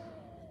Christ.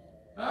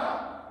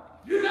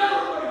 You're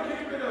never going to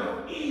get rid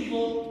of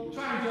evil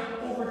trying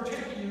to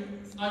overtake you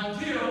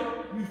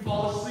until you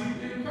fall asleep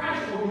in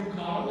Christ or you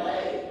call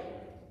away.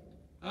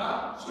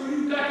 So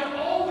you've got to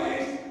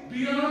always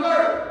be on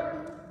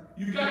alert.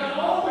 You've got to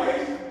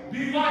always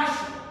be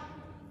watchful.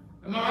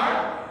 Am I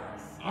right?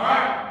 All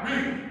right,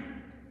 read.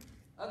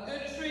 A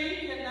good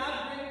tree cannot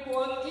bring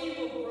forth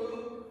evil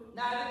fruit,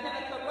 neither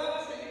can a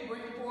corrupt tree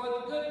bring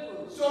forth good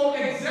fruit. So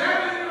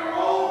examine your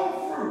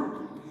own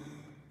fruit.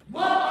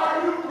 What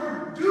are you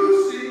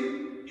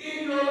producing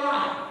in your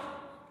life?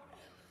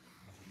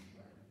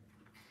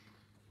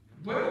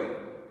 Wait.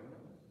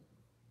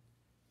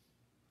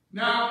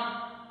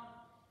 Now,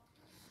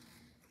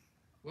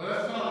 well,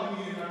 that's not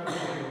me in our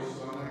video,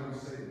 so I'm not going to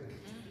say that.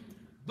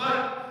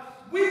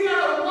 But we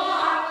got to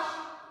watch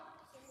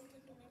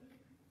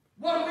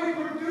what we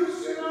produce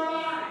in our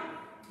life.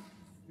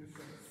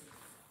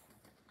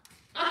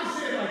 I can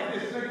say it like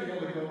this. Thank you,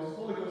 Holy Ghost.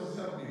 Holy Ghost is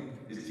helping me.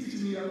 It's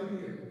teaching me up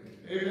here.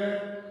 Amen.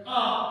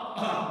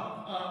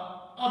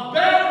 A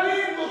bad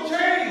wind will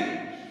change.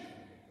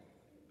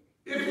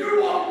 If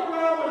you're walking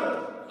around with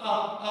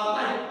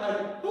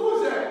like who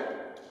is that?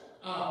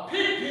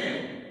 Pigpen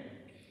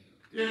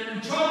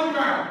in Charlie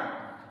Brown.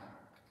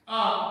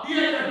 He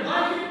had that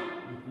blanket.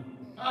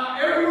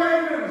 Everywhere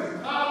he went was a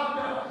cloud of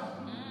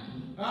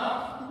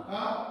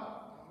dust.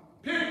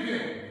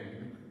 Pigpen.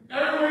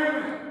 Everywhere he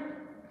went.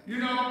 You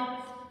know,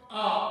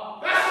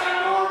 that's not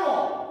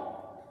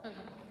normal.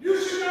 You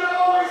should not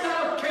always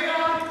have a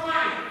chaotic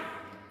life.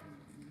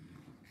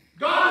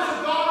 God is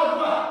a God of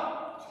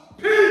what?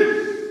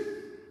 Peace.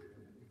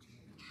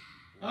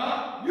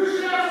 You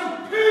should have some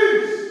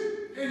peace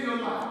in your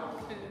life.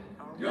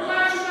 Your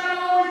life should not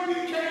always be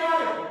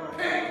chaotic.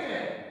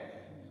 Pigpen.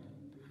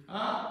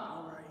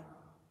 All right.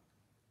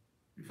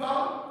 You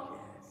follow?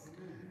 Yes.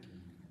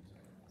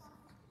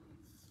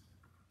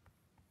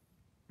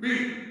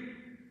 Read.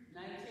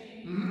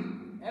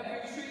 19.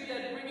 Every tree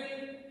that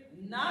bringeth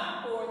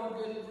not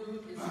forth good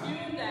fruit is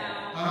hewn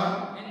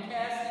down and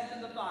cast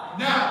into the fire.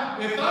 Now,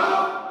 if I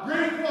don't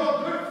bring forth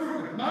good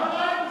fruit, if my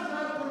life is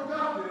not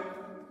productive,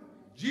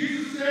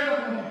 Jesus said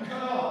I'm going to be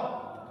cut off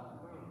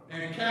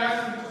and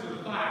cast into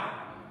the fire.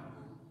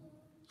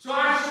 So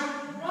I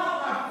should want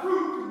my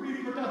fruit to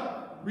be productive.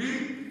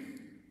 Read.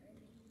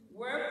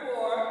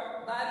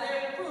 Wherefore, by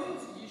their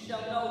fruits you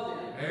shall know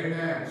them.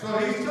 Amen. So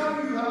he's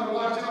telling you how to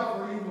watch out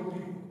for evil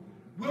people.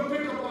 We'll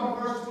pick up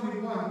on verse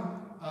 21,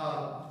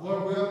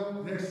 Lord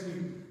will, next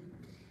week.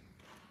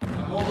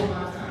 I'm over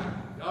my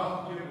time.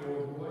 Y'all forgive me,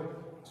 old boy.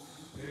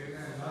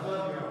 Amen. I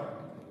love y'all.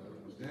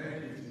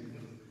 Thank you,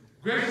 Jesus.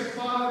 Gracious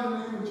Father, in the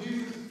name of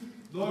Jesus,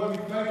 Lord, we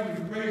thank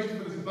you and praise you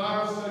for this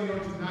Bible study on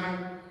tonight.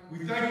 We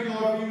thank you,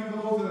 Lord, for even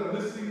those that are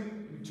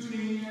listening and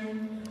tuning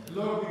in. And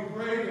Lord, we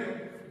pray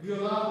that we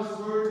allow this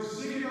word to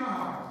sink in our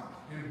hearts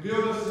and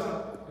build us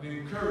up and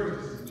encourage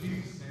us in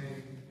Jesus'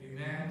 name.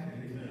 Amen.